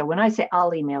Thursday. So when I say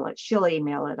I'll email it, she'll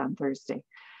email it on Thursday,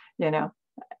 you know.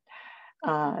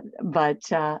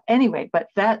 Anyway, but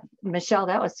that, Michelle,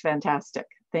 that was fantastic.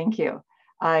 Thank you.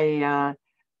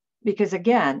 Because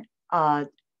again, and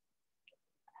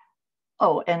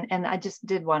I just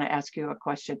did want to ask you a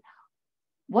question.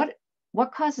 What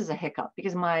causes a hiccup?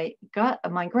 Because my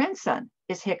grandson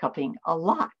is hiccuping a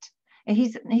lot, and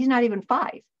he's not even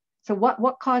 5. So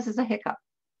what causes a hiccup?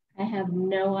 I have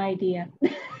no idea. I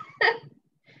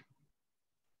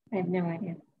have no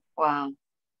idea. Wow.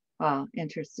 Wow.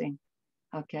 Interesting.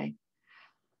 Okay.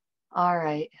 All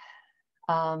right.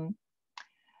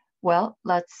 Well,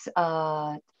 let's.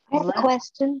 I have a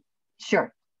question.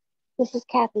 Sure. This is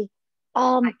Kathy.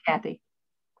 Hi, Kathy.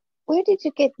 Where did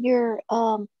you get your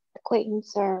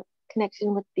acquaintance or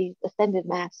connection with these ascended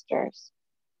masters?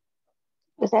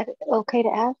 Is that okay to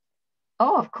ask?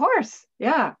 Oh, of course.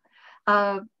 Yeah.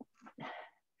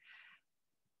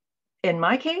 In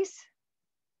my case,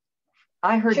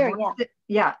 I heard sure, voices,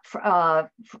 yeah.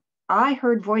 I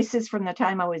heard voices from the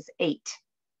time I was 8.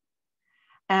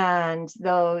 And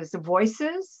those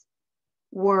voices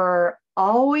were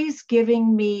always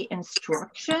giving me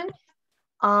instruction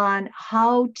on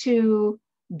how to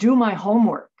do my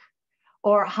homework,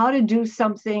 or how to do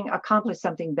something, accomplish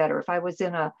something better. If I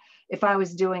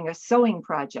was doing a sewing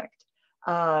project,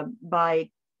 I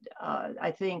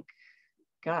think,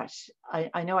 gosh,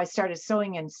 I know I started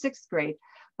sewing in 6th grade.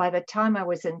 By the time I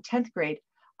was in 10th grade,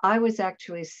 I was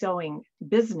actually sewing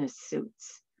business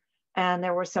suits. And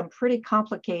there were some pretty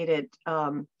complicated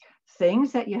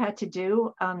things that you had to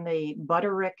do on the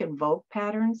Butterick and Vogue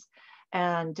patterns.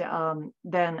 And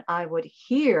then I would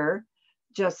hear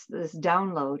just this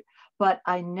download, but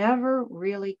I never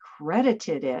really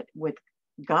credited it with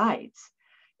guides.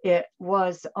 It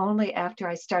was only after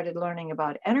I started learning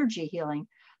about energy healing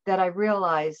that I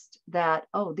realized that,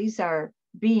 oh, these are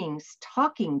beings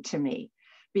talking to me.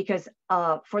 Because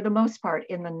for the most part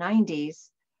in the 90s,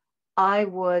 I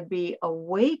would be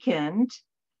awakened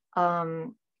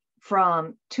from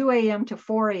 2 a.m. to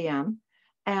 4 a.m.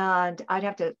 And I'd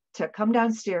have to come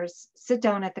downstairs, sit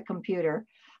down at the computer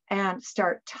and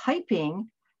start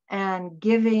typing and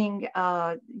giving,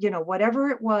 whatever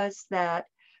it was that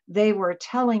they were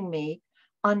telling me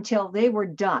until they were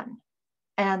done.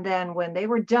 And then when they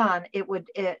were done,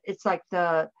 it's like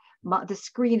the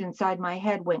screen inside my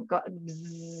head went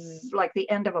bzzz, like the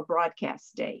end of a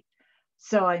broadcast day.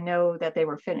 So I know that they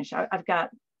were finished.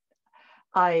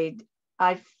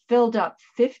 I filled up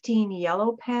 15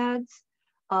 yellow pads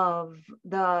of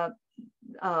the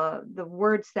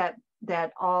words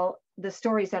that all the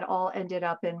stories that all ended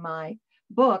up in my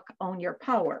book, Own Your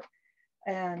Power.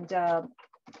 And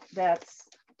that's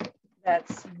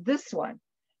this one.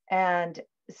 And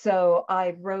so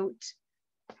I wrote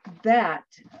that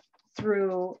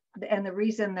through, and the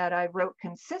reason that I wrote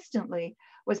consistently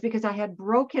was because I had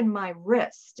broken my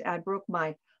wrist. I broke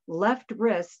my left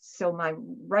wrist, so my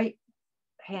right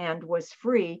hand was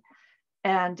free.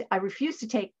 and I refused to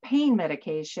take pain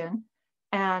medication.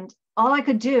 And all I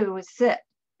could do was sit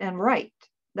and write.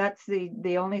 That's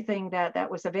the only thing that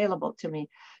was available to me.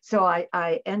 So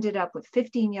I ended up with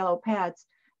 15 yellow pads.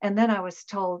 And then I was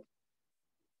told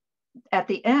at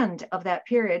the end of that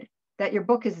period that your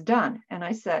book is done. And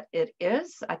I said, it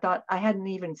is? I thought I hadn't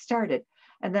even started.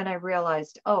 And then I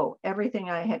realized, oh, everything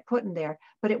I had put in there,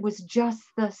 but it was just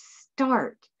the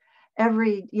start.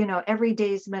 Every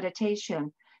day's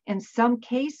meditation. In some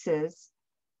cases,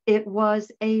 it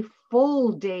was a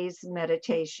full day's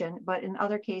meditation, but in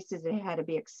other cases, it had to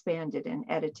be expanded and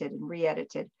edited and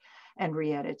re-edited and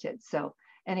re-edited. So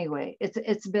anyway,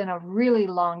 it's been a really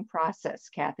long process,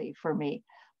 Kathy, for me.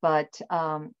 But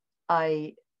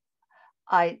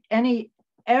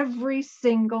every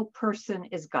single person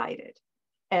is guided,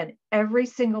 and every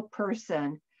single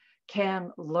person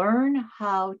can learn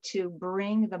how to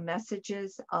bring the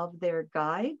messages of their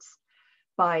guides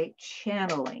by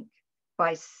channeling,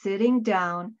 by sitting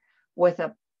down with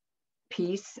a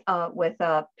piece, with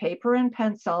a paper and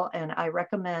pencil. And I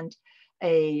recommend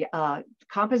a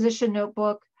composition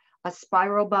notebook, a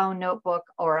spiral bound notebook,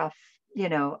 or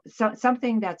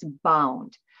something that's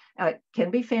bound.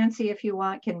 Can be fancy if you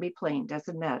want, can be plain,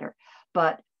 doesn't matter.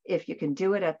 But if you can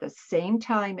do it at the same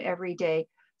time every day,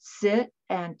 sit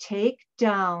and take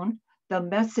down the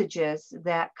messages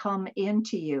that come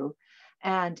into you.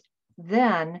 And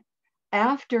then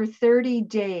after 30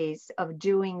 days of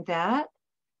doing that,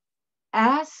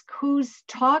 ask who's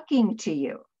talking to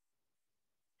you.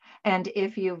 And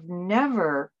if you've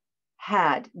never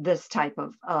had this type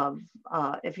of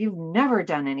if you've never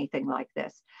done anything like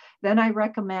this, then I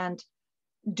recommend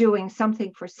doing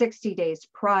something for 60 days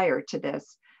prior to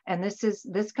this. And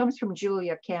this comes from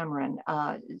Julia Cameron.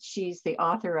 She's the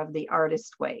author of The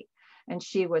Artist Way, and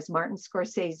she was Martin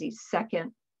Scorsese's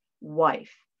second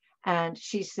wife. And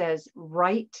she says,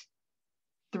 write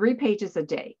 3 pages a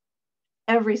day,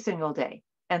 every single day.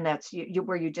 And that's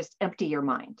where you just empty your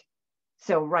mind.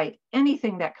 So write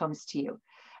anything that comes to you,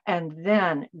 and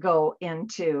then go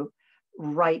into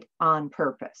write on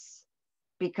purpose.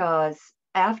 Because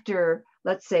after,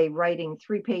 let's say, writing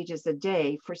 3 pages a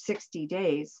day for 60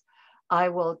 days, I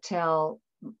will tell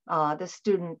the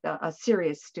student, a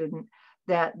serious student,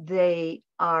 that they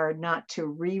are not to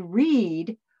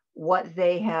reread what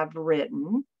they have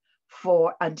written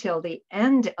until the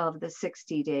end of the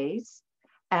 60 days.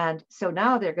 And so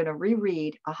now they're going to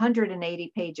reread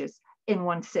 180 pages in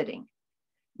one sitting,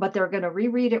 but they're going to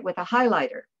reread it with a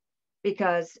highlighter,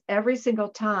 because every single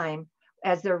time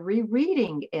as they're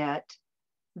rereading it,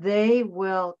 they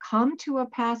will come to a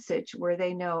passage where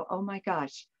they know, oh my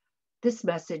gosh, this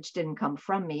message didn't come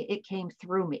from me, it came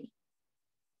through me.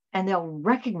 And they'll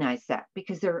recognize that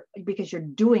because you're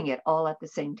doing it all at the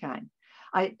same time.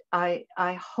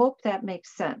 I hope that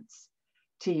makes sense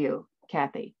to you,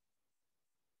 Kathy.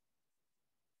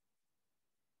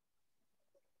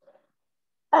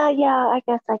 Yeah, I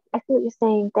guess I see what you're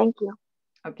saying. Thank you.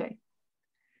 Okay.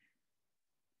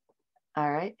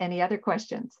 All right. Any other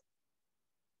questions?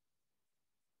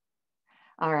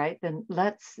 All right, then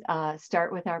let's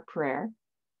start with our prayer.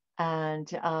 And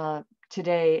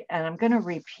today, and I'm going to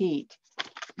repeat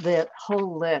the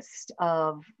whole list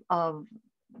of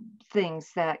things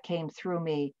that came through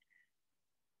me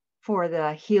for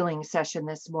the healing session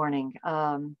this morning.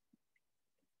 In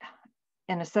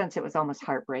a sense, it was almost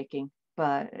heartbreaking,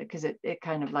 but because it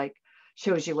kind of like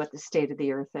shows you what the state of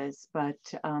the earth is. But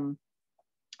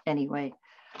anyway,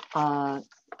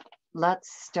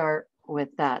 let's start with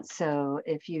that. So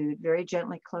if you very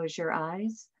gently close your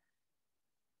eyes,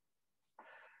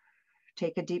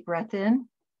 take a deep breath in,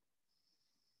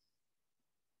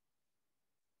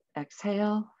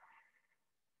 exhale.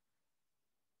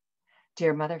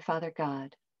 Dear Mother, Father,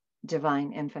 God,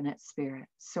 Divine, Infinite Spirit,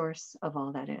 source of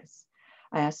all that is,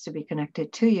 I ask to be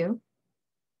connected to you,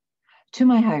 to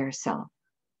my higher self,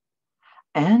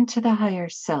 and to the higher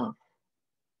self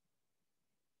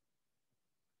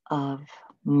of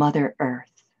Mother Earth.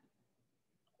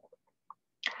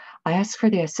 I ask for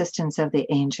the assistance of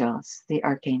the angels, the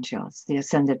archangels, the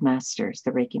ascended masters,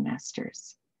 the Reiki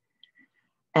masters.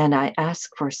 And I ask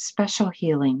for special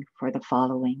healing for the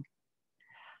following.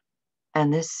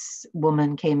 And this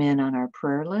woman came in on our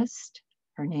prayer list.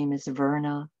 Her name is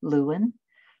Verna Lewin,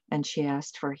 and she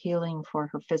asked for healing for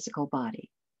her physical body.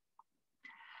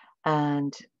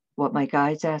 And what my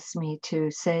guides asked me to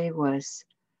say was,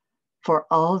 for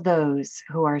all those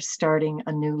who are starting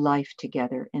a new life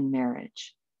together in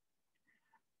marriage,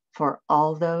 for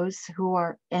all those who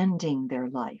are ending their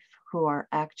life, who are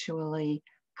actually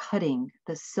cutting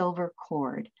the silver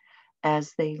cord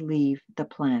as they leave the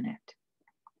planet,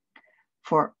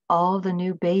 for all the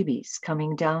new babies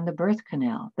coming down the birth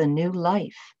canal, the new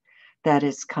life that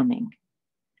is coming,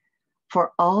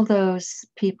 for all those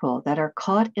people that are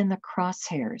caught in the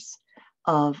crosshairs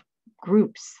of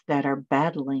groups that are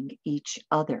battling each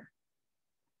other,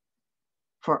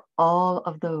 for all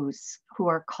of those who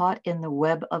are caught in the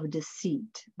web of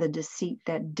deceit, the deceit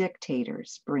that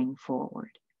dictators bring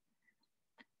forward,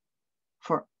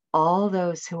 for all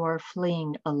those who are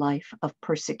fleeing a life of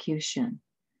persecution,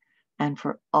 and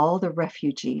for all the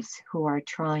refugees who are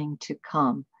trying to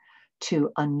come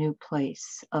to a new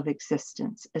place of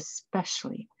existence,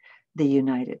 especially the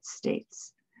United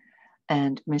States.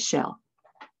 And Michelle.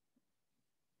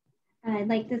 I'd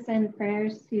like to send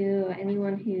prayers to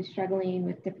anyone who's struggling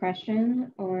with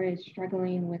depression or is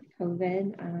struggling with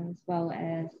COVID, as well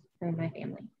as for my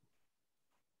family.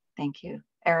 Thank you.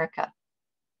 Erica.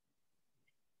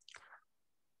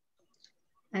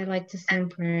 I'd like to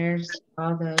send prayers to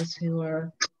all those who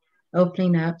are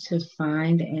opening up to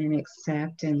find and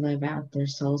accept and live out their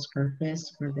soul's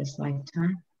purpose for this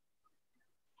lifetime.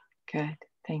 Good.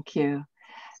 Thank you.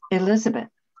 Elizabeth.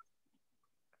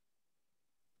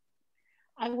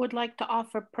 I would like to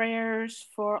offer prayers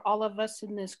for all of us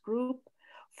in this group,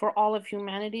 for all of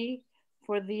humanity,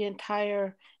 for the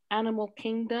entire animal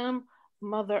kingdom,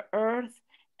 Mother Earth,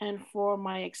 and for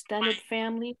my extended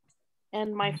family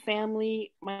and my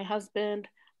family, my husband,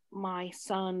 my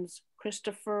sons,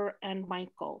 Christopher and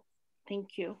Michael.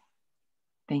 Thank you.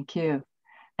 Thank you.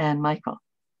 And Michael.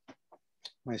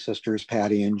 My sisters,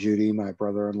 Patty and Judy, my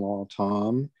brother-in-law,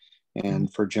 Tom,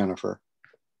 and for Jennifer.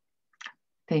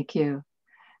 Thank you.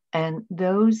 And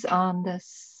those on the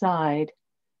side,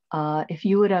 if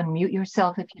you would unmute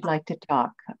yourself if you'd like to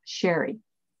talk. Sherry.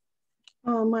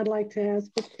 I'd like to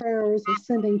ask for prayers or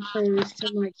sending prayers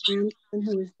to my grandson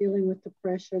who is dealing with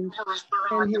depression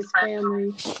and his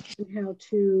family, and how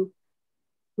to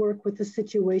work with the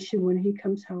situation when he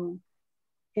comes home,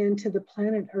 and to the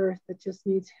planet Earth that just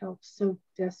needs help so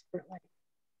desperately.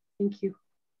 Thank you.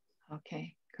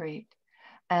 Okay, great.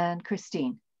 And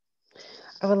Christine.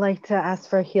 I would like to ask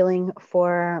for healing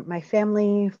for my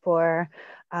family, for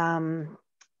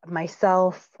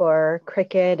myself, for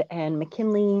Cricket and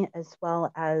McKinley, as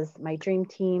well as my dream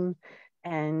team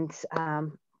and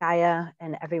Gaia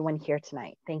and everyone here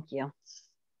tonight. Thank you.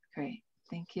 Great,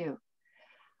 thank you.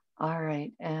 All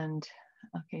right, and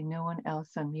okay, no one else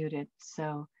unmuted.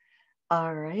 So,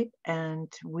 all right,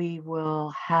 and we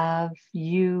will have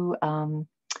you,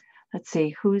 let's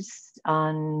see, who's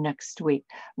on next week?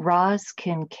 Roz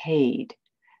Kincaid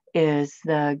is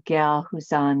the gal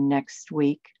who's on next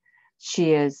week.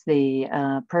 She is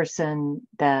the person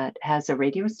that has a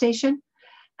radio station,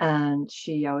 and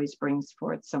she always brings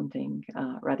forth something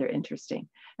rather interesting.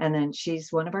 And then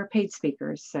she's one of our paid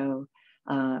speakers, so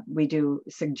we do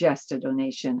suggest a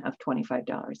donation of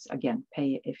 $25. Again,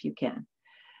 pay if you can.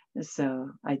 So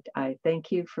I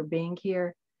thank you for being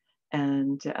here,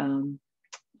 and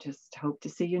just hope to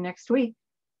see you next week.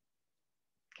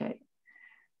 Okay.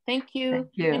 Thank you. Thank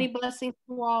you. Many blessings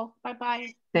to all.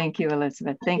 Bye-bye. Thank you,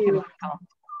 Elizabeth. Thank you,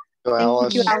 Michael.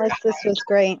 Thank you, Alice. This was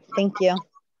great. Thank you.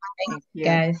 Thank you,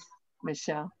 guys.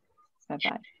 Michelle.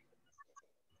 Bye-bye.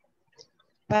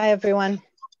 Bye, everyone.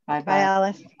 Bye-bye. Bye,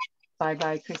 Alice.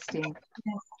 Bye-bye, Christine.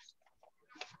 Yes.